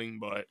baffling.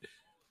 But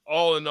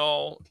all in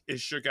all, it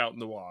shook out in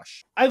the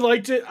wash. I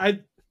liked it. I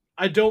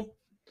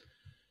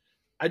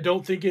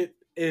don't think it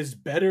is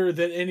better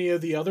than any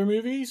of the other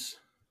movies.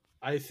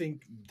 I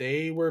think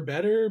they were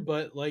better,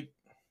 but like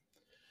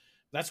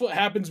that's what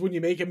happens when you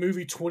make a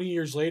movie 20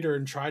 years later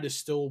and try to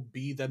still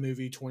be that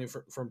movie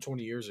from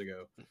 20 years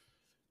ago.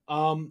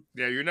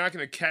 Yeah, you're not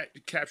going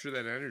to capture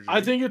that energy. I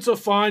think it's a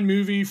fine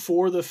movie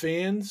for the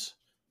fans.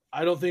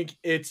 I don't think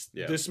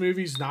this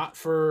movie's not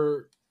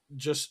for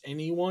just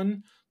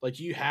anyone. Like,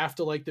 you have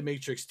to like The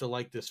Matrix to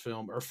like this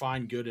film or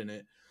find good in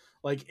it.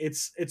 Like,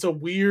 it's a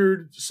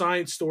weird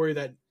science story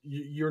that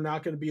you're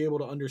not going to be able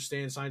to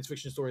understand, science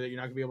fiction story that you're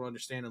not going to be able to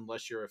understand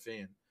unless you're a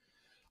fan.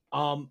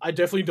 I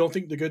definitely don't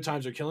think the good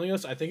times are killing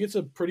us. I think it's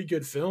a pretty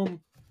good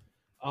film.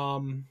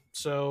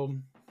 So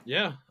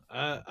yeah,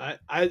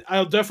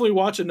 I'll definitely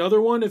watch another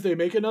one if they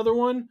make another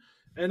one,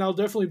 and I'll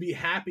definitely be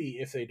happy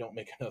if they don't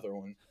make another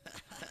one.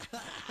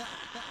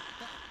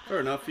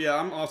 Fair enough. Yeah,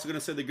 I'm also going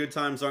to say the good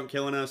times aren't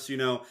killing us. You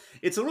know,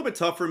 it's a little bit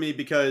tough for me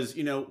because,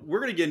 you know, we're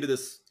going to get into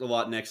this a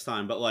lot next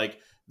time, but like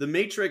the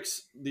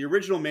Matrix, the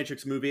original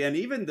Matrix movie, and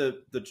even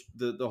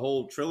the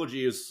whole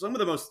trilogy is some of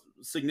the most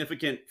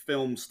significant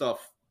film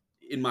stuff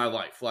in my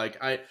life.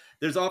 Like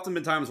there's often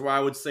been times where I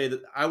would say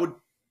that I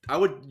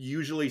would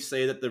usually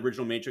say that the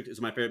original Matrix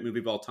is my favorite movie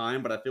of all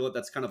time, but I feel like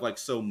that's kind of like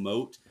so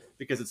moot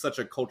because it's such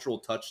a cultural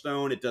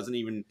touchstone. It doesn't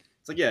even,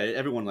 it's like, yeah,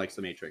 everyone likes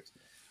the Matrix.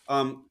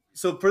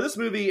 So for this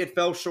movie, it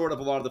fell short of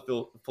a lot of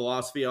the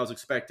philosophy I was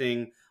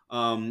expecting.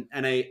 And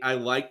I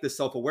like the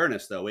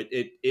self-awareness though.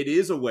 It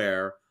is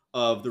aware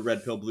of the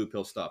red pill, blue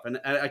pill stuff.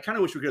 And I kind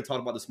of wish we could have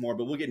talked about this more,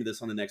 but we'll get into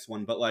this on the next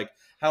one. But like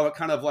how it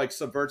kind of like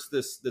subverts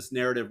this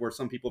narrative where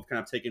some people have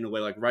kind of taken away,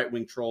 like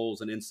right-wing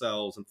trolls and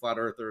incels and flat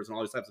earthers and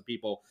all these types of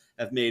people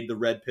have made the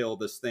red pill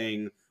this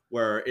thing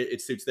where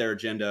it suits their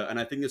agenda. And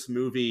I think this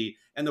movie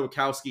and the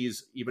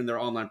Wachowskis, even their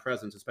online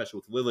presence, especially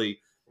with Lily,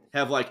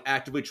 have like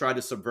actively tried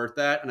to subvert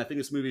that. And I think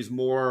this movie is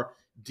more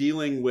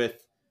dealing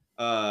with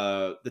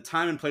the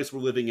time and place we're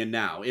living in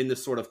now in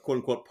this sort of quote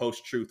unquote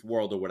post-truth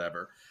world or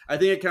whatever. I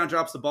think it kind of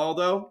drops the ball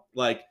though.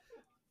 Like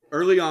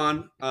early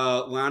on,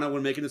 Lana,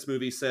 when making this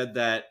movie, said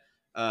that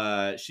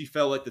she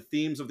felt like the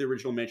themes of the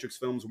original Matrix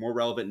films were more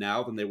relevant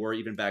now than they were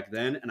even back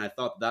then. And I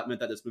thought that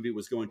meant that this movie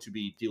was going to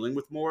be dealing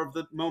with more of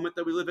the moment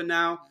that we live in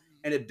now.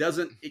 And it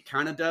doesn't, it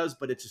kind of does,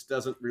 but it just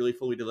doesn't really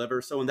fully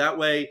deliver. So in that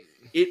way,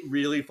 it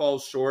really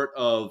falls short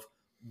of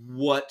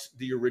what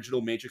the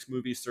original Matrix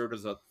movie served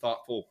as a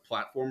thoughtful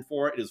platform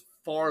for. It is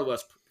far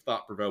less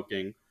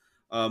thought-provoking.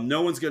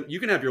 No one's gonna,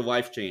 you can have your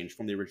life change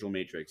from the original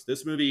Matrix.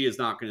 This movie is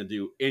not going to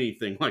do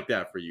anything like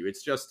that for you.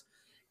 It's just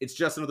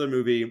another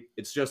movie.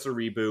 It's just a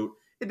reboot.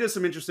 It did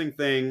some interesting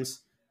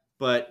things,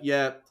 but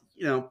yeah,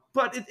 you know,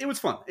 but it was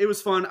fun. It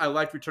was fun. I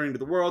liked returning to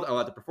the world. I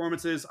liked the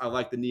performances. I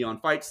liked the neon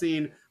fight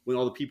scene when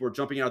all the people were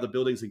jumping out of the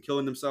buildings and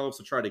killing themselves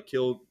to try to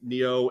kill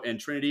Neo and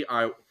Trinity.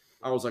 I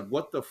was like,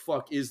 what the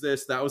fuck is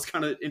this? That was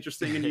kind of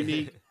interesting and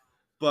unique.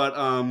 But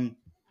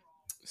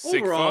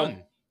sick overall,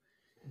 fun.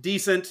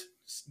 Decent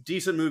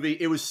movie.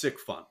 It was sick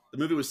fun. The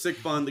movie was sick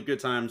fun. The good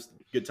times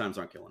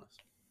aren't killing us.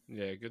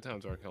 Yeah, good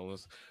times aren't killing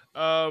us.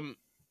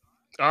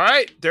 All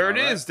right, there All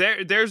it right. is.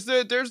 There's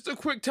the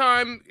quick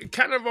time,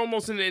 kind of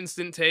almost an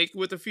instant take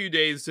with a few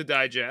days to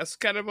digest.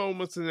 Kind of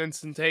almost an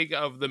instant take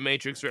of the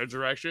Matrix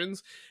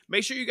Resurrections.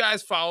 Make sure you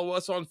guys follow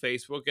us on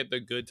Facebook at the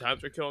Good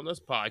Times Are Killing Us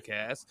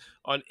podcast,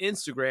 on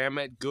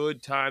Instagram at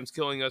Good Times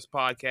Killing Us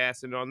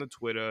podcast, and on the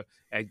Twitter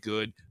at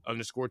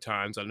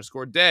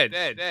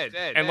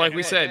Good_Times_Dead. And like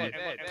we said,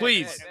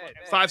 please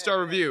 5-star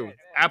review,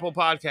 Apple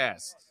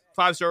Podcasts,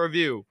 5-star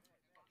review,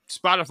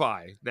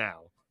 Spotify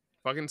now.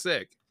 Fucking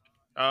sick.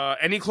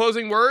 Any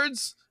closing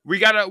words?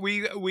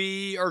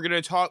 We are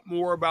gonna talk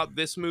more about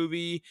this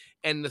movie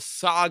and the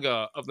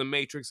saga of the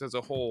Matrix as a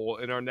whole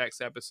in our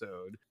next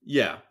episode.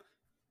 Yeah.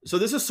 So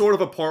this is sort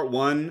of a part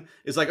one.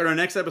 It's like in our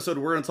next episode,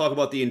 we're going to talk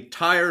about the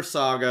entire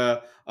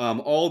saga,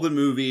 all the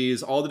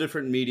movies, all the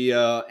different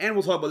media, and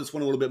we'll talk about this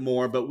one a little bit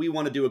more. But we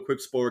want to do a quick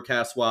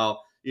spoilercast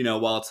while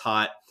it's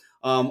hot.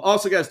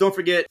 Also, guys, don't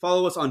forget,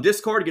 follow us on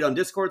Discord. Get on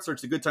Discord,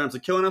 search the Good Times Are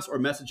Killing Us, or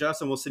message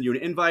us, and we'll send you an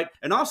invite.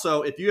 And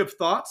also, if you have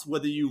thoughts,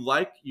 whether you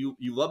love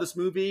this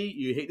movie,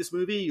 you hate this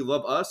movie, you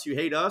love us, you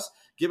hate us,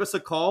 give us a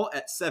call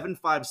at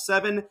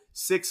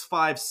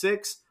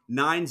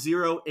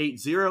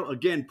 757-656-9080.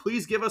 Again,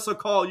 please give us a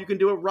call. You can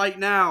do it right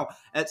now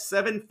at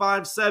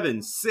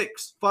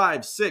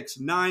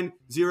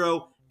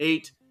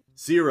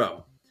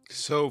 757-656-9080.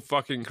 So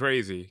fucking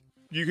crazy.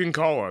 You can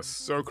call us.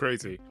 So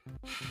crazy.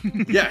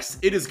 Yes,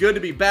 it is good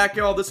to be back,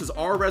 y'all. This is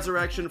our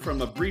resurrection from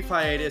a brief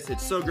hiatus.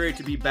 It's so great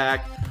to be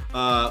back.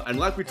 And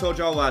like we told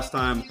y'all last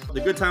time,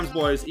 the Good Times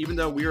Boys, even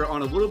though we are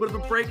on a little bit of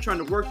a break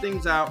trying to work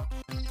things out,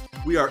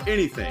 we are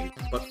anything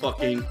but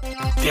fucking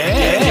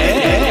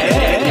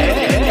dead.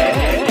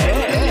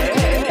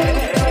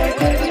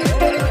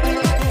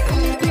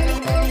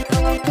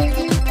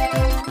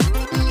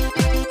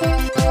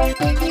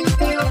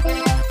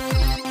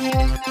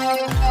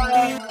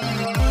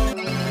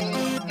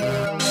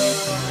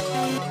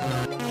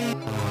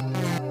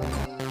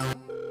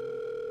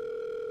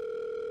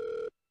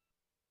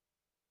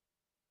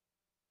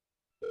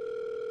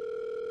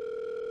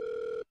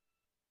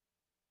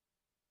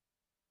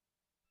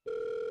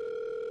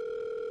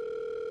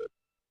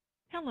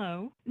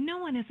 Hello, no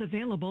one is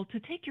available to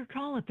take your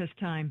call at this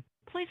time.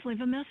 Please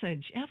leave a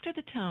message after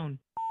the tone.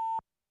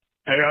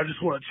 Hey, I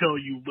just want to tell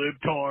you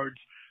libtards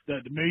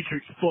that the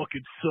Matrix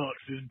fucking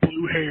sucks. There's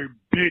blue-haired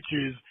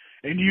bitches,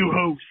 and you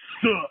hoes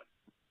suck.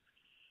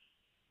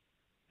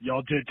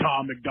 Y'all did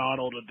Tom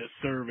McDonald a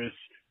disservice,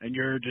 and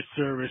you're a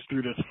disservice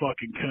through this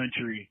fucking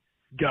country.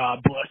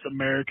 God bless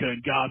America,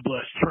 and God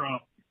bless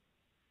Trump.